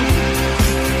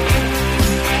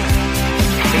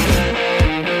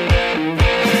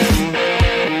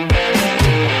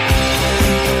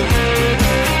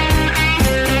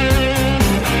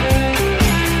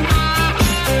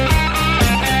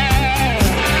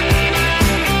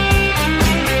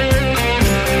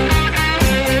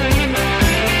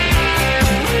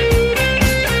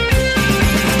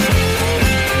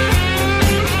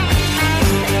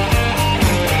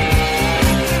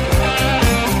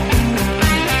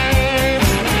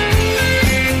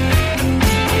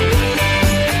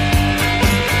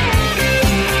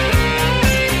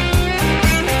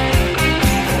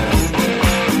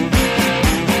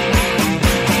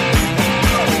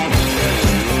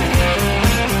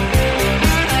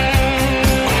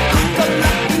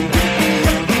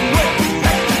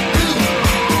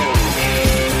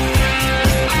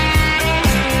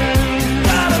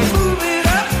 Gotta move it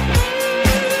up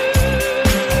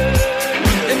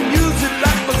and use it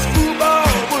like a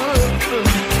screwball would.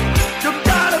 You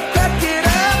gotta pack it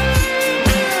up,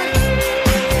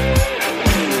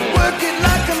 work it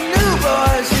like a new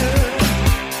boy should.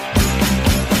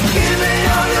 Give me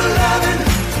all your loving,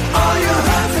 all your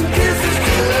hugs and kisses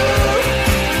too.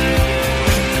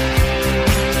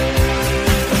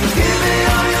 Give me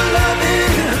all your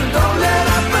loving, don't let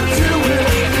up until we're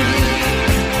through.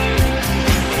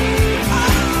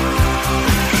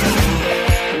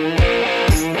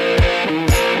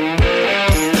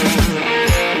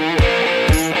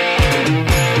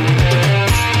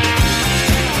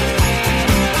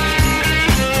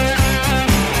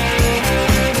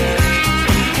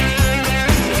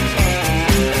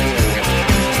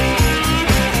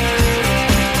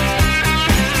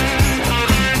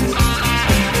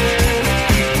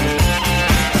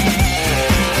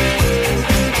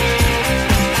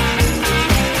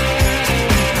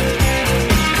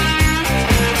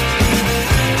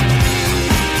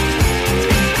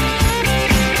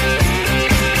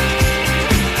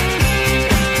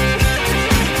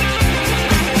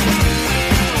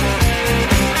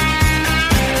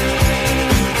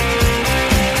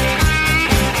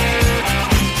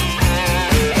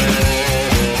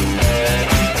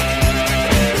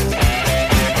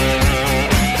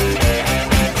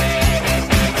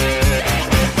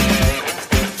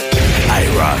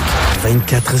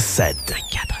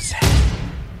 IROCK247.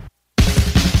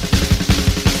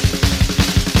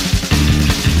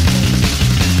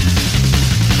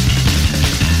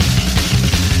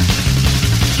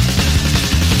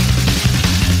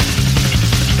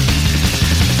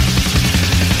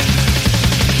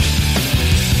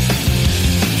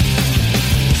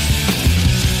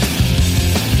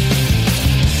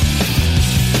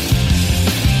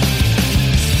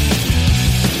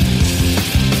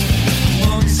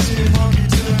 Monkey see, monkey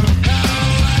do.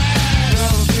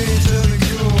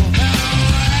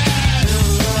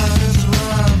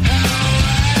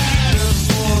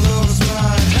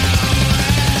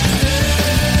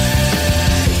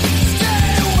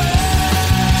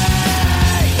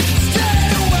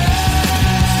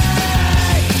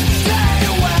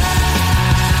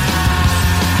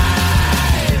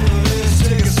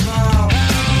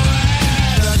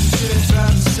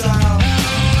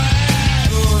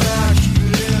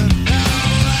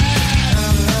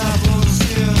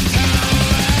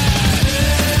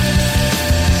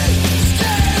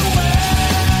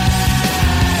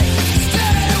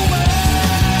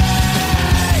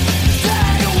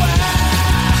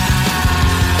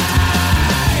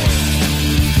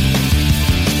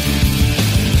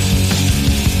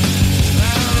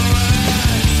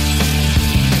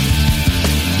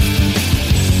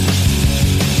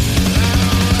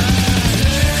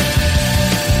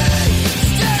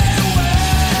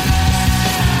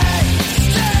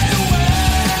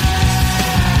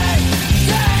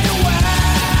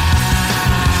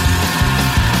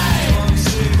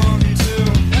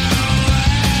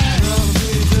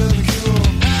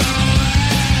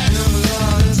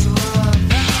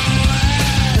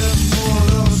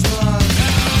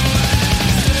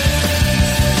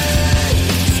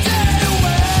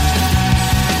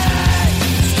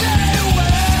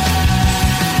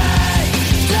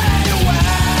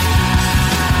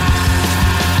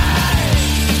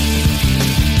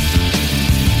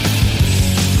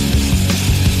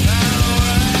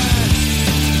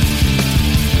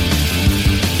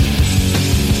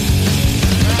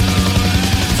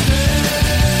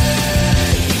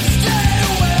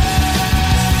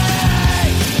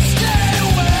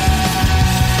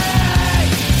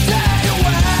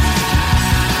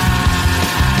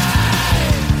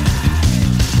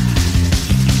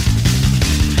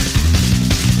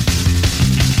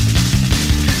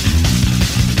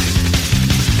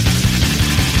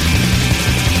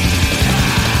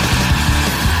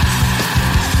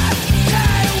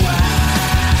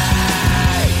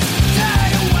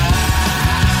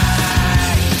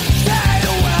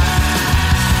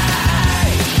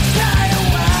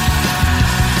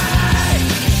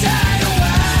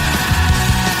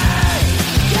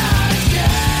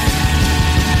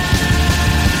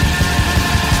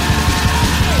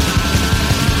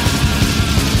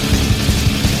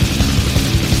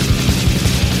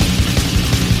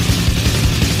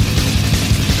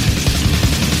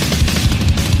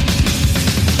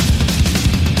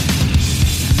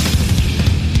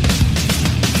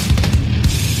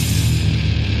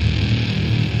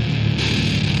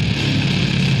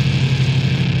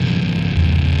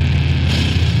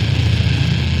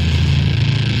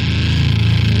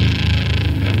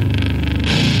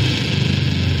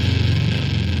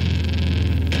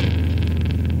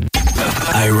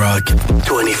 Rock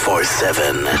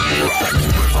 24/7.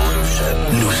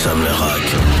 Nous sommes le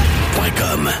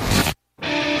rock.com.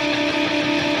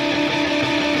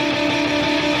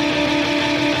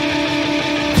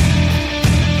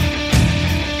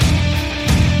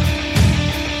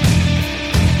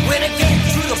 When I get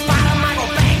to the bottom, I go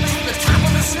back to the top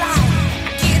of the slide.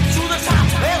 I get to the top,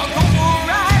 well, I go for a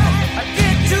ride. I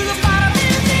get to the bottom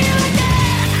and feel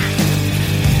again.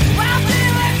 Well, I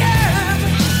feel again.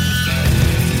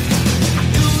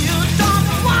 Do you don't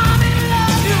want me to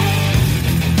love you?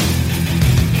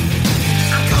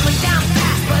 I'm coming down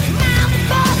fast, but now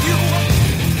above you.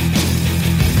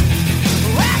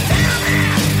 Well, tell me,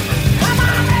 come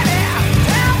on, baby,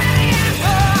 tell me the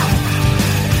answer.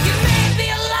 You may be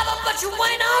a lover, but you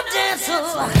ain't no dancer.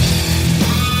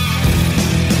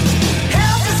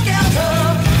 Helter skelter,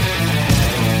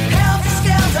 helter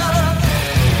skelter,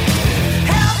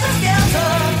 helter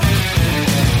skelter.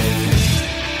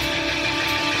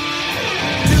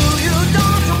 Do you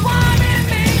don't you want me to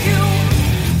make you?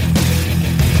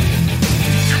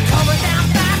 I'm coming down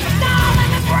fast, but now let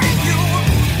me break you.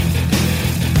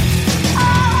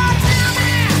 Oh, tell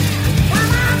me,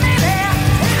 come on, baby,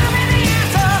 tell me the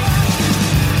answer.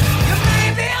 You may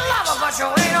be a lover, but you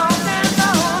ain't no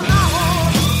dancer, no.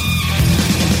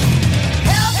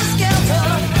 Helter skelter,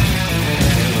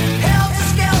 helter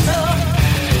skelter,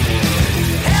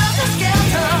 helter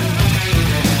skelter.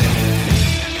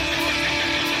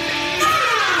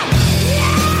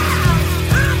 Yeah,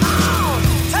 come on,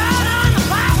 turn on the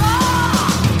power.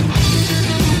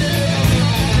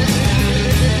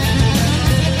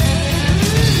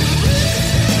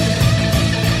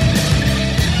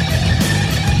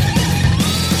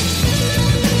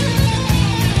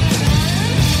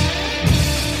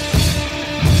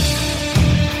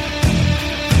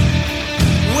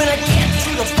 When I get to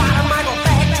the bottom, I go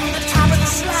back to the top of the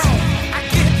slide. I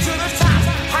get to the top,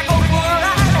 I go for a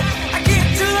ride. I get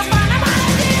to the bottom, I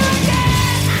do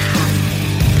again.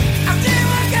 I do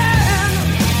again.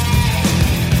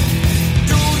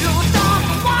 Do you don't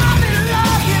want me to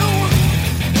love you?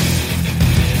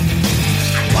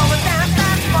 I'm coming down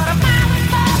fast, but I'm out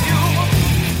above you.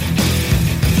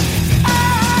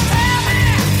 Oh, tell me,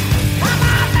 come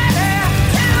on, baby,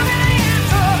 tell me the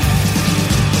answer.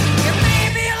 You may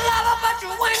be a lover, but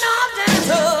you ain't no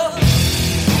dancer.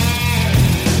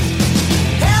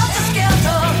 Helter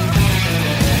skelter,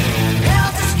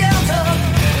 helter skelter,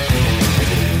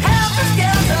 helter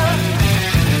skelter,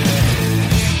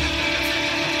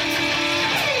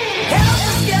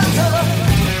 helter skelter,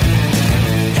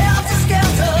 helter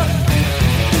skelter,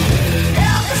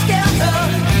 helter skelter,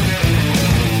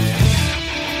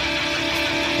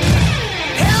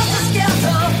 helter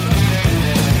skelter,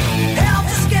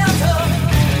 helter skelter,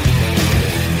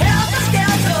 helter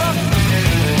skelter,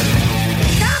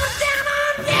 coming down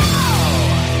on you.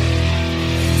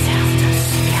 Helter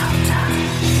skelter.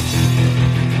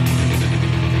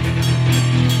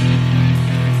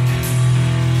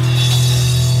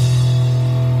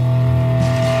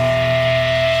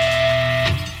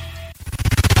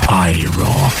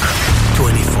 IROCK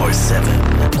 24/7.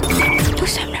 Nous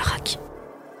sommes le rock.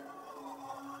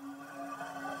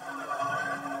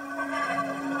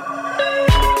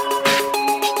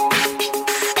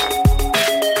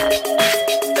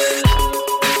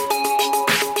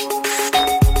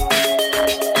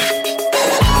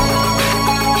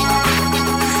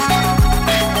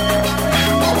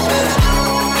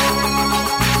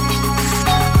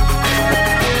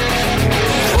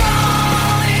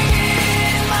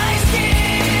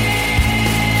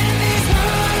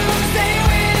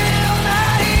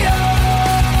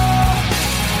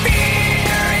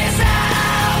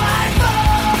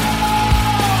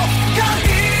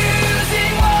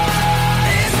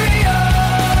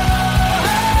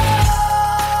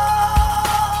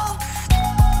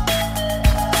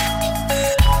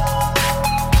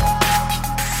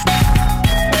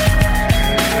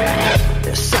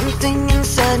 There's something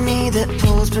inside me that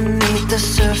pulls beneath the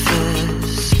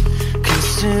surface,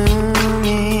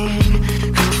 consuming,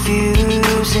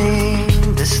 confusing.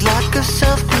 This lack of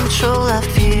self-control I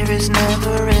fear is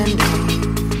never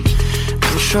ending,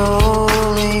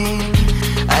 controlling.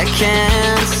 I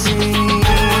can't seem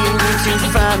to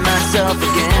find myself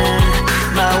again.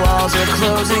 My walls are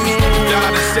closing in.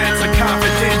 Not a sense of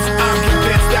confidence. I'm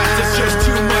convinced that there's just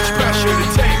too much pressure to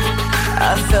take.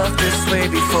 I felt this way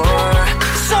before,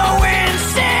 so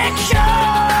insecure.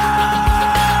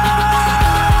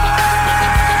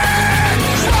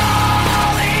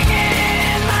 Crawling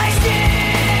in my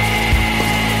skin.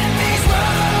 These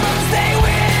wounds, they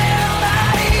will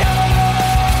not heal.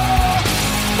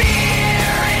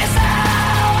 Fear is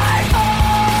how I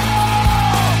fall.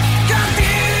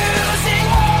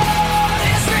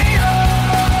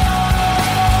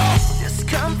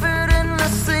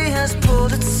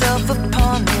 yourself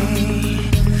upon me,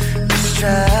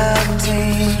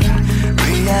 distracting,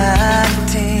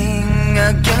 reacting.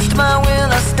 Against my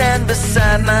will I stand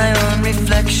beside my own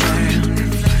reflection.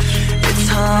 It's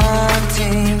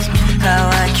haunting how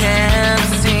I can't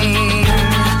seem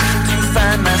to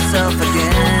find myself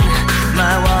again.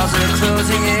 My walls are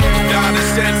closing in. Not a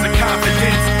sense of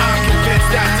confidence. I'm convinced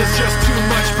that there's just too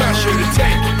much pressure to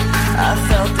take. I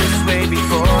felt this way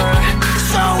before.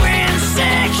 So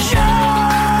insecure.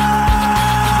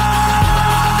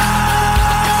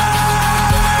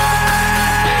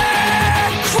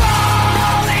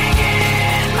 Crawling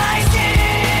in my skin.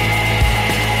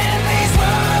 These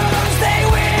wounds, they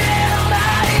will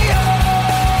not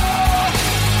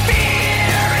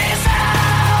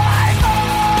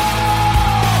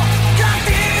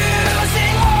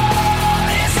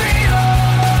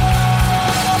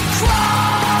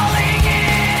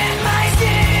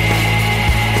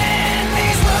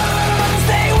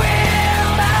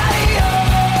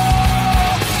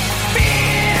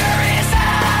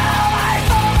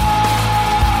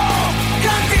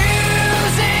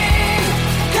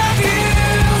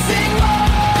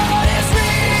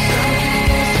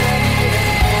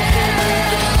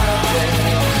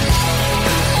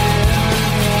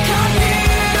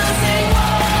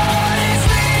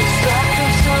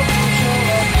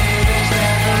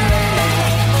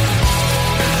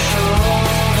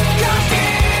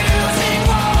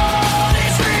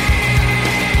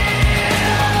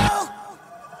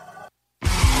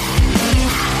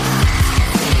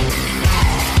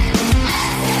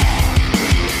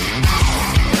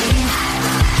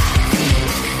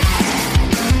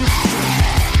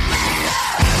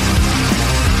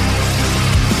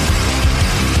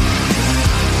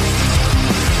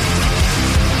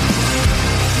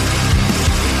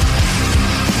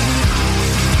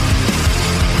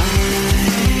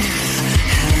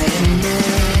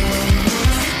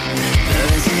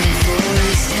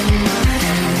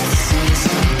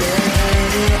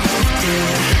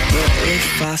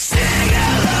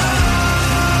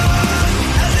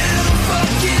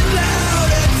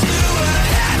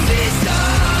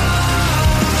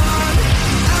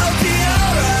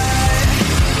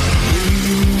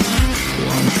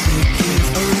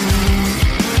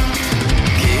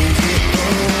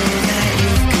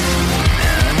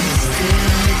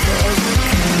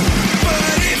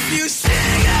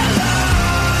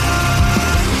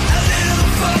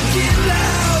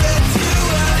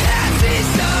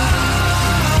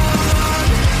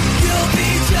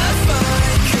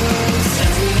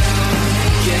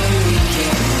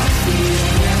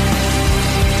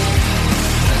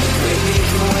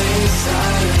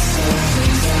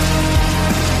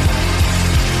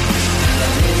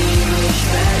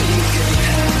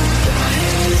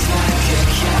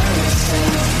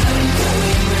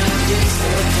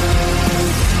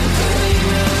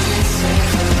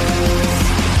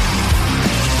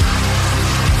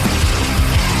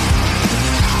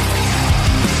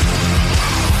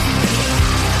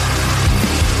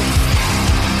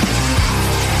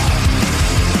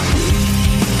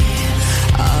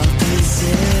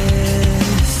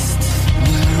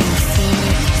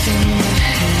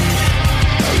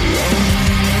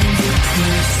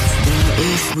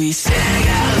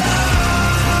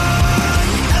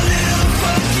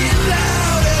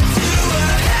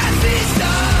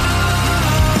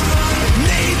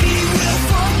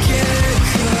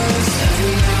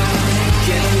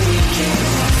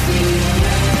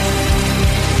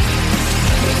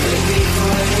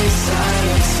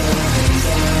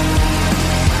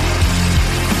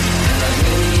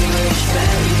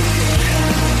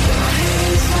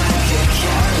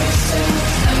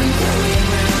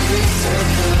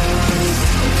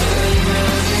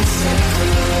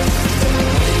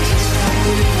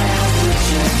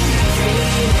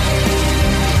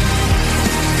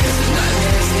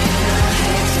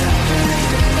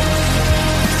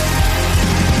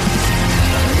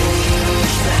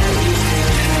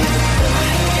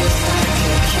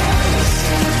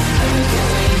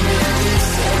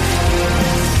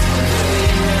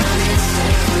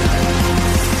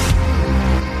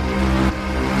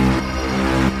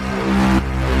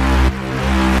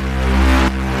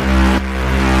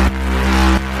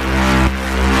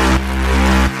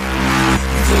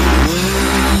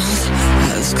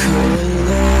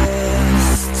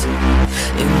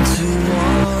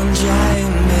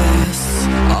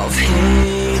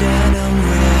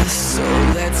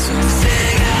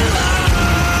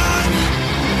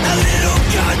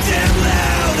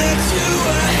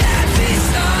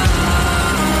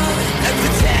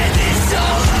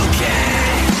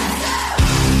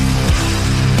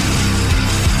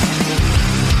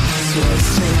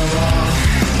sing along.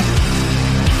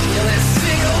 Yeah, let's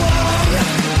sing along.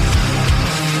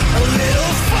 A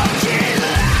little fucking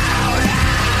louder.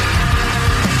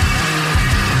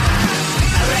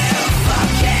 A little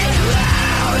fucking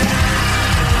louder.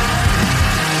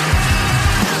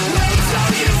 Wait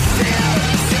till you feel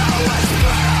so much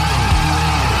better.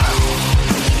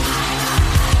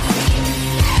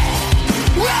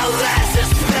 Well, that's the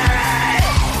spirit.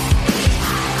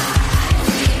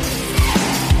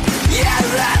 Yeah,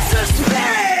 that's the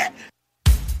spirit.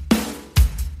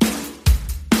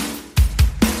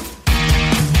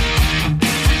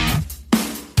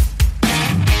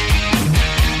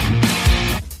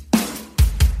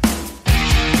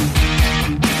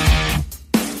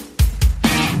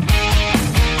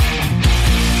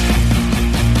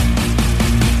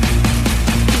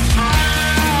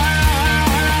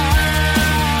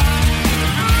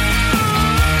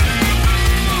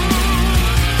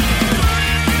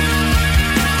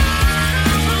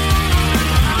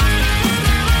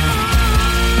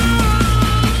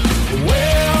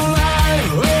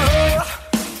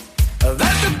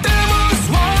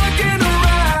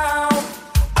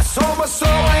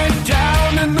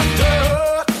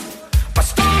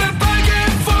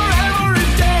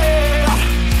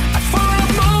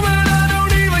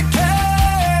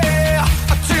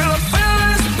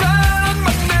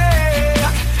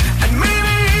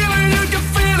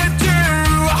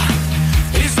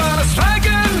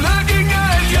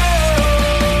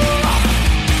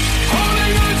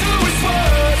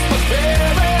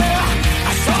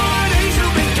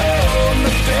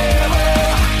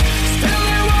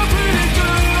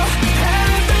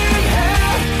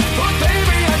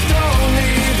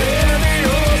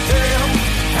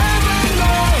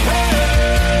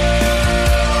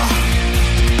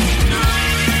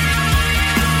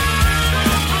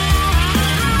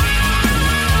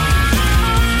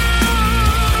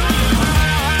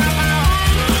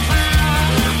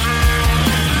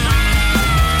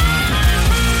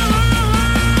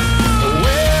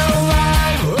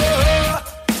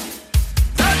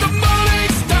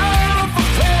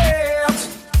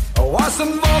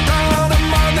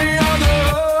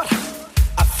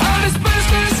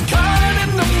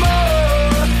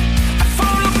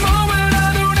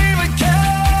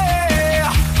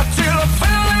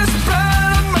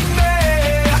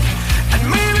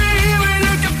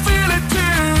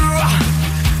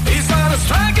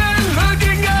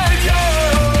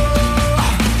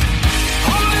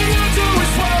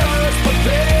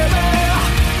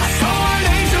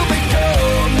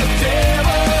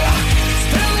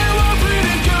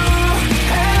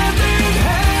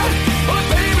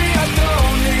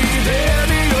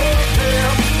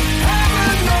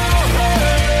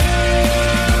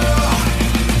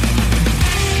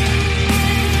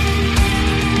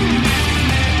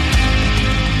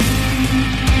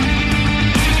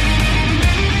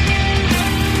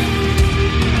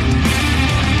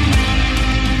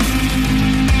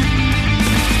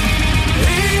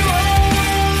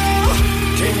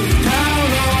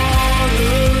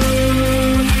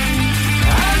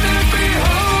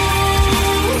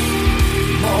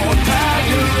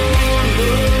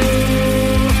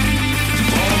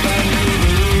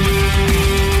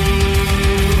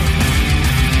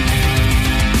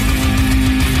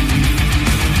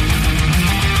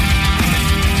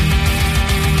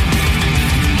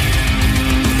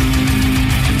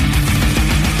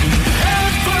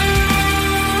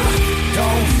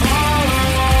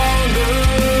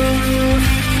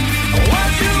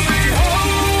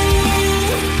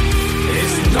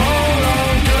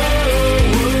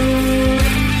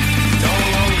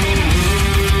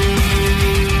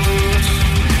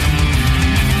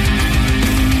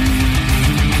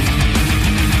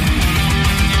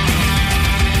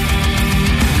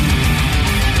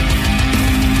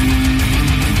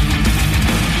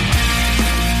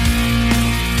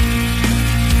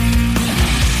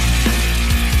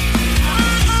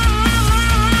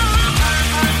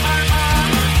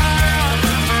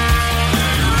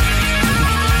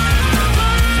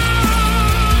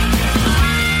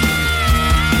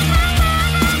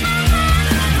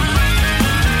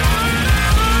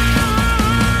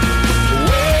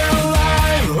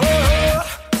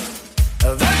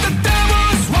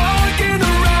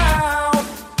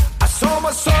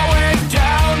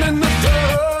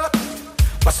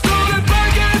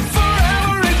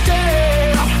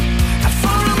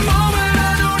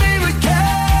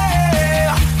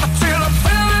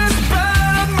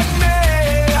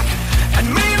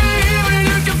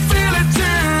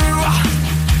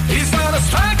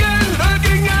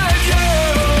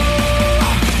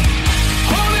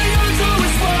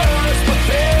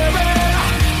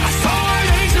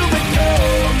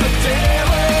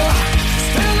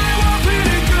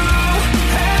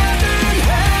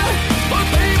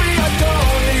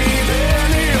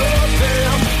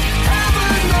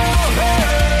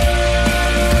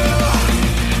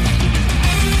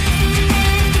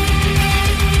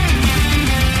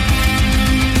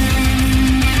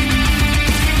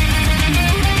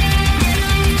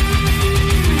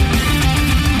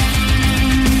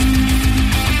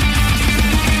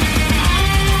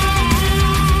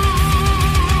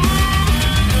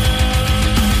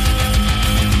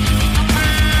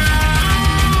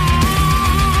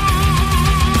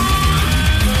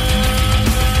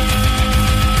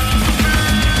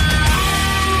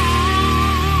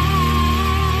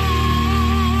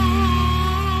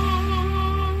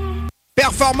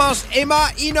 Performance Emma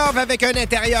innove avec un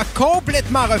intérieur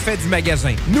complètement refait du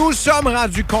magasin. Nous sommes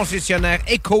rendus concessionnaires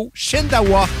Eco,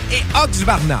 Shindawa et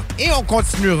Oxvarna. Et on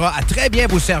continuera à très bien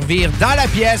vous servir dans la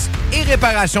pièce et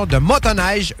réparation de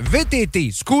motoneige,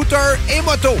 VTT, scooter et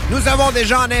moto. Nous avons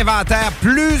déjà en inventaire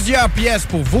plusieurs pièces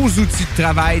pour vos outils de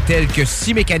travail tels que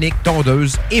scie mécanique,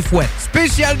 tondeuse et fouette.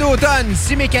 Spécial d'automne,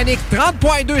 scie mécanique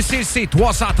 30.2 cc,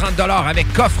 330 $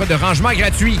 avec coffre de rangement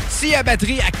gratuit. Scie à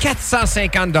batterie à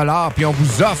 450 $, puis on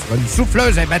vous offre une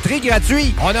souffleuse à batterie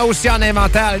gratuite. On a aussi en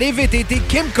inventaire les VTT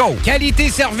Kimco. Qualité,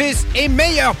 service et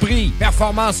meilleur prix.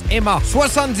 Performance Emma,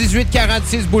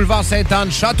 7846 boulevard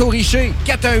Sainte-Anne, Château-Richer,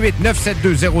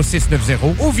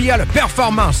 418-972-0690 ou via le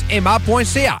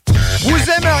performanceemma.ca. Vous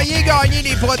aimeriez gagner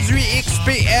les produits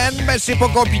XPN? Ben, c'est pas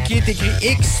compliqué. T'écris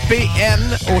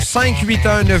XPN au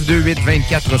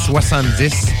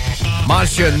 581-928-2470.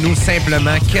 Mentionne-nous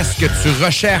simplement qu'est-ce que tu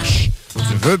recherches.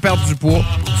 Tu veux perdre du poids,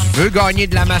 tu veux gagner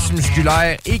de la masse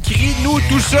musculaire, écris-nous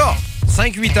tout ça.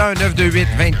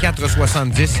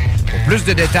 581-928-2470. Pour plus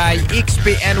de détails,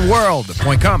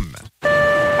 xpnworld.com.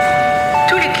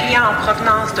 Tous les clients en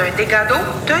provenance d'un dégât d'eau,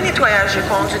 d'un nettoyage de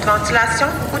conduits de ventilation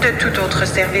ou de tout autre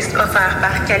service offert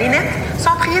par Calinette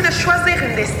sont priés de choisir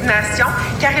une destination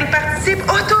car ils participent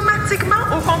automatiquement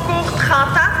au concours 30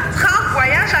 ans, 30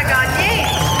 voyages à gagner.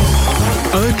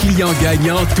 Un client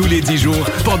gagnant tous les 10 jours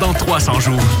pendant 300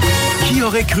 jours. Qui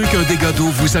aurait cru qu'un dégât d'eau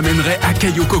vous amènerait à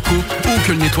Cayo Coco ou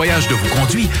que le nettoyage de vos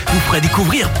conduits vous ferait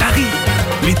découvrir Paris?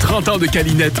 Les 30 ans de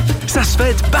Calinette, ça se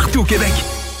fête partout au Québec.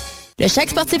 Le Chèque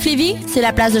Sportif Lévis, c'est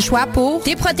la place de choix pour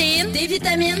des protéines, des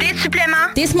vitamines, des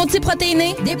suppléments, des smoothies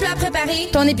protéinés, des plats préparés,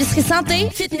 ton épicerie santé,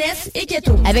 fitness et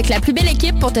keto. Avec la plus belle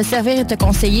équipe pour te servir et te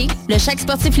conseiller, le Chèque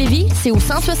Sportif Lévis, c'est au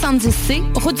 170C,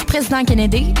 route du Président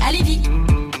Kennedy, à Lévis.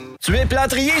 Tu es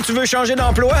plâtrier et tu veux changer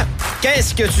d'emploi?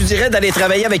 Qu'est-ce que tu dirais d'aller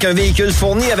travailler avec un véhicule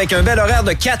fourni avec un bel horaire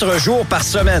de 4 jours par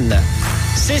semaine?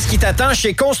 C'est ce qui t'attend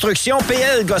chez Construction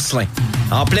PL Gosselin.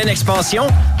 En pleine expansion,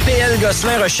 PL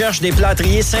Gosselin recherche des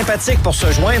plâtriers sympathiques pour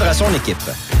se joindre à son équipe.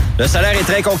 Le salaire est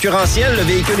très concurrentiel, le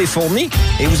véhicule est fourni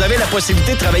et vous avez la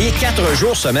possibilité de travailler 4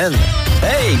 jours semaine.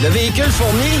 Hey, le véhicule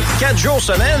fourni, 4 jours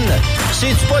semaine,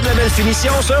 c'est-tu pas de la belle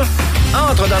finition, ça?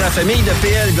 Entre dans la famille de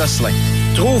PL Gosselin.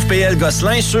 Trouve PL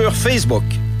Gosselin sur Facebook.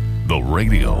 The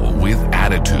radio with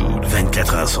attitude.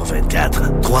 24 heures sur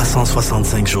 24,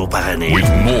 365 jours par année. With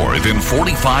more than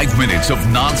 45 minutes of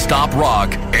non-stop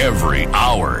rock every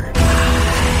hour.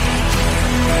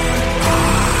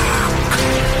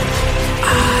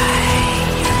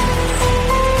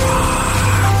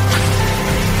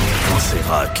 Quand c'est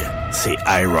rock, c'est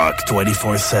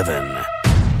IROCK247.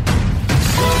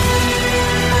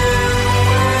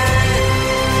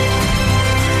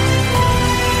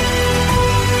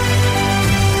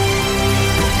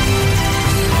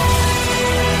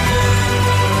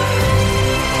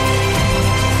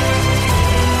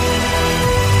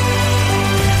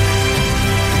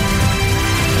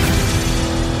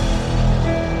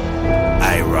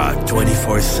 IROCK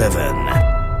 24/7.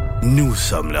 Nous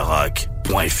sommes le rock.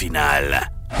 Point final.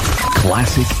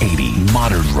 Classic 80,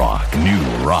 modern rock, new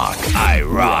rock.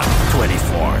 IROCK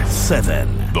 24/7.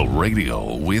 The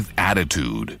radio with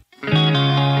attitude.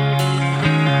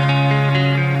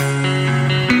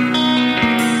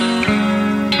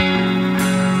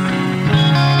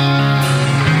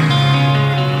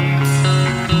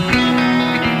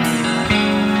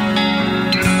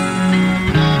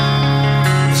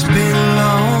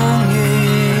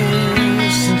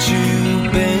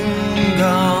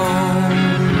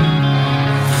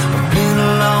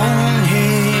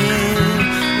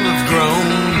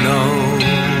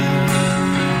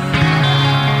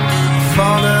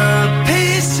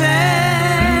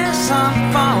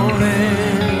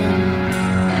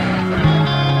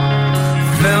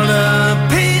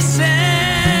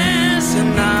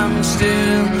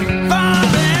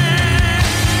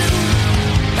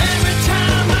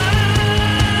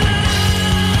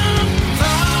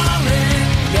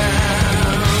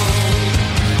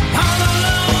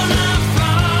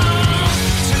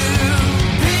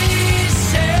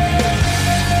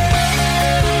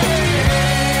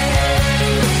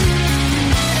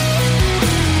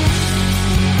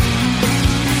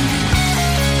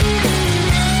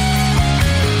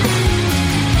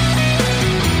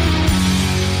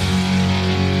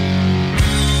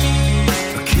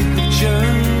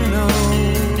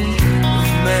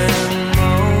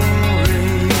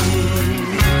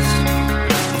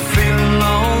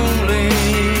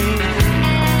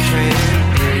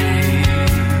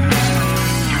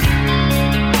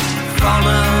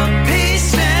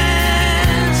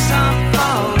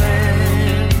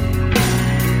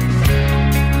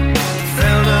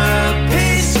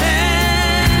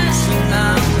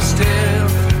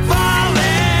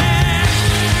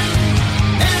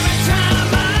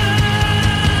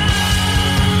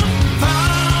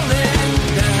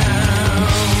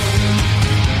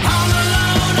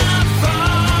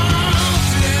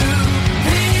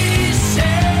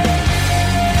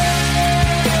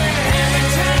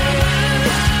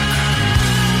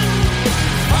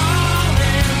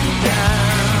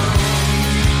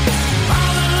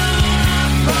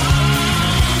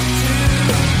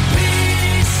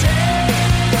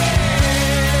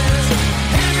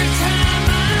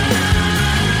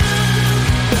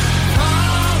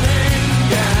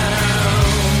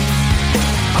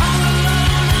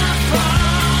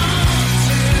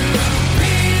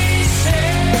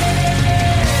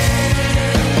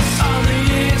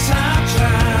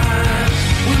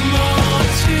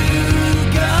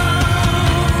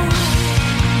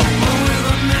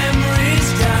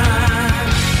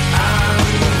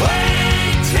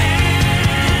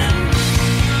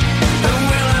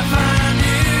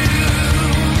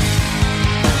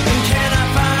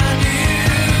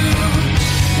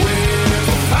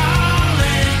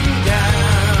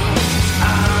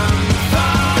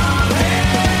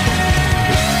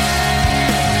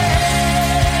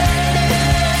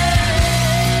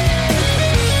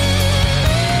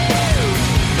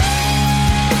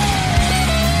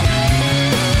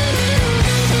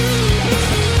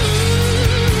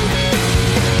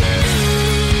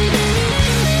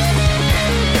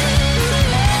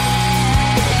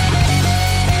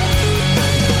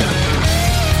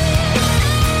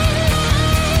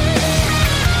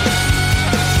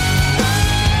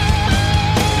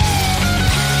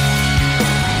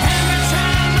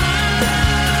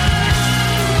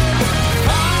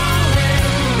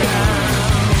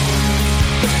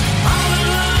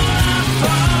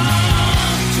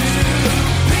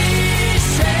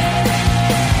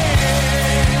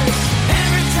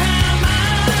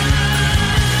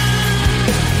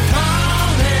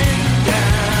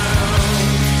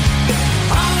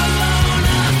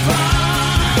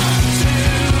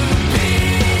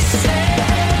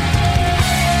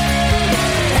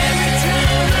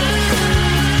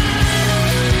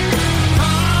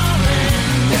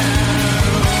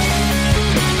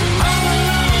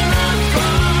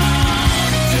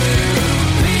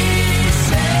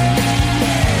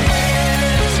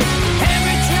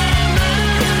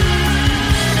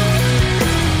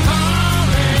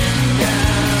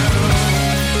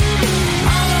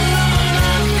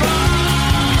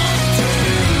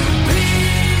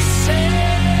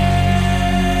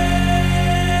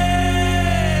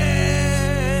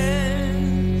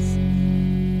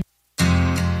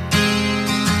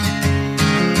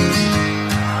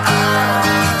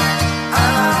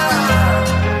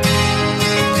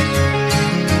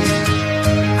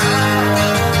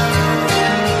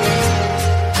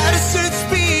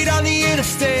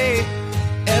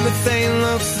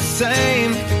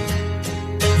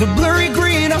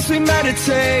 green as we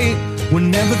meditate.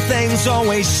 When everything's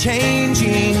always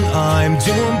changing, I'm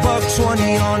doing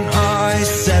 $1.20 on ice.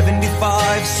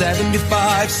 75,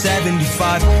 75,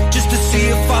 75, just to see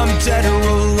if I'm dead or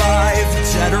alive,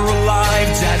 dead or alive,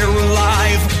 dead or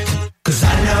alive. 'Cause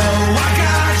I know I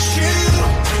got you,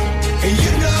 and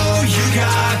you know you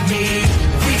got me.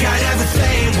 We got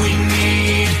everything we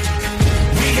need.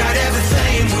 We got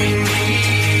everything we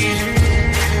need.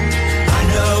 I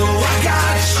know I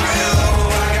got you,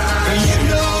 and you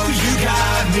know you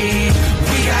got me.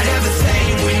 We got everything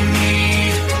we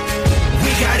need.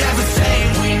 We got everything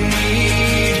we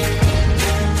need.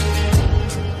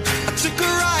 I took a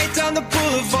ride down the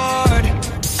boulevard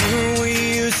to see where we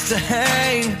used to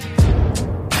hang.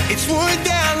 It's worn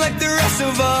down like the rest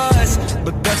of us,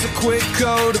 but that's a quick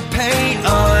coat of paint.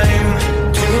 I'm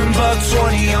doing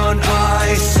 $1.20 on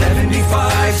ice.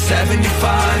 75,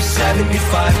 75,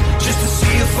 75, just to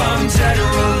see if I'm dead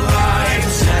or alive,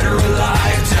 dead or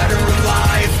alive, dead or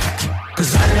alive.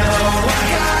 'Cause I know I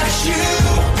got you,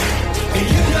 and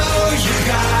you know you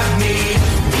got me.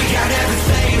 We got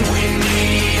everything we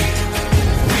need.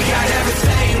 We got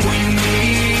everything we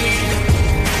need.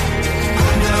 I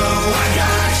know I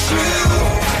got you,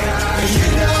 and you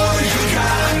know you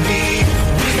got me.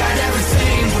 We got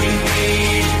everything we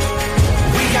need.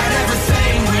 We got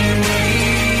everything we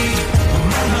need.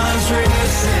 My mind's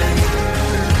racing.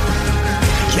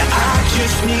 Yeah, I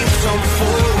just need some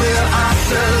four-wheel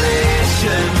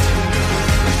isolation.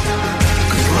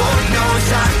 'Cause Lord knows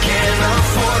I can't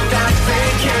afford that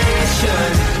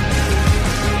vacation.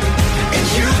 And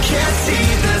you can't see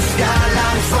the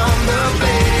skyline from the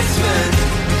basement.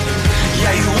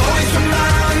 Yeah, you always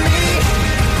remind me.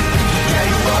 Yeah,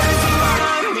 you always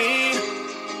remind me.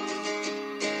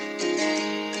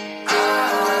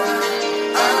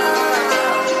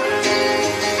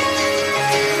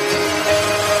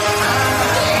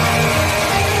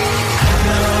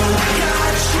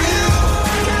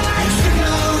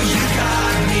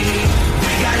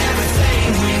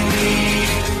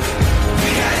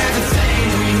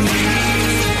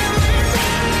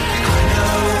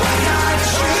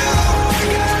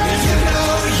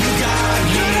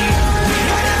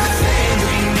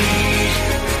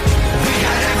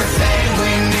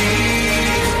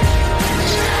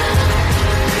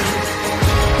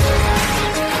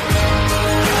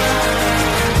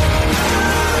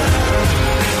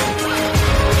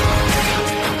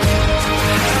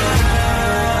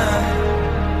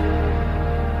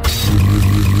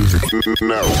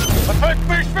 No.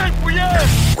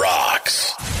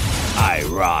 Rocks.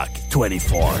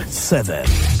 IROCK247.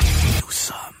 Nous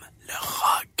sommes le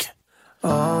rock.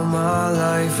 All my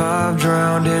life I've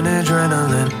drowned in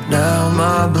adrenaline. Now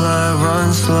my blood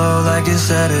runs slow like a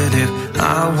sedative.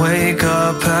 I wake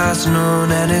up past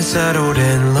noon and it's settled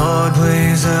in. Lord,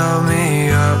 please help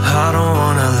me up. I don't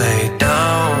wanna lay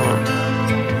down,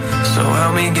 so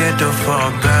help me get the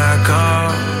fuck back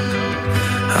up.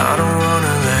 I don't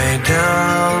wanna lay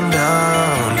down,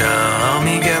 down, down. Help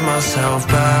me get myself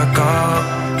back up.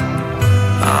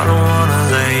 I don't wanna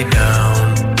lay down.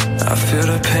 I feel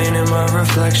the pain in my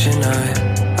reflection. I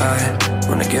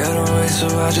wanna get away, so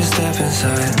I just step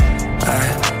inside. I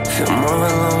feel more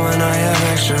alone when I have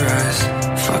extra eyes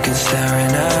fucking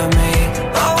staring at me.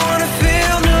 I wanna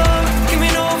feel numb. Give me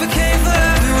Novocaine for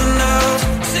everyone else.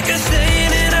 Sick of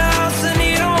staying in house. I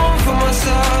need a home for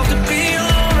myself. To be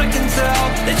alone, I can tell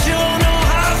that you don't know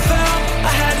how I felt.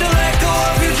 I had to let go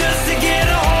of you just to get a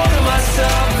hold of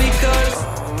myself. Because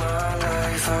all my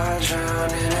life I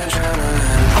drowned in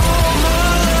adrenaline. All my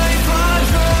life I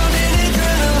drowned in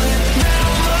adrenaline. Now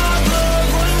my blood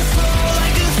runs slow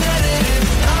like a sedative.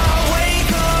 I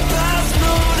wake up past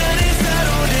noon and it's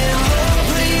settled in. Lord,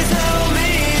 please help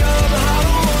me up. I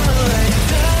don't wanna lay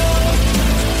down,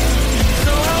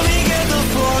 so help me get the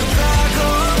fuck back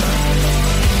up.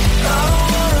 I don't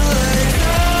wanna lay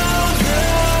down,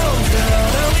 down, down.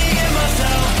 Help me get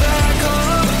myself back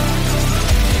up.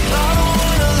 I don't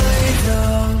wanna lay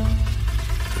down.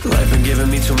 Life been giving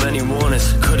me too many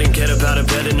warnings. Couldn't get up out of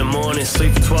bed in the morning.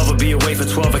 Sleep for 12 or be awake for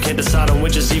 12. I can't decide on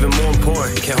which is even more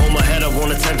important. Can't hold my head up,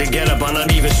 won't attempt to get up. I'm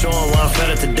not even sure on why I'm fed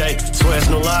up today. Swear it's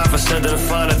no lie if I said that I'm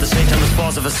fine. At the same time it's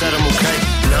false if I said I'm okay.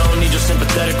 And I don't need your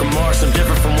sympathetic remarks. I'm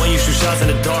different from when you shoot shots in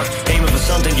the dark. Aiming for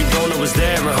something you don't know is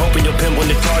there. And hoping you'll pinpoint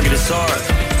the target is hard.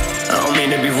 I don't mean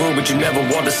to be rude, but you never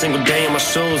walked a single day in my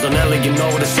shoes. Don't act like you know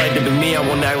what it's like to be me. I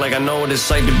won't act like I know what it's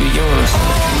like to be yours. All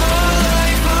my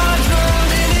life I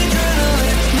drowned in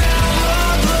adrenaline. Now my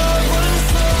blood runs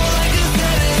slow like a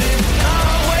sedative. I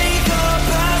wake up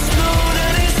past noon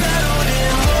and it's settled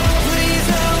in. Lord, please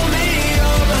help me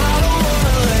up. I don't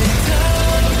wanna lay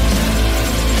down,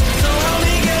 so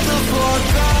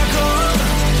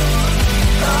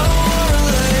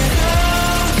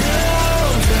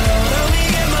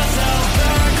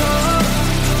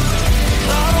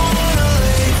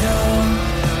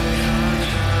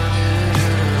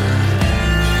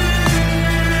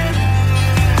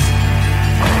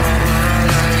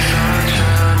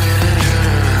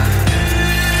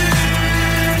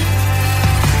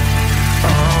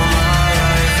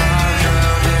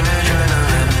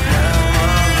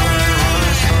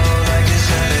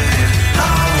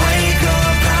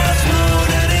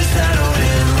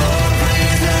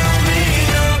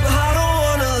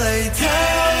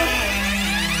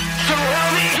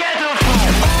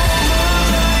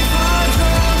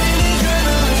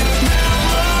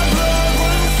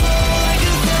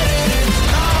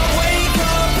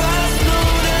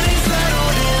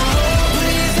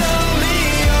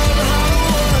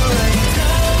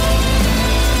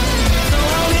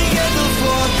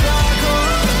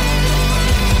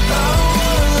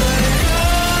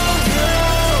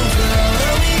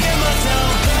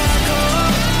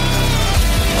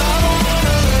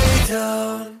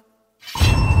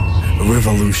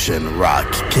Revolution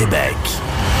Rock Québec.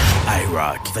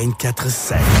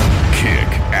 IROCK247.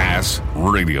 Kick-ass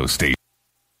radio station.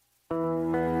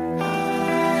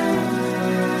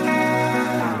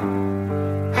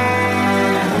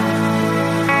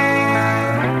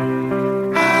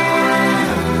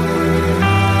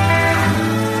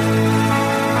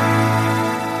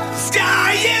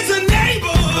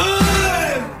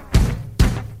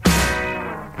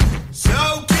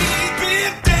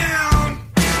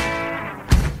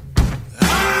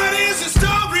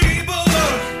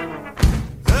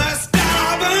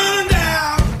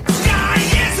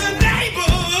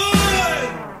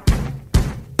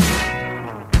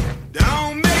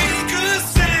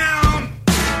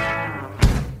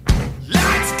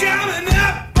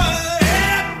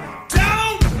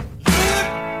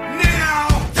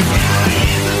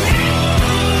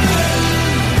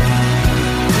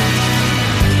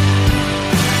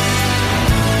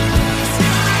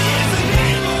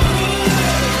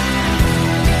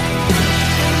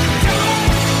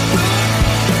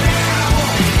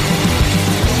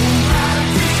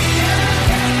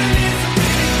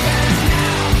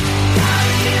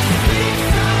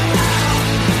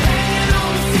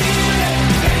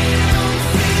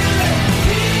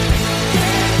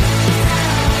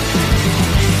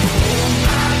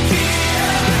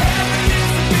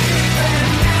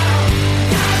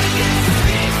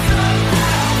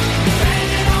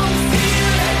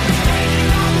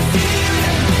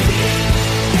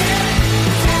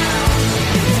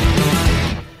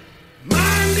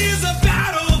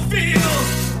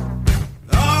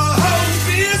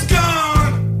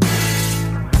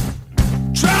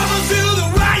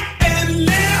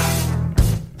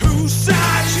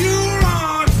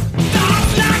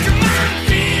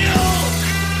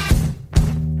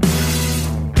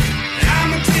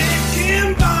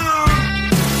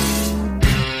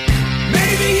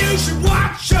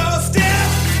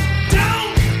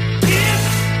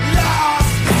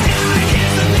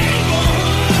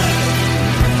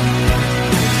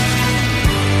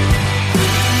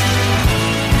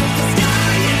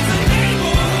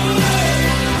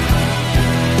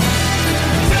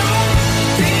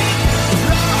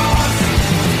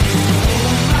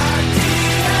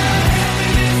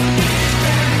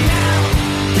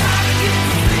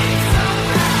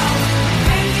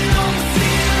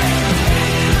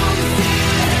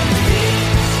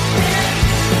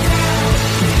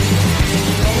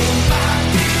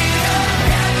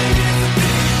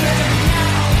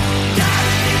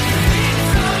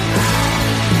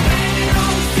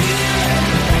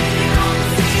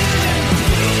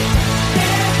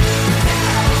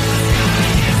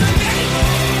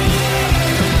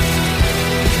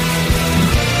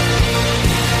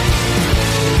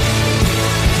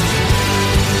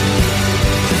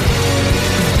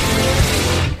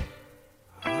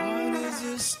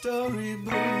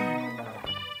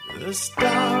 The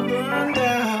star burned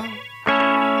out.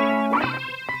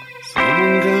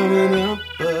 Someone coming up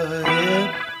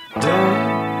ahead.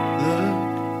 Don't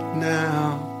look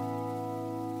now.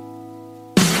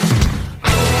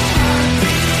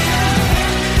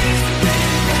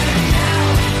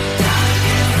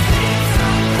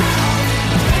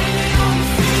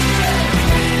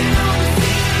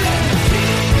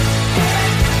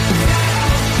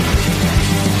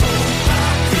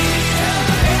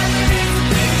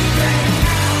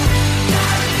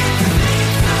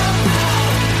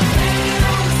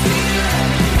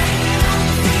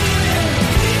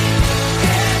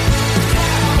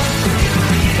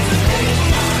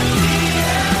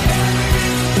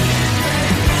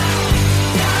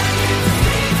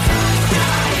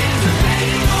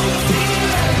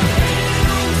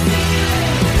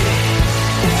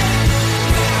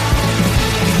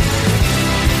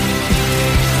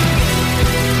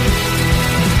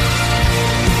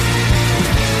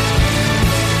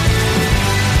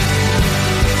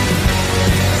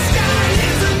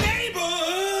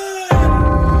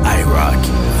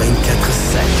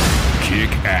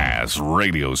 Kick-ass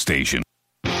radio station.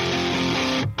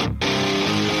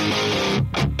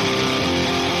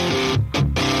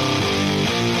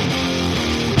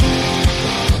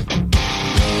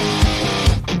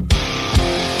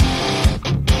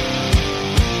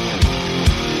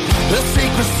 The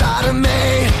secret side of me,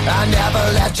 I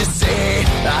never let you see.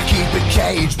 I keep it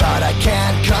caged, but I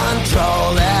can't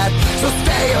control it. So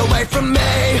stay away from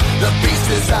me, the beast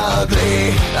is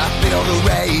ugly. I feel the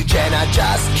rage and I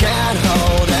just can't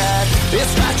hold it. It's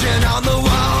scratching on the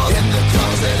walls, in the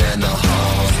closet, in the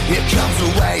halls. It comes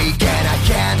awake and I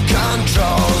can't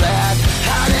control it.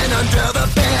 Hiding under the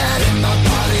bed, in my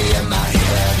body, in my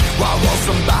head. Why won't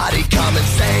somebody come and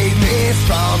save me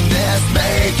from this?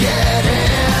 Make it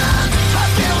end.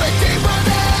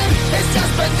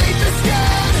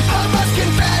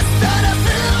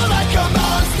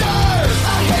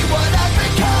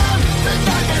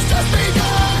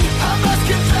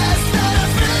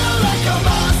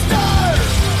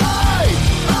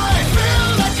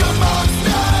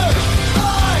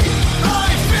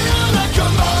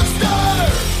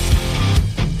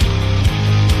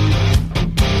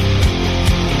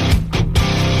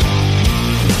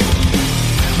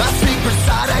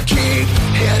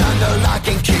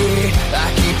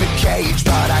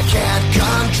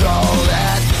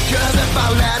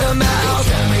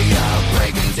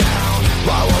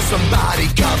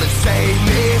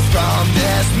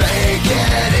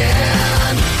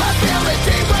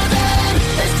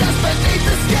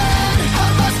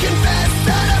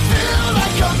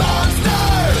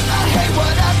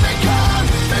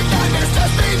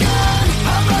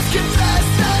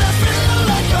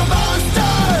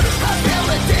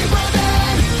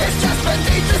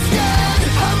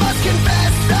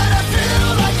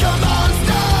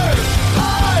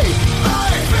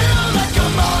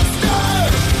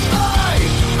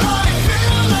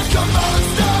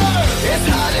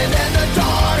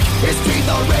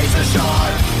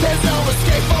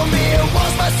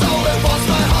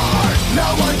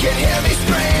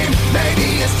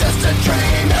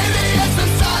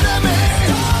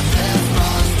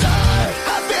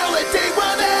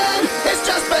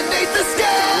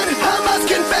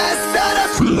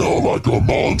 feel like a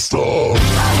monster.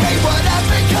 I hate what I've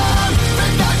become. The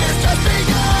darkness has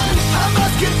begun. I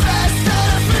must confess that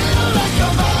I feel like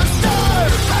a monster.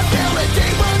 I feel it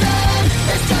deep within.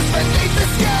 It's just beneath the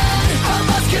skin. I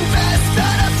must confess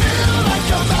that I feel like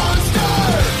a monster.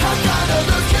 I'm gonna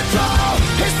lose control.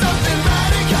 It's something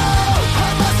radical. I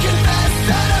must confess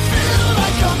that I feel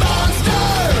like a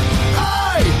monster.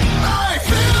 I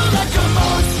feel like a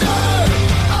monster.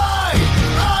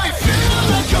 I feel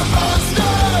like a monster.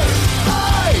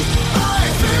 I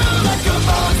feel like a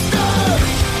monster.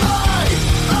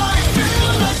 I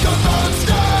feel like a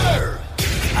monster.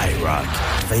 IROCK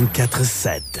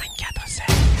 247. 247.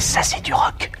 Ça, c'est du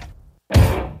rock.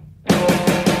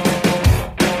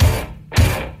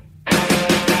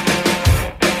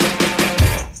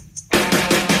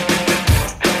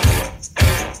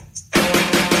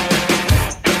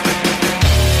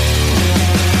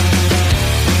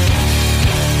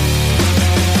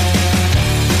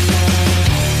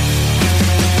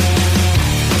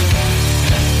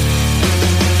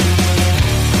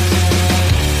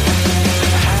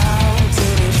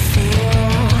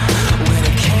 When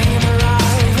it came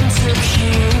alive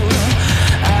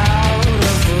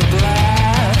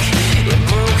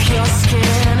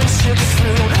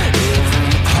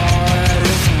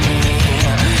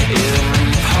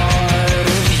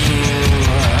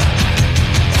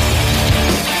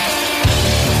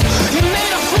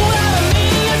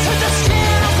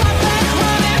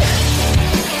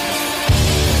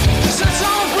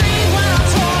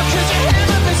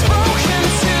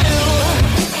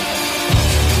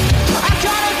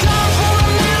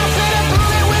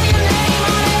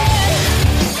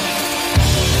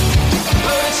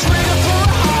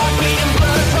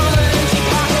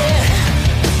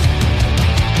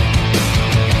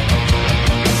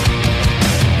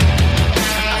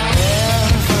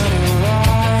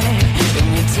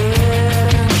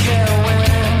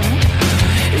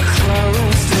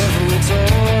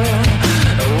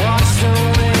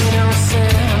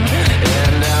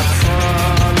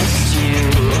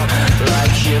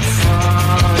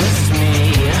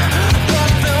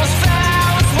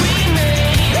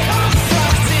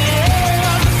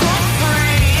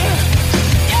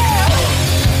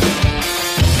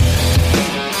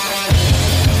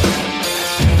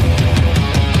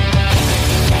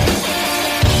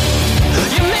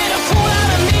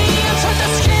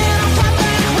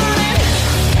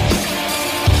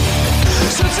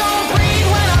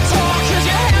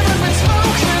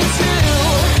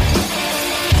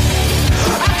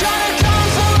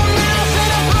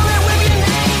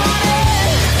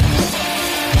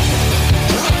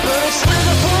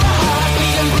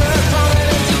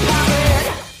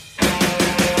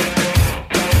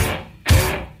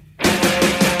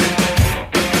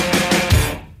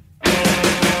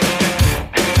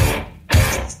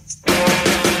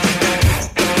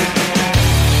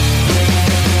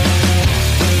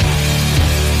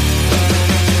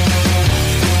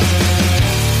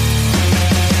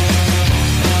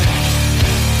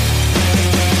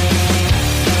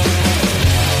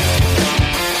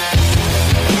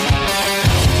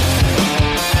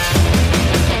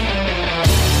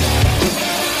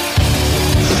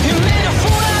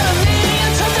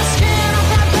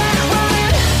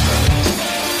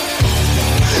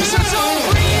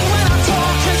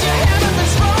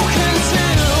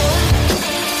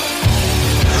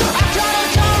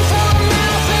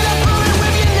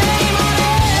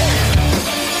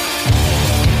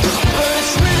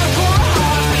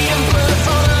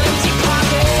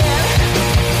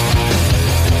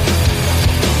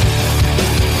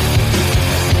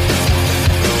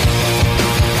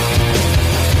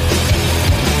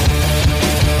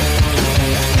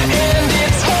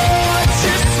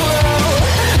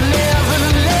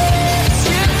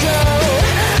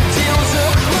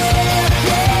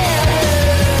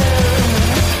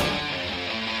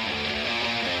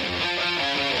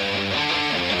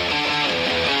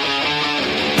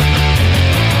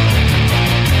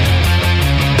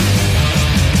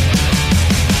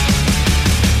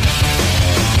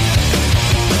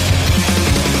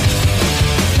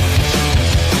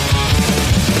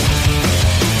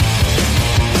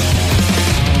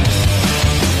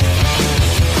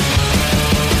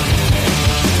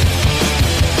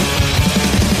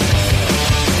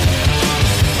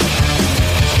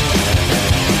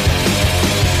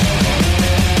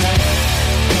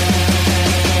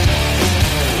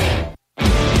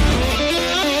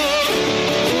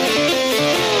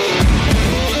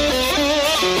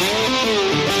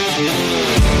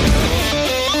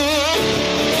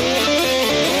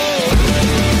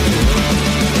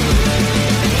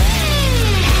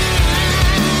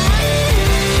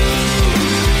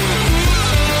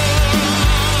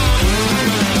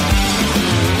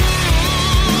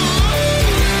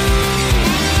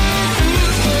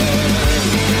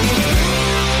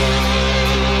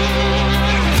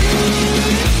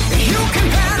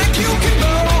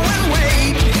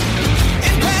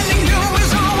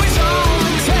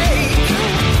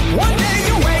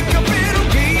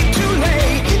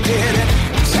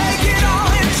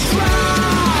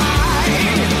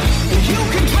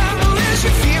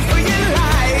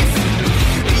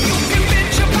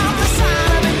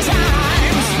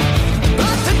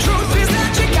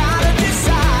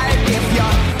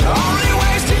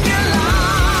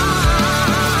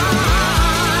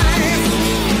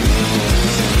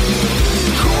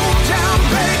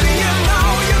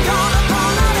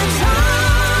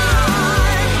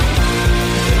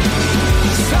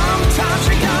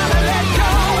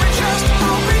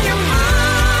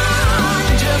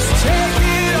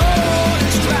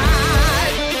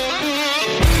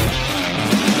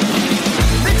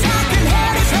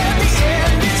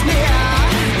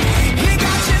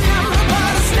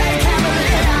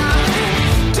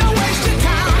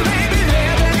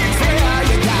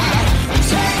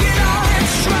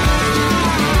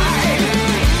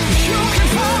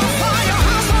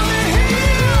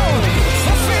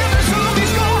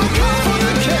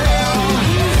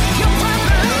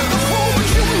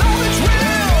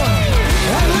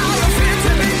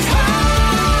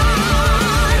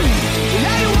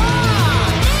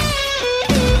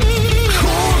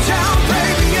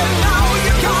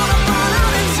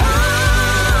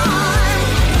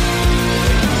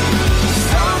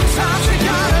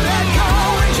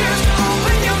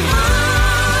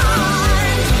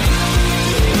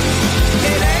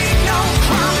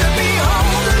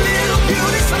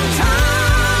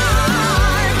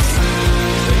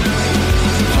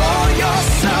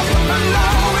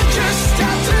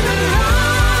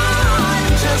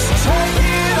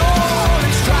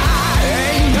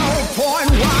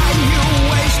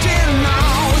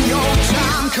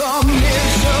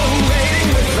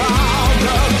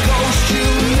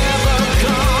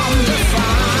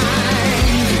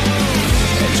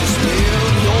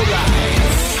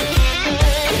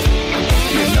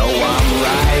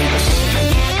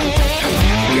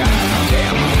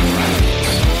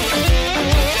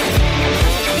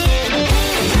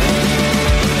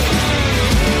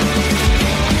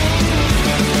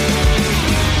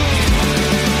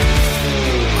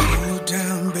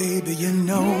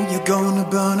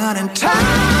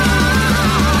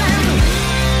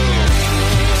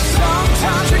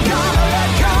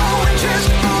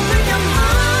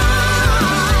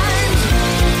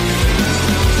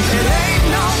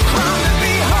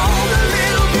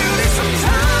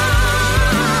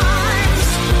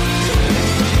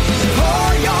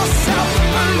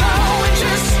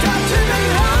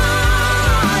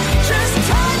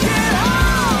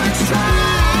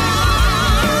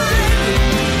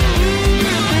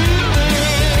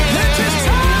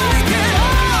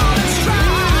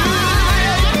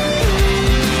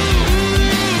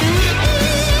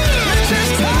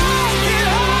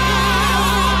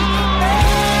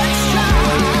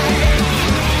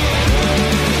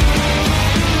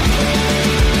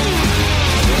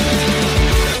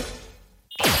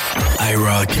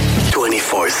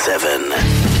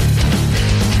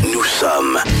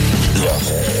sommes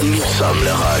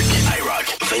le rock.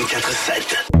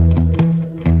 IROCK247.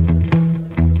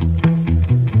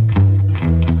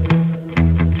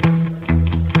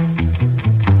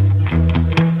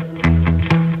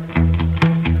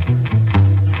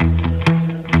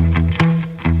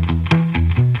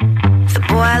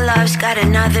 Got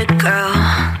another girl.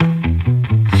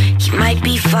 He might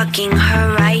be fucking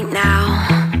her right now.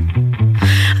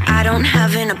 I don't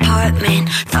have an apartment.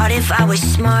 Thought if I was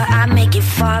smart I'd make it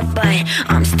far, but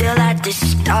I'm still at the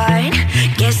start.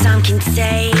 Guess I'm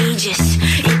contagious.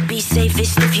 It'd be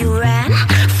safest if you ran.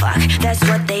 Fuck, that's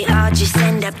what they all just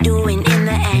end up doing in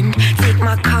the end. Take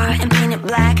my car and paint it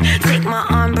black. Take my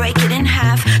arm, break it in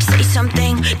half. Say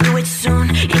something, do it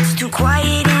soon. It's too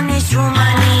quiet in this room.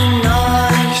 I need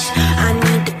noise. I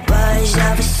need the buzz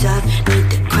of a sub. Need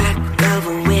the crack of a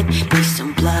whip. Need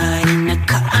some blood in the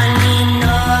cup. I need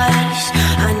noise.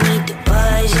 I need the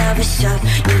buzz of a sub.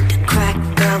 Need the crack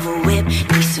of a whip.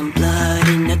 Need some blood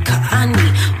in the cup. I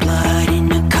need blood in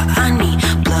the cup. I need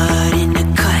blood in the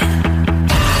cut.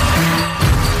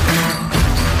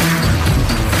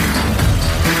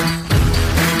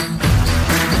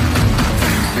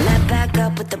 Met back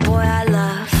up with the boy I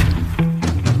love.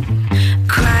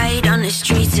 Cried on the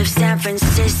streets of San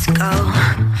Francisco.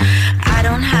 I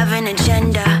don't have an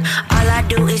agenda. All I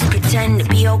do is pretend to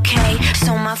be okay,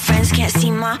 so my friends can't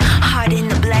see my heart in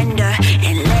the blender.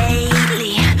 And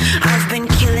lately, I've been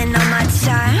killing all my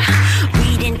time.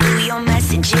 Reading through your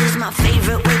messages, my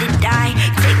favorite way to die.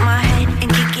 Take my head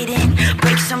and kick it in.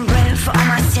 Break some bread for all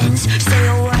my sins. Say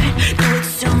a word, do it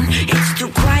soon. It's too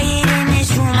quiet in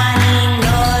this room. I need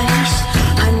noise.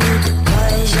 I need the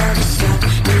buzz of a sub.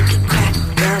 Need the crack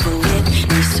of a whip.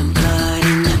 Need some blood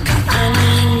in the cup. I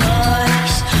need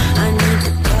noise. I need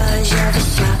the buzz of a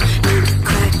sub. Need the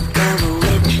crack of a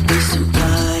whip. Need some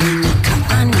blood in the cup.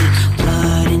 I need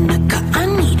blood in the cup. I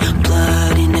need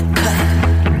blood in the cup.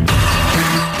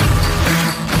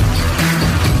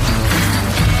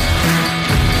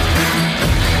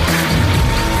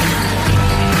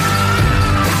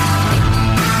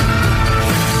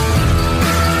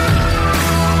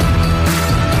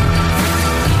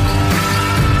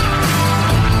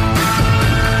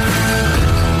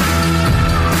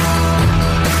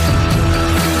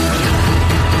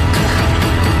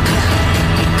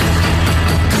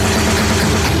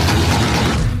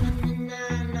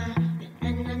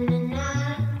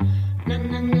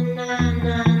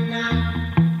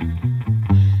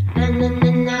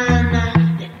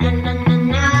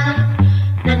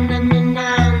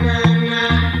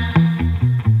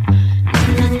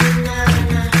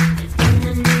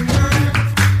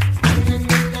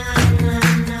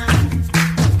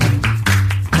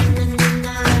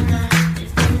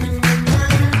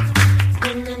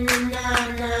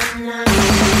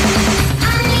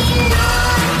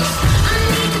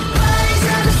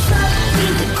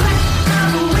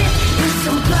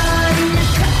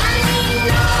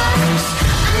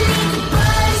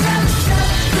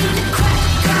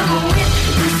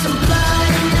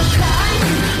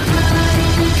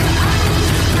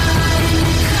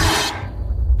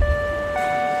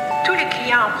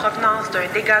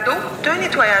 dégâts d'eau, d'un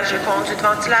nettoyage de conduits de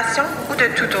ventilation ou de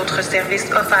tout autre service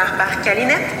offert par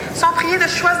Calinette sont priés de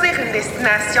choisir une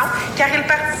destination car ils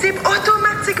participent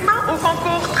automatiquement au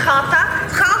concours 30 ans,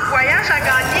 30 voyages à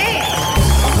gagner.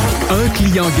 Un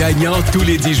client gagnant tous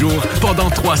les 10 jours pendant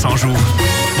 300 jours.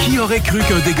 Qui aurait cru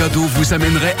qu'un dégât d'eau vous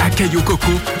amènerait à Cayo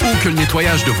Coco ou que le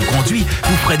nettoyage de vos conduits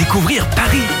vous ferait découvrir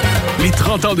Paris? Les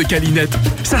 30 ans de Calinette,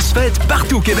 ça se fête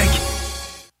partout au Québec.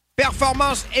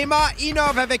 Performance Emma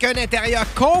innove avec un intérieur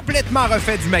complètement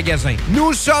refait du magasin.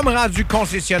 Nous sommes rendus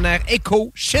concessionnaires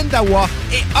Eco, Shindawa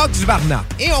et Oxvarna.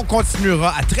 Et on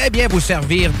continuera à très bien vous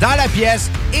servir dans la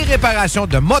pièce et réparation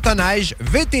de motoneige,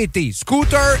 VTT,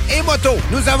 scooter et moto.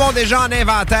 Nous avons déjà en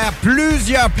inventaire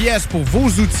plusieurs pièces pour vos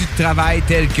outils de travail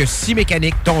tels que scie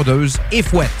mécanique, tondeuse et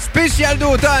fouette. Spécial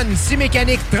d'automne, scie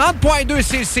mécanique 30.2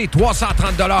 cc,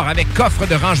 330 $ avec coffre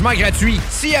de rangement gratuit.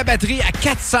 Scie à batterie à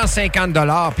 450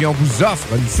 $ puis on vous offre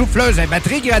une souffleuse à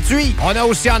batterie gratuite. On a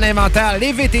aussi en inventaire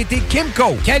les VTT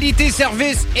Kimco. Qualité,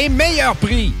 service et meilleur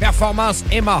prix. Performance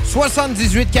Emma.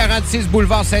 7846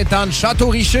 boulevard Sainte-Anne,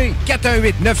 Château-Richer.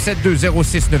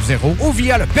 418-972-0690 ou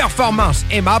via le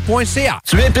performanceemma.ca.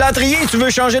 Tu es plâtrier et tu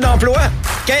veux changer d'emploi?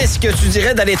 Qu'est-ce que tu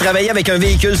dirais d'aller travailler avec un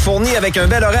véhicule fourni avec un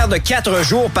bel horaire de 4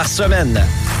 jours par semaine?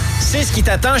 C'est ce qui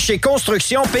t'attend chez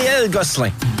Construction PL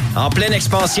Gosselin. En pleine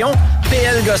expansion,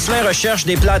 PL Gosselin recherche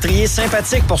des plâtriers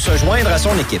sympathiques pour se joindre à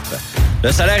son équipe.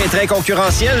 Le salaire est très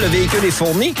concurrentiel, le véhicule est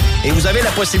fourni et vous avez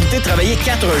la possibilité de travailler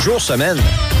 4 jours semaine.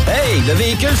 Hey, le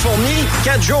véhicule fourni,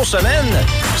 4 jours semaine,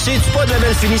 C'est-tu pas de la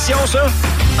belle finition, ça?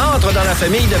 Entre dans la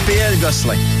famille de PL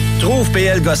Gosselin. Trouve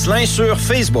PL Gosselin sur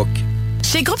Facebook.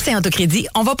 Chez Groupe Saint-Autocrédit,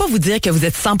 on va pas vous dire que vous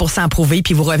êtes 100% approuvé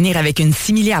puis vous revenir avec une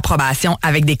simili-approbation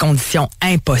avec des conditions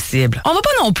impossibles. On va pas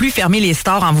non plus fermer les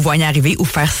stores en vous voyant arriver ou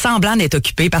faire semblant d'être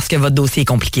occupé parce que votre dossier est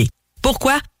compliqué.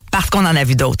 Pourquoi? Parce qu'on en a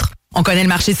vu d'autres. On connaît le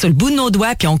marché sur le bout de nos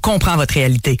doigts puis on comprend votre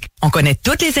réalité. On connaît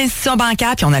toutes les institutions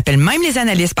bancaires puis on appelle même les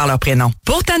analystes par leur prénom.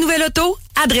 Pour ta nouvelle auto,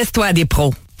 adresse-toi à des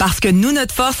pros. Parce que nous,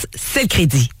 notre force, c'est le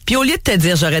crédit. Puis au lieu de te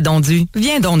dire « j'aurais donc dû »,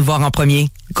 viens donc nous voir en premier.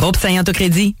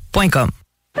 groupe-saint-autocrédit.com.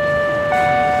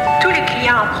 Tous les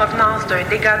clients en provenance d'un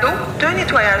dégât d'eau, d'un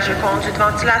nettoyage de conduits de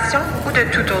ventilation ou de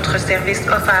tout autre service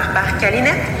offert par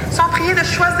Calinette sont priés de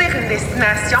choisir une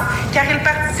destination car ils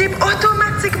participent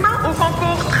automatiquement au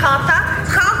concours 30 ans,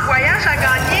 30 voyages à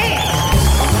gagner.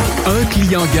 Un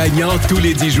client gagnant tous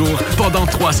les 10 jours pendant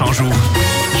 300 jours.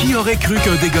 Qui aurait cru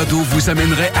qu'un dégât d'eau vous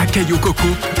amènerait à Cayo Coco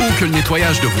ou que le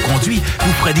nettoyage de vos conduits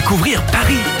vous ferait découvrir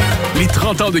Paris? Les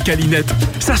 30 ans de Calinette,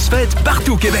 ça se fête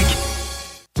partout au Québec.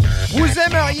 Vous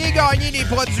aimeriez gagner des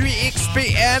produits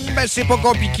XPN? Ben, c'est pas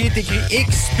compliqué. T'écris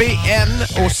XPN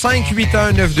au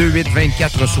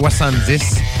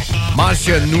 581-928-2470.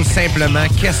 Mentionne-nous simplement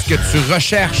qu'est-ce que tu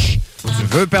recherches. Tu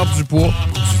veux perdre du poids?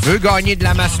 Tu veux gagner de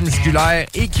la masse musculaire?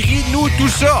 Écris-nous tout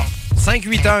ça.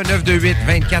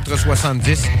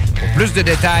 581-928-2470. Pour plus de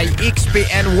détails,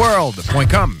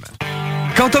 xpnworld.com.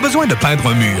 Quand tu as besoin de peindre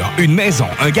un mur, une maison,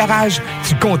 un garage,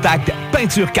 tu contactes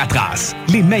Peinture 4as,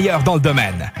 les meilleurs dans le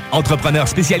domaine. Entrepreneurs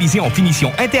spécialisés en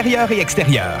finition intérieure et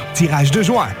extérieure, tirage de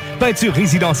joints, peinture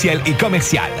résidentielle et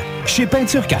commerciale. Chez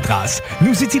Peinture 4as,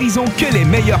 nous utilisons que les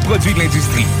meilleurs produits de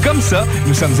l'industrie. Comme ça,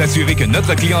 nous sommes assurés que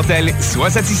notre clientèle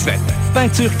soit satisfaite.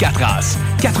 Peinture 4as,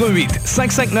 88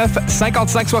 559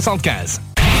 5575.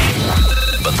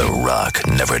 But the rock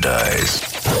never dies.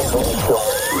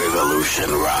 Revolution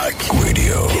Rock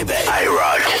Radio. Québec.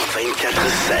 IROCK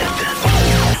 247.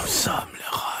 Nous sommes le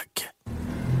rock.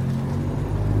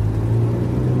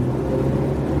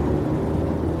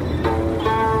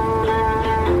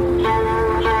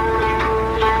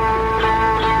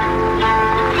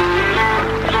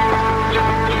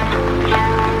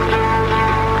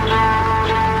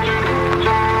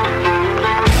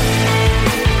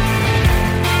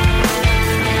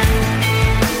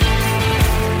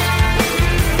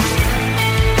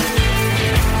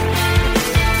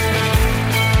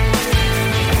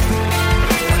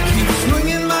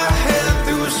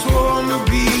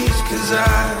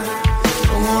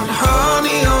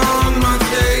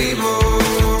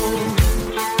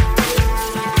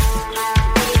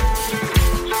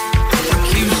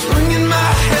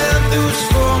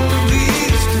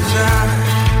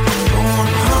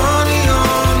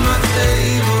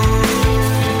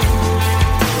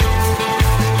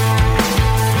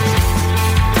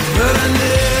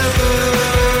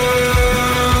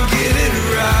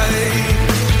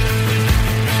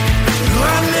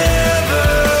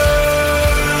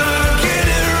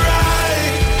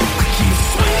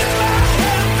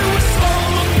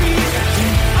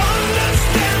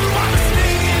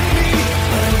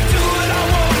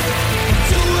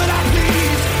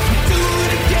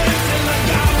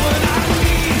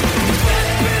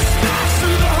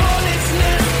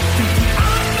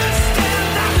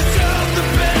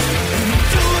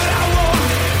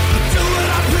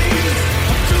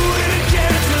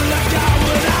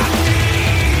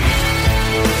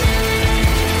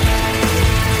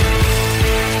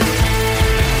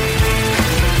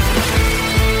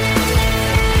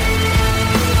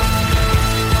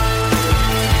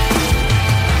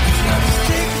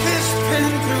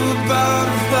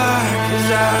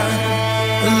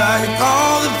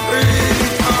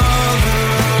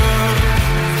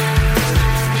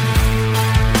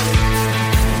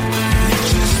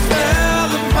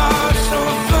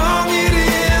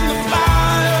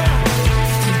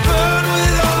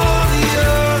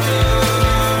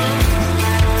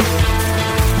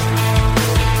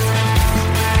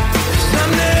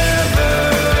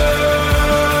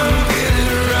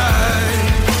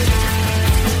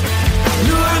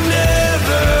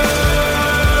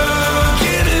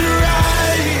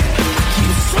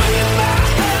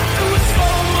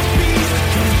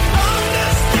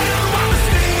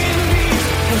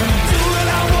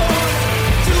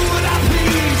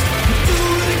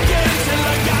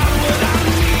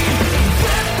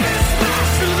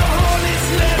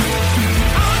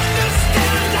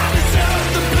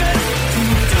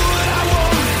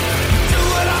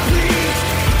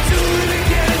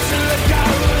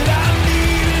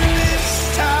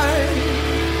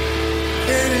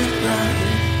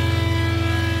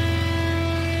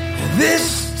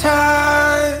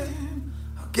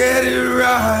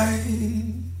 right.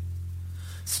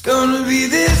 It's gonna be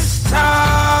this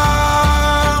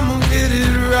time, I'll get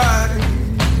it right.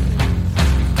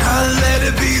 I'll let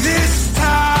it be this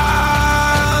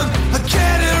time, I'll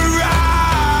get it right.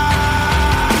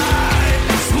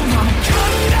 So I'm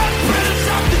cutting up branches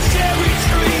off the cherry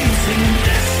trees, and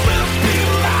this will be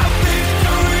my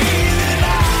victory. That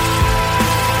I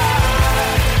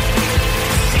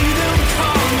see them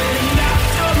coming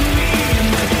after me, and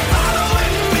they're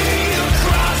following me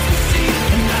across the sea,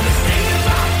 and now they're singing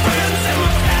my friends and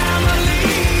my family,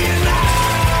 and I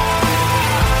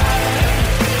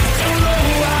don't know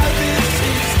why this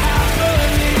is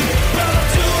happening, but I'll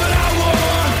do what I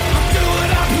want, I'll do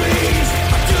what I please,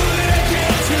 I'll do it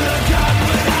again till I got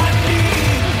what I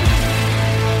need.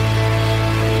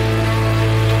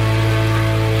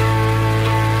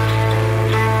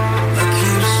 I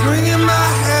keep swinging my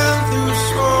hand through a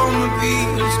swarm of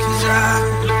bees, 'cause I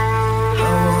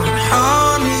want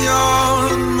honey on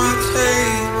my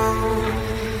table.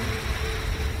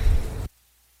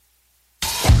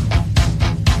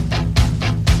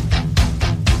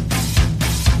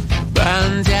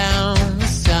 Burn down the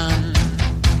sun.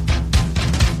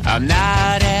 I'm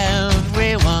not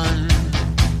everyone.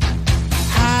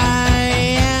 High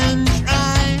and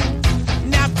dry,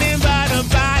 nothing but a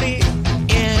body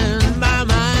in my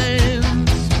mind.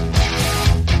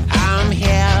 I'm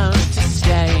here to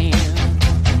stay,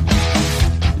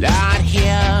 not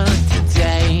here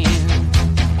today.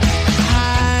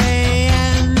 High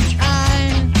and dry,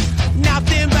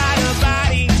 nothing but a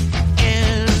body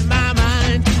in my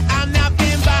mind. I'm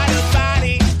nothing but a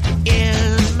body in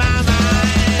my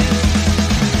mind.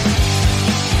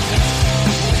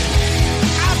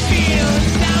 I feel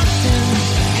something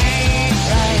ain't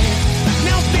right.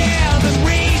 No valid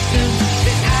reason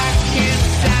that I can't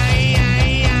say.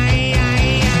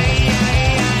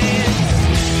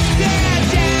 Tear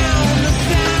down the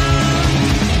sound,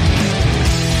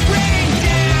 bring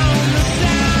down the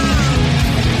sound.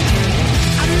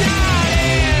 I'm not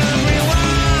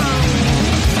everyone.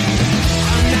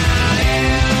 I'm not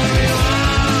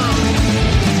everyone.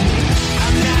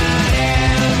 I'm not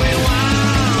everyone.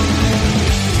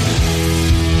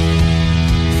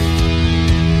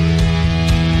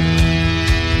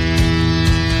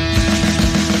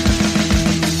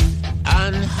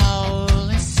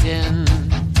 Unholy sin,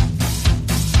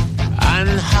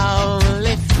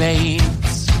 unholy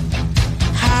fates,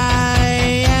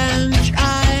 high and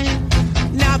dry,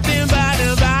 nothing but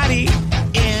a body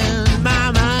in my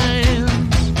mind.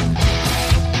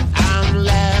 I'm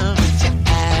left to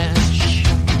ash,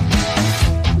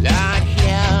 not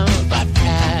here but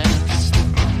past.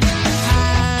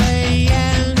 High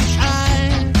and dry,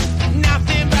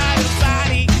 nothing but a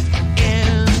body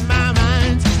in my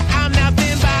mind. I'm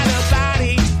nothing but a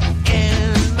body in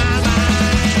my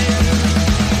mind.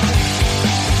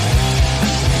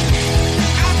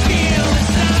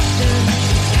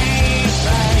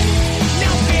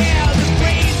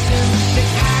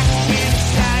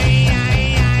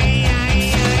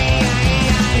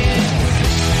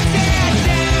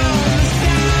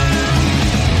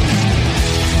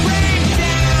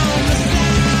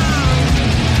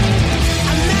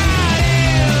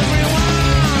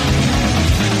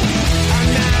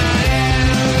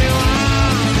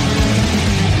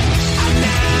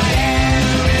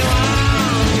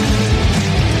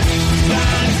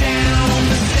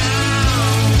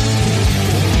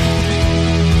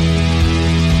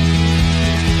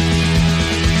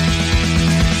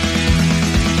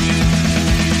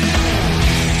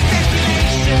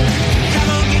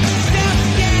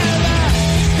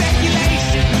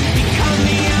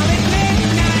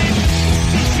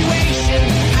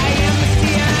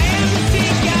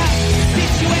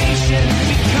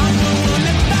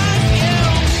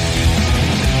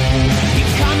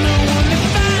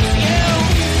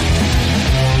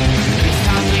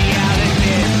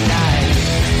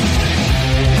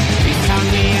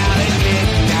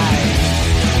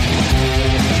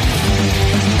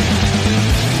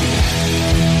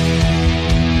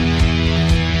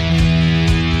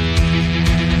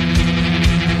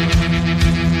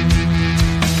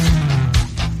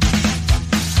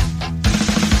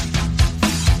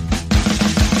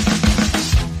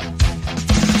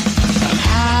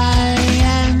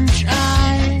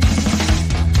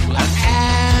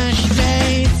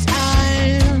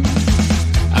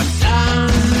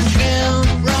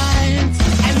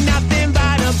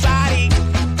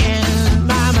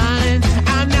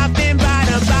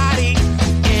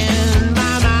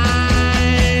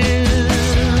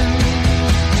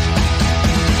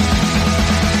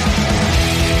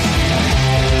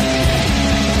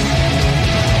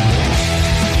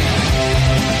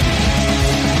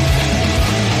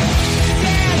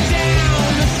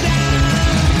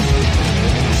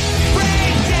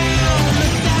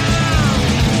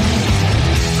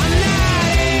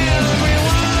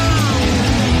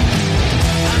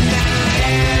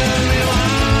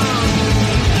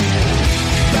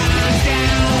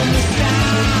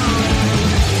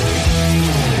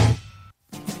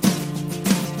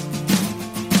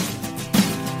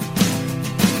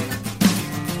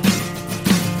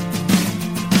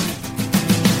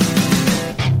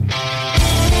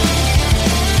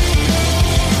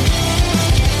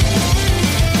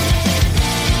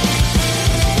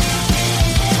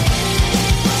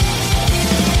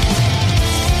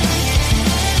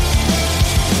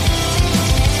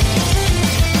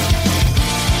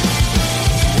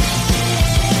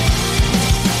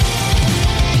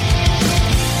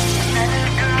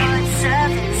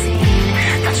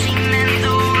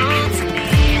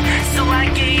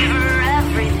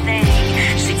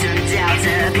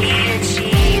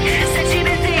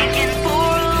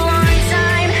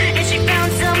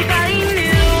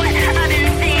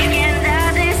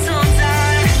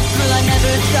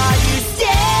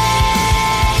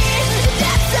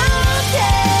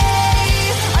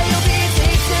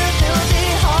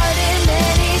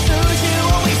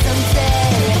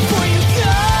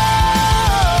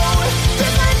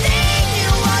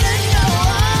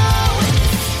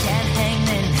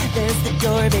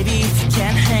 door, baby. If you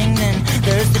can't hang, then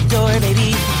there's the door,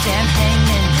 baby. If you can't hang,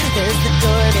 then there's the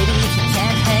door, baby. If you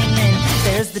can't hang, then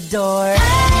there's the door.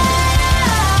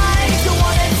 I don't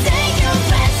wanna take your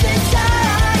precious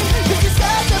time, 'cause you're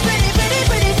such a pretty, pretty,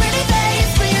 pretty, pretty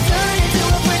face, but you turn into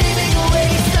a pretty big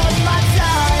waste of my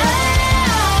time.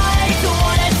 I don't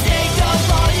wanna take up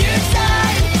all your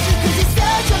time, 'cause you're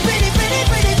such a pretty, pretty,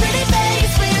 pretty, pretty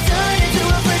face, but you turn into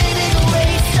a pretty big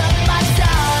waste of my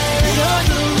time. You're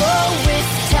the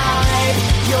lowest time,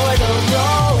 you're the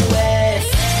lowest.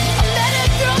 I met a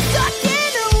girl stuck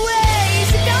in her ways,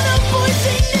 she found a boy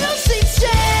she knew she'd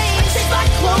change. I changed my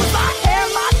clothes, my hair,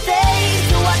 my face,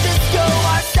 so I just go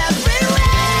our separate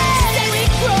ways. She said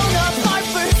we'd grown apart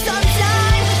for some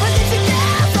time, but then she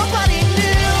left, nobody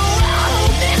knew. I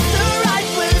hope Mr. Right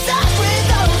was up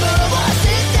without her, was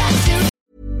it that you?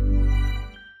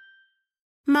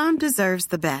 Mom deserves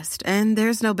the best, and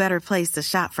there's no better place to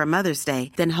shop for Mother's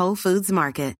Day than Whole Foods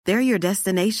Market. They're your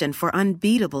destination for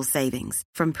unbeatable savings,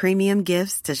 from premium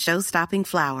gifts to show-stopping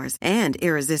flowers and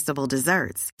irresistible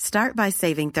desserts. Start by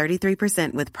saving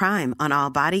 33% with Prime on all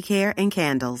body care and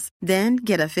candles. Then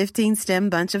get a 15-stem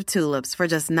bunch of tulips for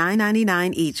just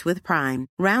 $9.99 each with Prime.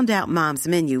 Round out Mom's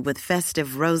menu with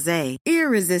festive rosé,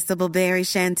 irresistible berry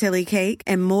chantilly cake,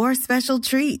 and more special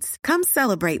treats. Come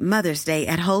celebrate Mother's Day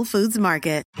at Whole Foods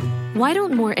Market. Why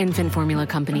don't more infant formula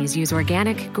companies use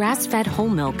organic, grass-fed whole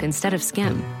milk instead of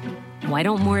skim? Why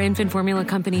don't more infant formula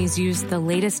companies use the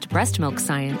latest breast milk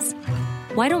science?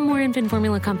 Why don't more infant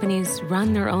formula companies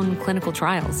run their own clinical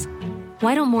trials?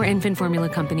 Why don't more infant formula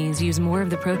companies use more of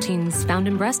the proteins found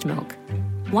in breast milk?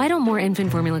 Why don't more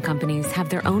infant formula companies have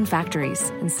their own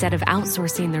factories instead of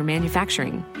outsourcing their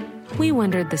manufacturing? We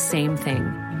wondered the same thing.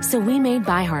 So we made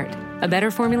ByHeart, a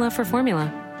better formula for formula.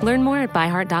 Learn more at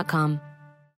byheart.com.